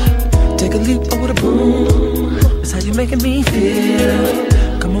 Take a leap over the boom, that's how you're making me feel.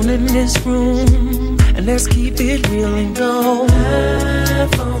 Come on in this room, and let's keep it real and go.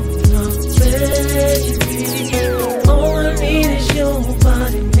 Life on the baby. All I need is your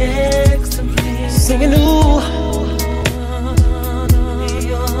body next to me. Singing ooh.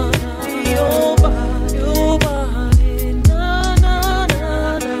 Your body, na na na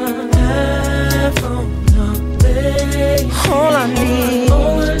na. Life on the baby. All I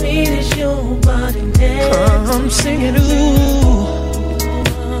need is your body next. I'm singing ooh.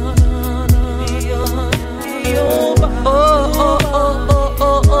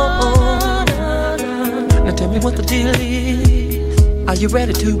 Now tell me what the deal is. Are you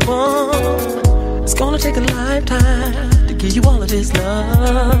ready to bond? It's gonna take a lifetime to give you all of this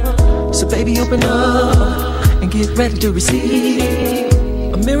love. So baby, open up and get ready to receive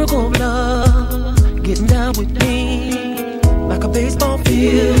a miracle of love. Getting down with me like a baseball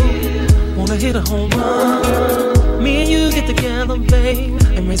field. Wanna hit a home run. Me and you get together, babe,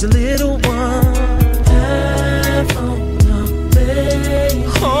 and raise a little one. Life on the baby.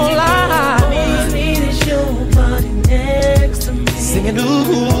 All I need is your body next to me. Singing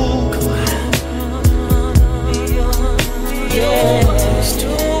ooh. Yeah.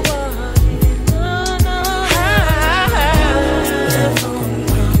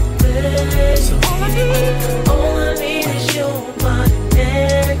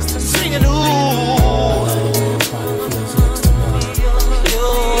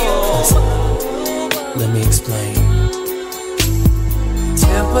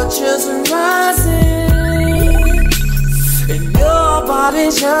 temperatures are rising and your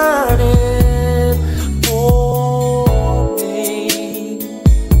body's yearning for me.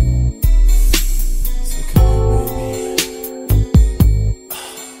 So come on, baby.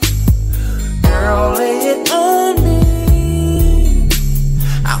 Girl, lay it on me.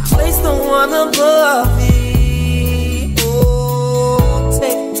 I'll place the one above thee. Oh,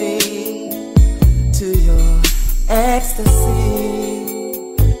 take me to your ecstasy.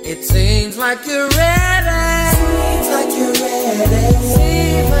 It seems like you're ready. Seems like you're ready.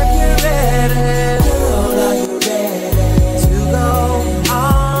 Seems like you're ready. Girl, are you ready to go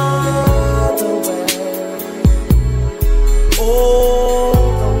all the way? All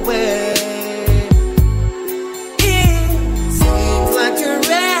the way. It seems like you're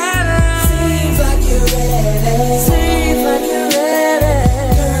ready. Seems like you're ready. Seems like you're ready.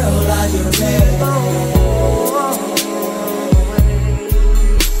 Girl, are you ready?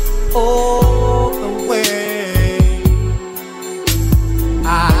 All the way. I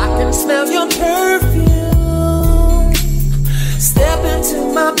can smell your perfume. Step into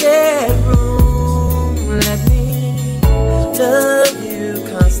my bedroom. Let me love you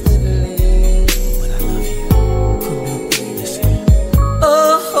constantly. When I love you, come on, play this here.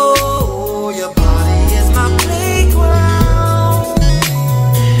 Oh, your body is my playground.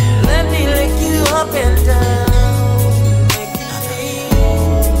 Let me lick you up and down.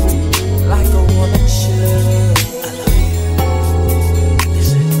 Like a woman should. I love you.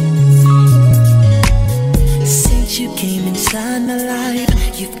 Listen. Since you came inside my life,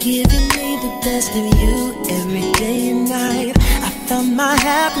 you've given me the best of you every day and night. I found my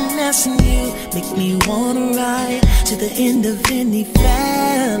happiness in you. Make me wanna ride to the end of any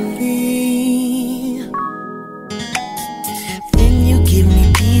valley. Then you give me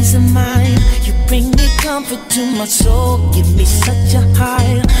peace of mind. You bring me comfort to my soul. Give me such a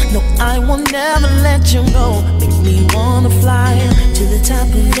high. No, I will never let you go. Make me wanna fly to the top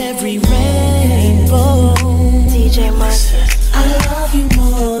of every rainbow. DJ Marcus. I love you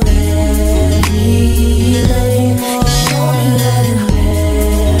more than everything. Show me love in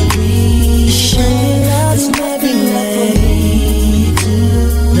every shade. There's nothing left to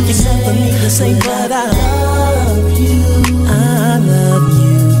except for me to say, but I love you. I love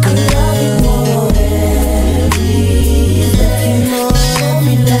you, girl. I love you more than everything. Show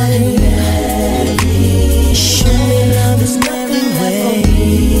me love in every shade. There's nothing left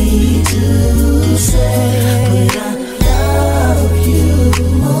to say, but I love you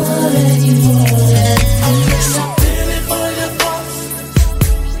more than you want. So baby, for your thoughts,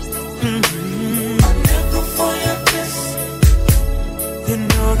 a nickel for your kiss. You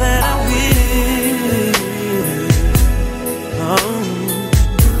know that I will. Oh.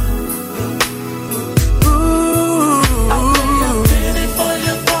 Ooh. I'll be a penny for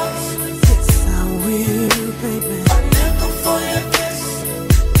your thoughts. Yes, I will, baby. A nickel for your kiss.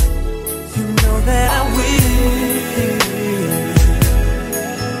 You know that I will.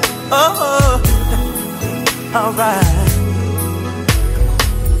 Oh. Alright.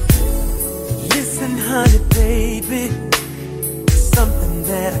 Listen, honey, baby. Something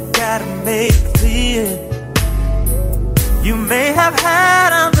that I gotta make clear. You may have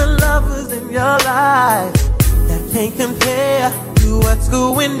had other lovers in your life that can't compare to what's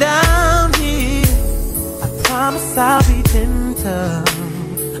going down here. I promise I'll be gentle.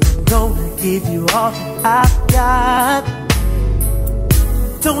 I'm gonna give you all that I've got.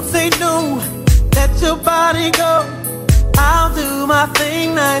 Don't say no. Let your body go. I'll do my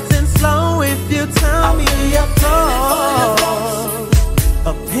thing nice and slow if you tell me your thoughts.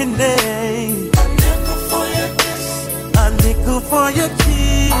 A penny, a nickel for your kiss, a nickel for your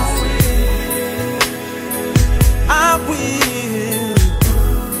kiss. I will.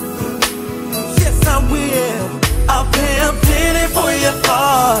 Yes, I will. I'll pay a penny for your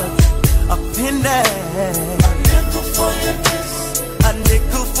thoughts. A penny, a nickel for your kiss, a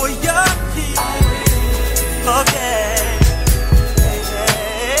nickel for your kiss. Okay.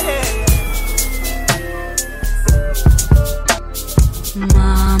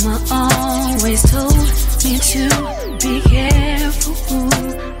 Mama always told me to be careful who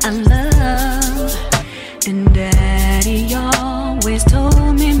I love, and Daddy always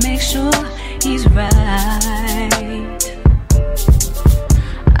told me make sure he's right.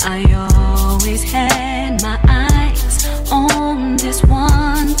 I always had my eyes on this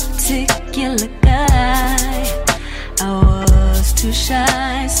one particular guy. I was too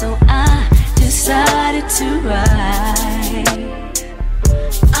shy, so I decided to write.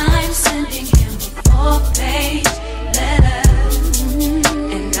 I'm sending him a 4-page letter,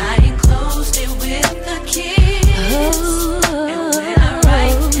 and I enclosed it with a kiss. And when I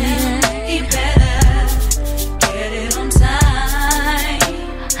write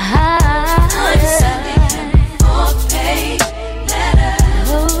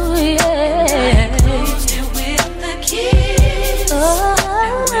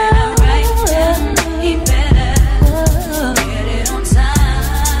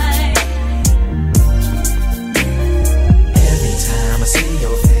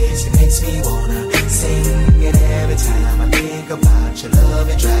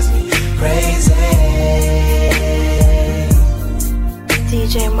drives me crazy.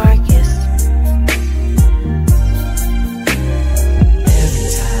 DJ Marcus. Every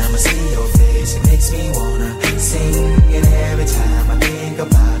time I see your face, it makes me wanna sing. And every time I think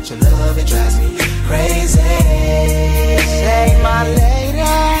about your love, it drives me crazy. Say, my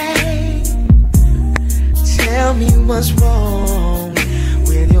lady, tell me what's wrong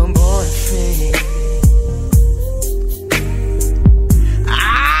with your boyfriend.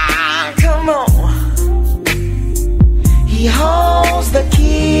 Come on. He holds the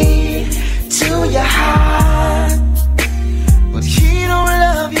key to your heart, but he don't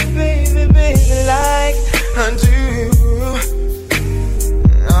love you, baby, baby, like I do.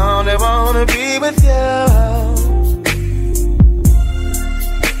 I only wanna be with you.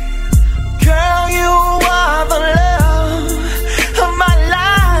 Girl, you are the love of my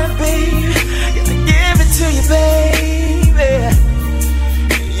life, babe. Gotta give it to you, baby.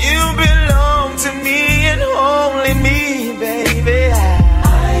 You belong to me and only me, baby.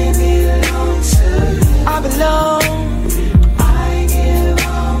 I belong to you. I belong. I give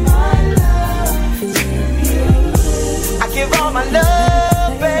all my love to you. I give all my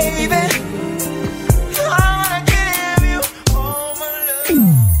love, baby. I wanna give you all my love.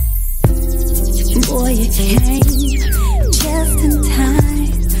 Boy, you came just in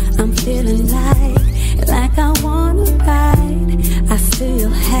time. I'm feeling like I wanna ride. I still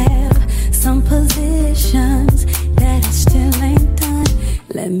have some positions that I still ain't done.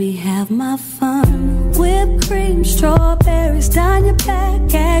 Let me have my fun. Whipped cream, strawberries, down your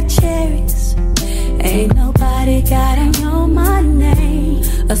back, add cherries. Ain't nobody gotta know my name.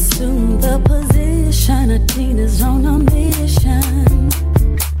 Assume the position of Tina's on a mission.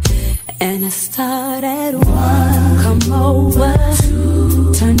 And I start at 1. Come over,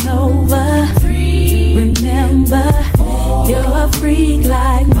 2, turn over, 3. Remember, 4. You're a freak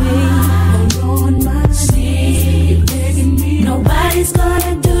like me. I'm on my knees, you're begging me. Nobody's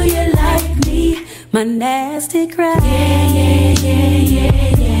gonna do you like me. My nasty cry, yeah, yeah, yeah,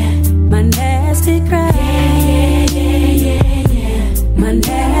 yeah, yeah. My nasty cry, yeah, yeah, yeah, yeah. My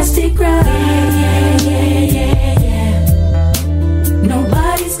nasty cry, yeah, yeah, yeah, yeah.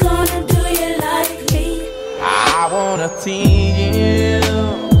 Nobody's gonna do you like me. I wanna please you.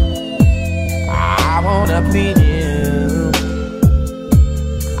 I wanna please you.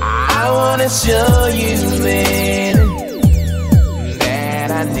 I wanna show you, man, that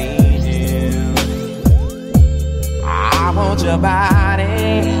I need you. I want your body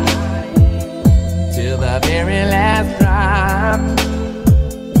till the very last drop.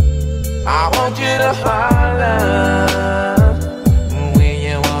 I want you to holler when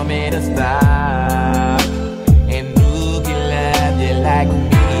you want me to stop. And who can love you like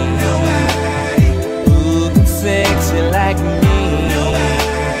me? Nobody. Who can sex you like me?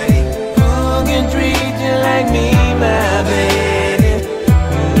 Nobody. Who can treat you like me, my baby?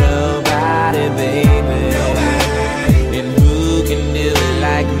 Nobody, baby. Nobody. And who can do it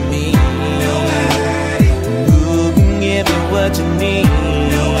like me? Nobody. Who can give you what you need?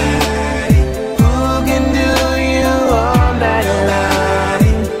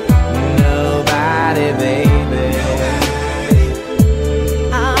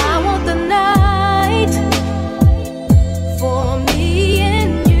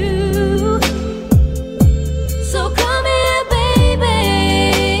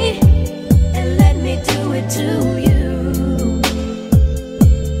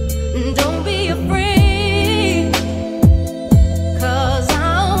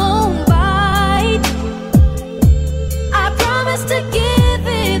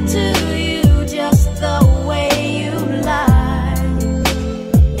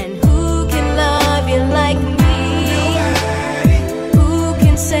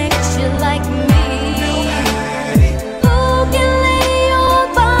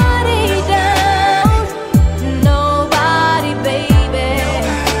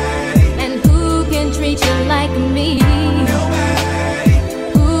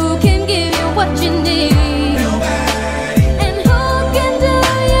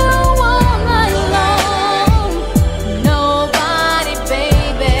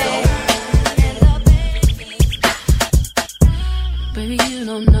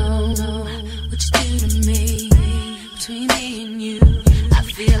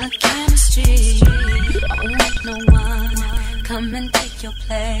 come and take your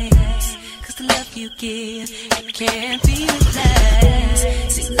place. 'Cause the love you give, it can't be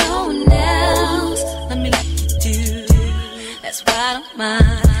replaced. See, no one else, let me like you do. That's why I don't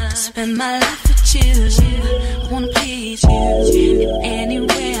mind to spend my life with you. I wanna please you in any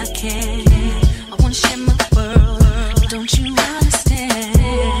way I can. I wanna share my world, but don't you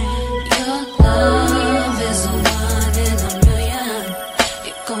understand?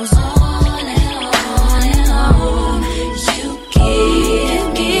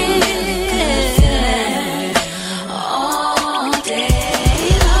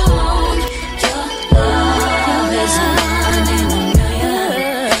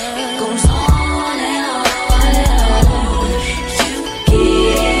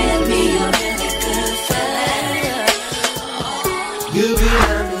 You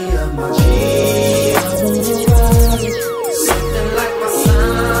remind me of my G. I wanna ride it, something like my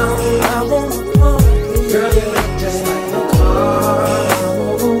sound. I wanna pump it, girl, you look just like a car. I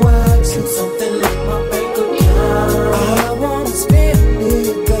wanna wax it, something like my bank account. I wanna spend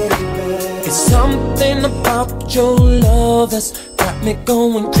it, baby. It's something about your love that's got me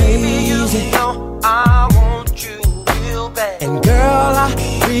going crazy. You know I want you real bad. And girl, I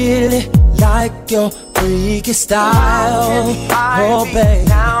really like your freaky style. Oh, babe,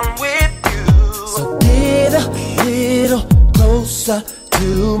 down with you. So get a little closer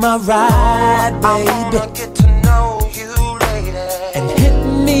to my ride, baby. I wanna get to know you, lady. And hit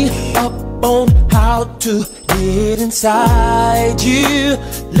me up on how to get inside you.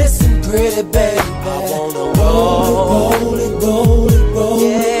 Listen, pretty baby, I wanna roll it, roll it, roll it.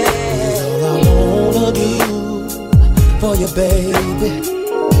 Yeah, all I wanna do for you, baby.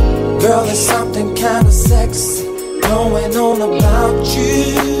 Girl, there's something kinda sexy going on about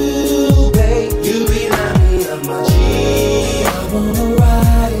you, babe. You remind me of my G. I wanna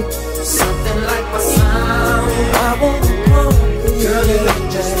ride it, something like my sound. I wanna pump it, girl, you look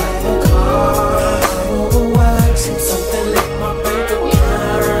just like a car. I wanna wax it, something like my bank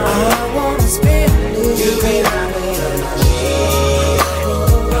account. I wanna spend it, you remind me of my G. I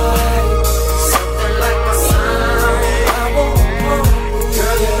wanna ride it, something like my sound. I wanna pump it,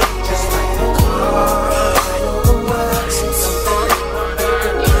 girl, you look just like a car. I wanna wax it, something like my bank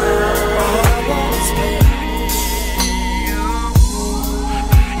account. I wanna spend you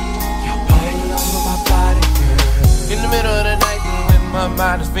all over my body, girl. In the middle of the night when my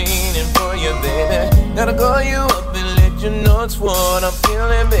mind is fiending for you, baby. Gotta call you up and let you know it's what I'm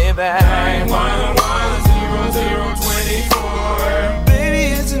feeling, baby. 911-0024. Baby,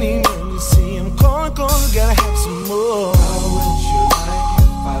 it's an email, you see. I'm calling, gotta have some more. How would you like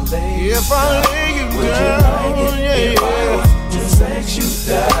if I lay you down? Yeah. Just let you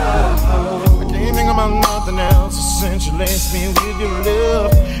down. I can't think about nothing else. Accentuates me with your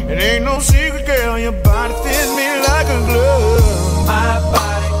love. It ain't no secret, girl. Your body fits me like a glove. My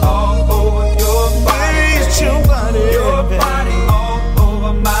body all over your body. Baby, it's your body. Your body all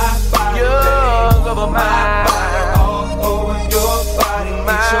over my body. Yours over my body. All over your body.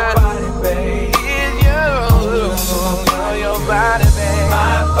 It's your body, babe. It's yours over your body, babe.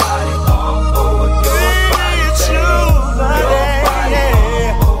 My body all over your body. It's your body. Your body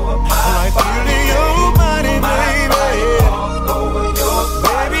all over my body. Your body, baby. All over your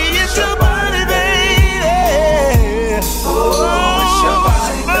body. Baby, it's your body, baby. Oh, it's your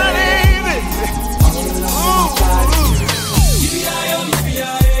body, baby. All over my body. Yippee-yi-yo,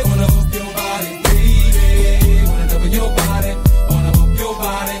 wanna hook your body, baby. Wanna double your body, wanna hook your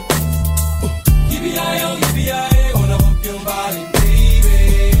body. Yippee-yi-yo, wanna hook your body, baby.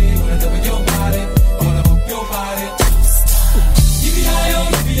 Wanna double your body, wanna hook your body. Yippee-yi-yo,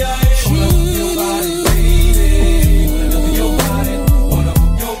 wanna hook your body, baby. Wanna double your body, wanna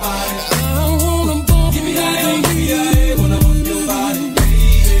hook your body. Yippee-yi-yo, wanna hook your body,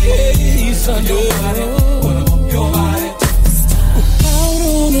 baby. Son, your body, wanna hook your body. Out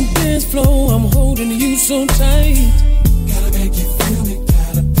on the dance floor, I'm holding you so tight. Gotta make you feel me,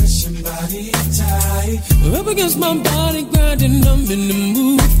 gotta push your body tight. Up against my body, grinding, I'm in the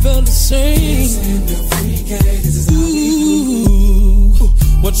mood, felt the same. Ooh,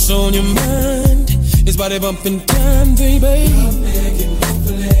 what's on your mind? It's body bumping time, baby.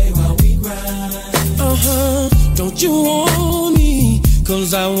 While we grind. Don't you want me?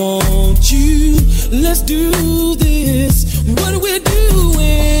 'Cause I want you. Let's do this. What are we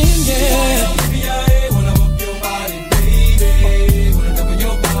doing? Yeah. Wanna hook your body, baby. Wanna double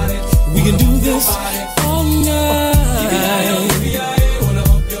your body. We can do this all night. Wanna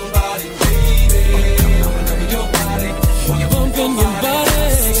hook your body, baby. Wanna double your body. You're bumping your body.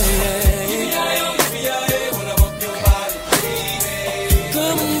 Wanna hook your body, baby.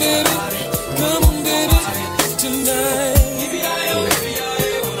 Come on, baby. Come on, baby. Tonight.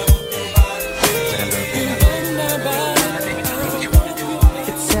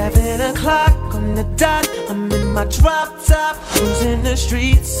 It's 7 o'clock on the dot. I'm in my drop top, cruising the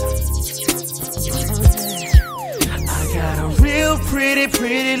streets. I got a real pretty,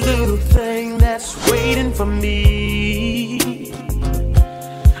 pretty little thing that's waiting for me.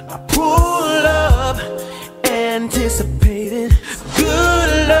 I pull up, anticipating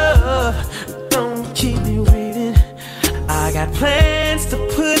good love. Don't keep me waiting. I got plans to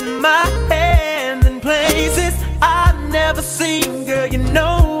put my hand in places I've never seen. Girl, you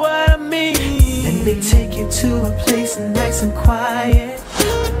know what I mean. Let me take you to a place nice and quiet.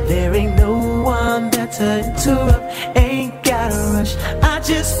 There ain't no one there to interrupt. Ain't gotta rush. I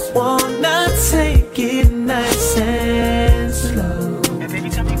just wanna take it nice and slow.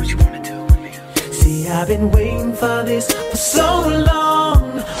 I've been waiting for this for so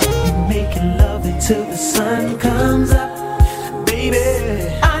long. We'll be making love until the sun comes up. Baby,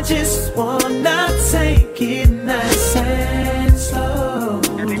 I just wanna take it nice and slow.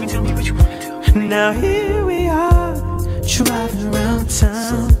 Now baby, tell me what you wanna do. Now here we are, driving around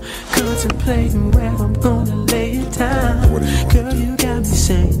town, contemplating where I'm gonna lay it down. Girl, you got me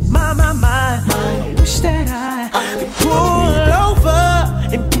saying, my, I wish that I could pull over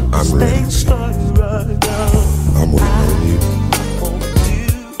and get this thing started right now. I'm waiting on you.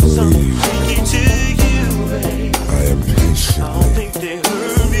 Something take it to you, babe. I am patient. I don't think they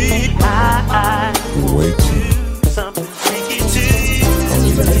heard me. I Wait. do something take it to you,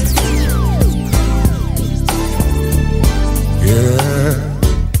 babe. Yeah,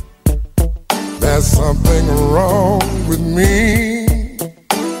 there's something wrong with me.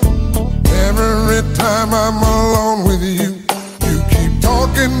 Every time I'm alone with you, you keep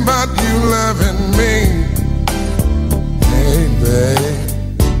talking about you loving me. Hey, babe,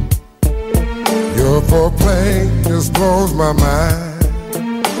 your foreplay just blows my mind.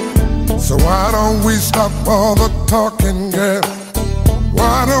 So why don't we stop all the talking, girl?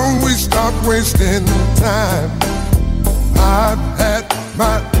 Why don't we stop wasting time? I've had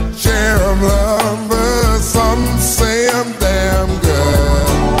my share of lovers. Some say I'm damn good.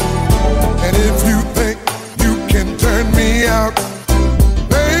 And if you think you can turn me out,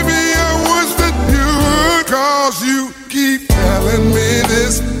 baby, I wish that you would. 'Cause you keep telling me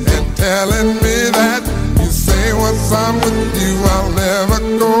this and telling me that. You say once I'm with you, I'll never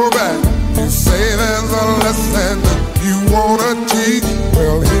go back. You say there's a lesson that you wanna teach.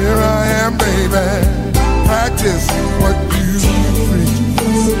 Well, here I am, baby. Practice what you preach.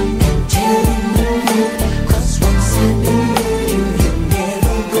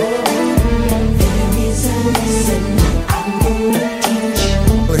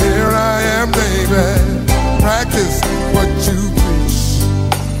 Well, here I am, baby. Practice what you preach.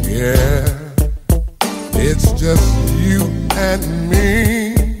 Yeah, it's just you and me.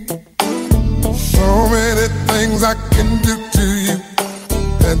 So many things I can do to you,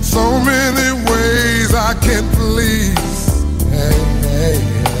 and so many ways I can please. Hey, hey,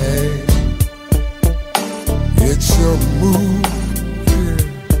 hey, it's your move here.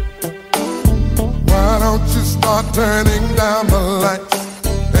 Why don't you start turning down the lights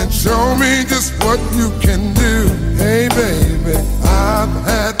and show me just what you can do? Hey, baby, I've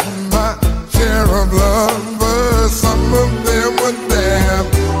had my share of lovers. Some of them were damn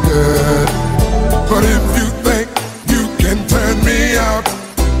good. But if you think you can turn me out,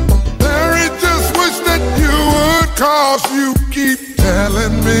 Larry, just wish that you would. 'Cause you keep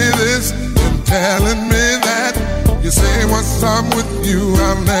telling me this and telling me that. You say once I'm with you,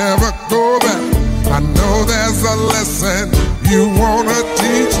 I'll never go back. I know there's a lesson you wanna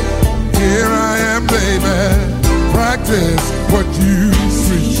teach. Here I am, baby. Practice what you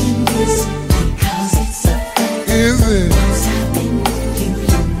preach. Is it?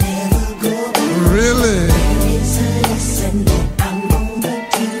 Really?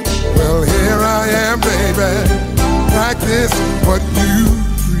 Well, here I am, baby. Practice what you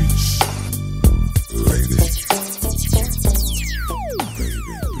preach. Lady.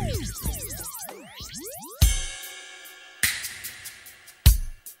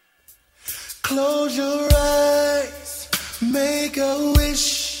 Close your eyes, make a wish,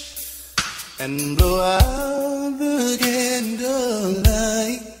 and blow out the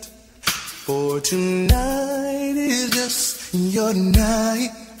candlelight. For tonight is just your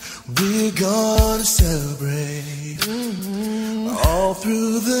night. We're gonna celebrate all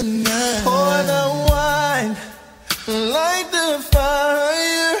through the night. Pour the wine, light the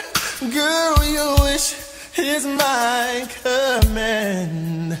fire. Girl, your wish is my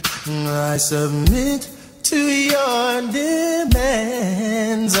command. I submit to your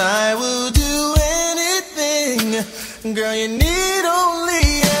demands. I will do anything, girl, you need only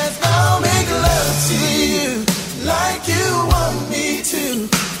ask. I'll make love to you like you want me to,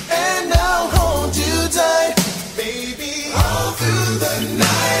 and I'll hold you tight, baby, all through the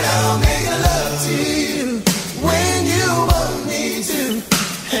night. I'll make love to you when you want me to,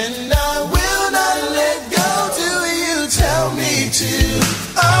 and I will not let go till you tell me to.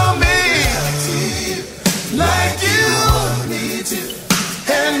 I'll make love to you like you want me to,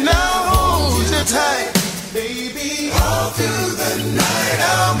 and I'll hold you tight, baby, all through the night.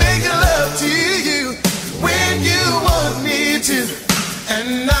 I'll make love to you when you want me to,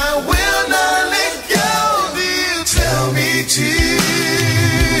 and I will not let go till you tell me to.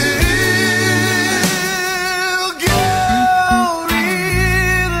 Girl,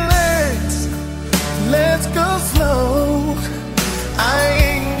 relax, let's go slow. I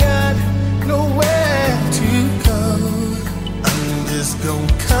ain't got nowhere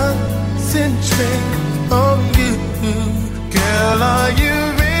depend on you. Girl, are you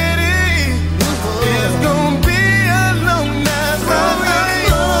ready? It's gonna be a long night. Throw your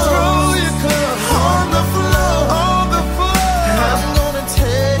clothes on the floor. I'm gonna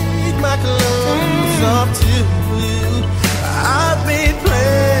take my clothes off too. I've made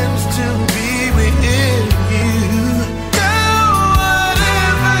plans to be with you. Girl,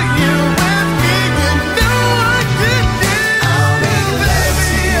 whatever you ask me, you know I can do. I'll make love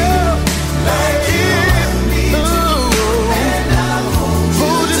to you like you want me to, and I'll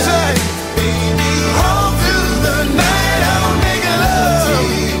hold you tight, baby, all through the night. I'll make love to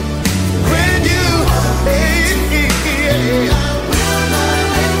you when you want me to, and I will not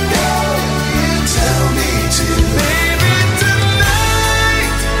let go. You tell me to, baby,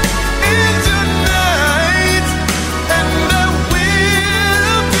 tonight is your night, and I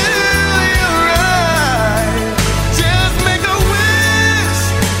will do you right. Just make a wish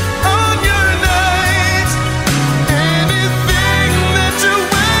on your night. Anything that you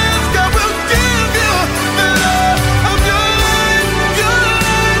ask, I will give you the love of your life, your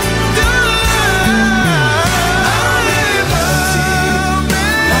life, your life. I'll make love to you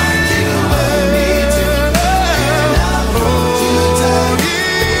like you want me to, and I'll hold you tight,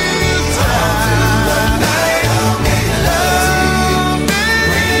 all through the night. I'll make love to you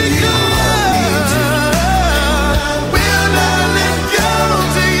when you want me to, and I will not let go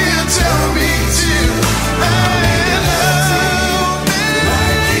till you tell me to. I'll make love to you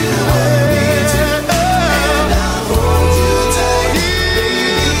like you want me to, and I'll hold you tight,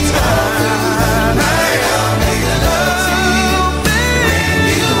 baby, all through the night. I'll make love to you when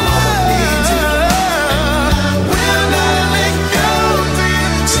you want me to, and I will not let go till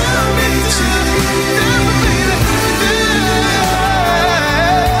you tell me to.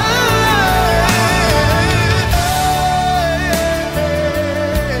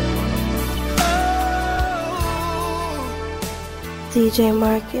 DJ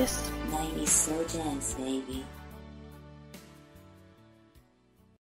Marcus. 90s slow jams, baby.